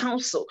your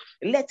counsel.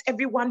 Let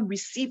everyone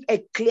receive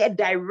a clear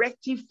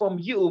directive from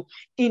you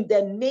in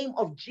the name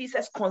of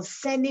Jesus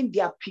concerning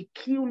their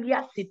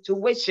peculiar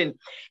situation.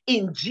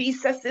 In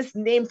Jesus'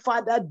 name,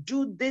 Father,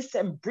 do this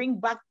and bring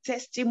back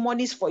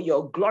testimonies for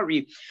your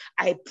glory.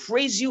 I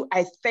praise you.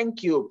 I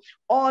thank you.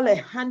 All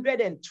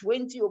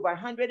 120, over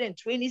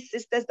 120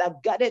 sisters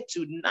that gathered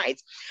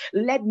tonight,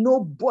 let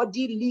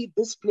nobody leave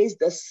this place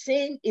the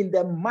same in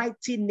the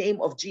mighty name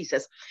of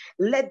Jesus.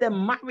 Let the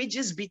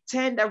marriages be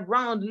turned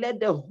around. Let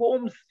the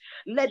homes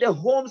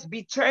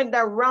be turned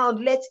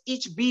around. Let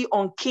each be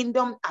on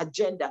kingdom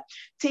agenda.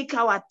 Take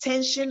our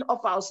attention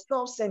off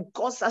ourselves and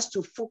cause us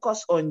to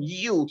focus on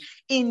you.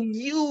 In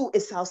you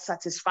is our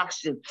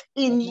satisfaction.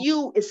 In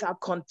you is our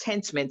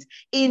contentment.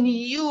 In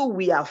you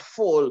we are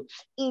full.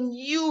 In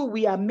you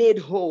we are made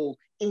whole.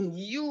 In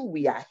you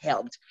we are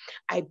helped.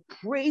 I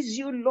praise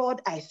you,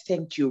 Lord. I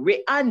thank you.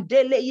 We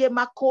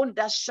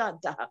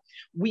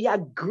are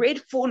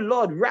grateful,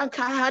 Lord.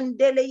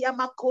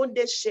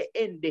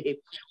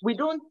 We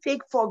don't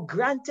take for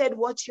granted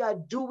what you are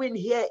doing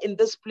here in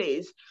this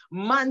place.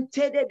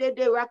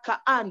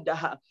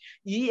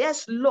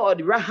 Yes,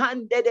 Lord.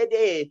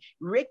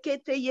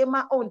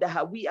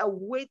 We are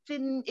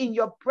waiting in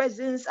your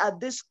presence at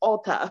this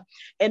altar,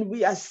 and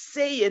we are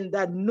saying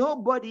that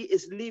nobody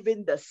is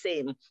living the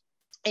same.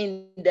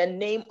 In the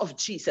name of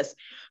Jesus.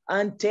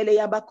 Antele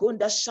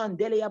yabakunda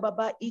shandele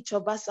yababa. Each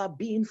of us are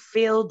being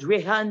filled.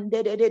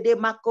 Rehande de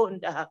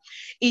makonda.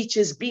 Each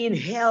is being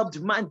helped.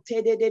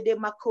 Mante de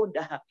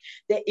makonda.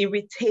 The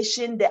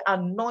irritation, the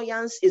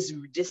annoyance is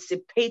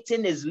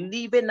dissipating, is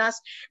leaving us.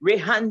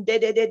 Rehande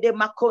de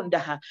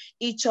makonda.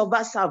 Each of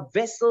us are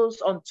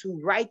vessels unto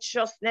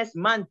righteousness.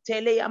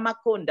 Mantele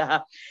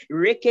yamakonda.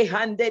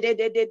 Rekehande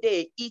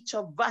de. Each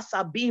of us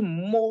are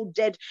being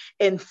molded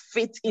and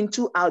fit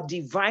into our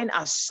divine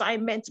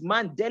assignment.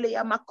 Mandele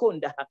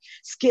yamakonda.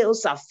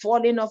 Scales are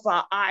falling off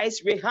our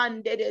eyes.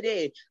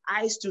 Rehande,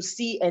 eyes to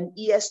see and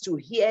ears to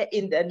hear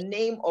in the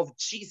name of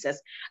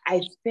Jesus.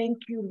 I thank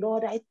you,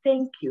 Lord. I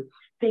thank you.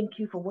 Thank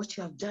you for what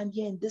you have done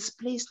here in this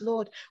place,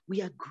 Lord.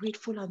 We are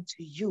grateful unto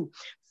you.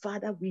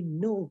 Father, we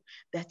know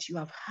that you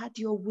have had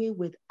your way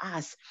with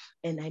us.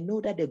 And I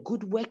know that the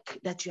good work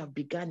that you have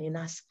begun in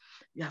us,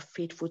 you are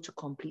faithful to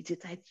complete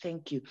it. I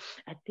thank you.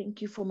 I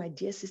thank you for my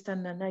dear sister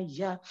Nana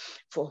Ya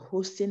for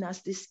hosting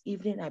us this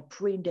evening. I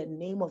pray in the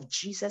name of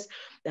Jesus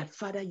that,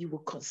 Father, you will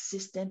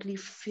consistently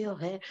fill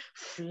her,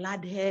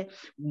 flood her,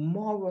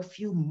 more of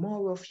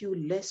you,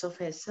 less of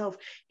herself,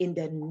 in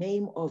the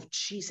name of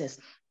Jesus.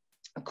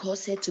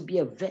 Cause her to be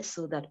a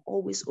vessel that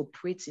always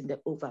operates in the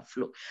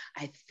overflow.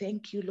 I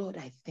thank you, Lord.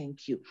 I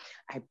thank you.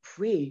 I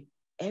pray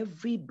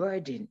every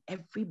burden that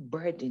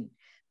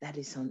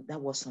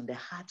was on the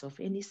heart of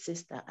any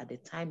sister at the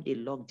time they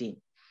logged in,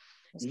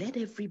 let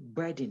every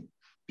burden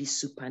be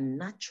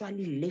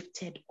supernaturally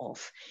lifted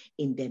off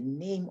in the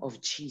name of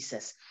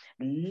Jesus.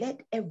 Let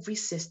every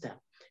sister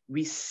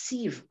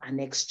receive an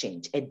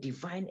exchange, a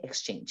divine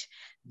exchange.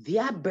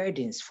 Their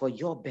burdens for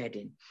your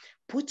burden.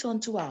 Put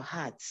onto our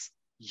hearts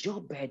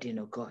your burden,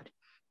 oh God,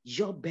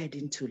 your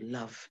burden to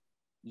love,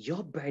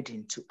 your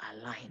burden to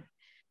align,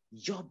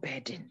 your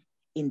burden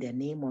in the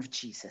name of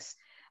Jesus.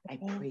 I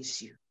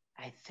praise you.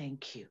 I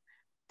thank you.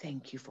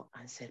 Thank you for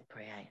answered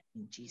prayer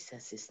in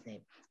Jesus'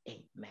 name.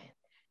 Amen.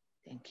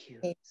 Thank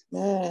you.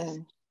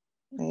 Amen.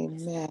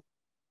 Amen.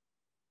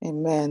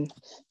 Amen.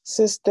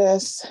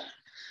 Sisters,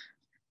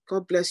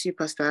 God bless you,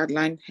 Pastor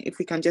Adline. If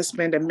we can just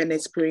spend a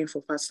minute praying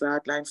for Pastor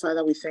Adline.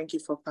 Father, we thank you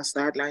for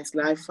Pastor Adline's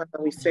life. Father,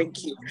 we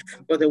thank you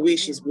for the way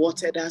she's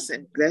watered us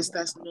and blessed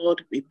us,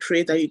 Lord. We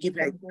pray that you give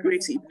her a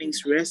great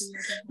evening's rest.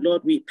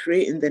 Lord, we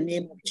pray in the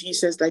name of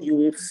Jesus that you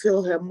will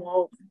fill her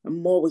more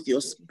and more with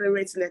your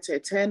spirit. Let her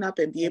turn up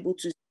and be able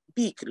to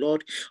speak,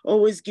 Lord.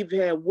 Always give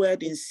her a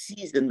word in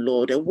season,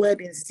 Lord. A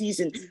word in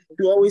season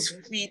to always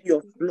feed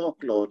your flock,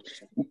 Lord.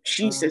 In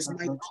Jesus'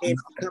 mighty name,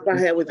 we cover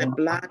her with the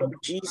blood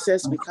of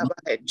Jesus. We cover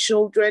her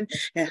children,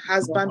 her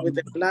husband with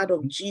the blood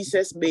of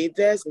Jesus. May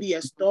theirs be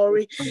a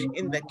story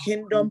in the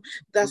kingdom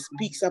that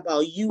speaks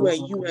about you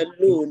and you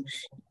alone.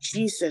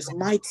 Jesus'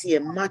 mighty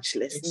and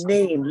matchless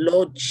name,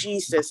 Lord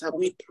Jesus, have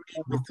we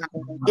prayed with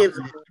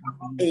thanksgiving.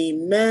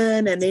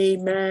 Amen and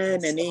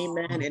amen and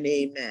amen and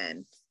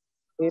amen.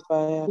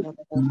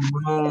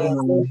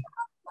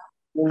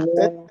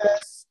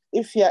 Sisters,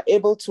 if you are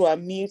able to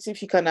unmute,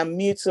 if you can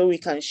unmute so we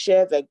can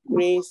share the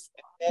grace,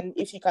 and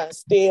if you can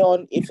stay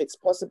on, if it's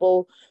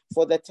possible,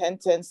 for the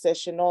 10:10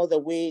 session all the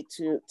way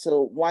to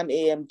 1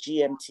 a.m.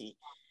 GMT.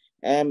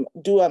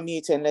 Do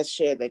unmute and let's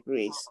share the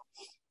grace.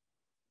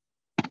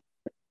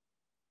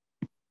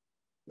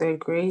 The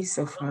grace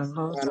of our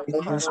Lord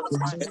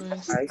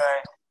Jesus Christ,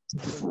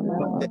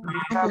 The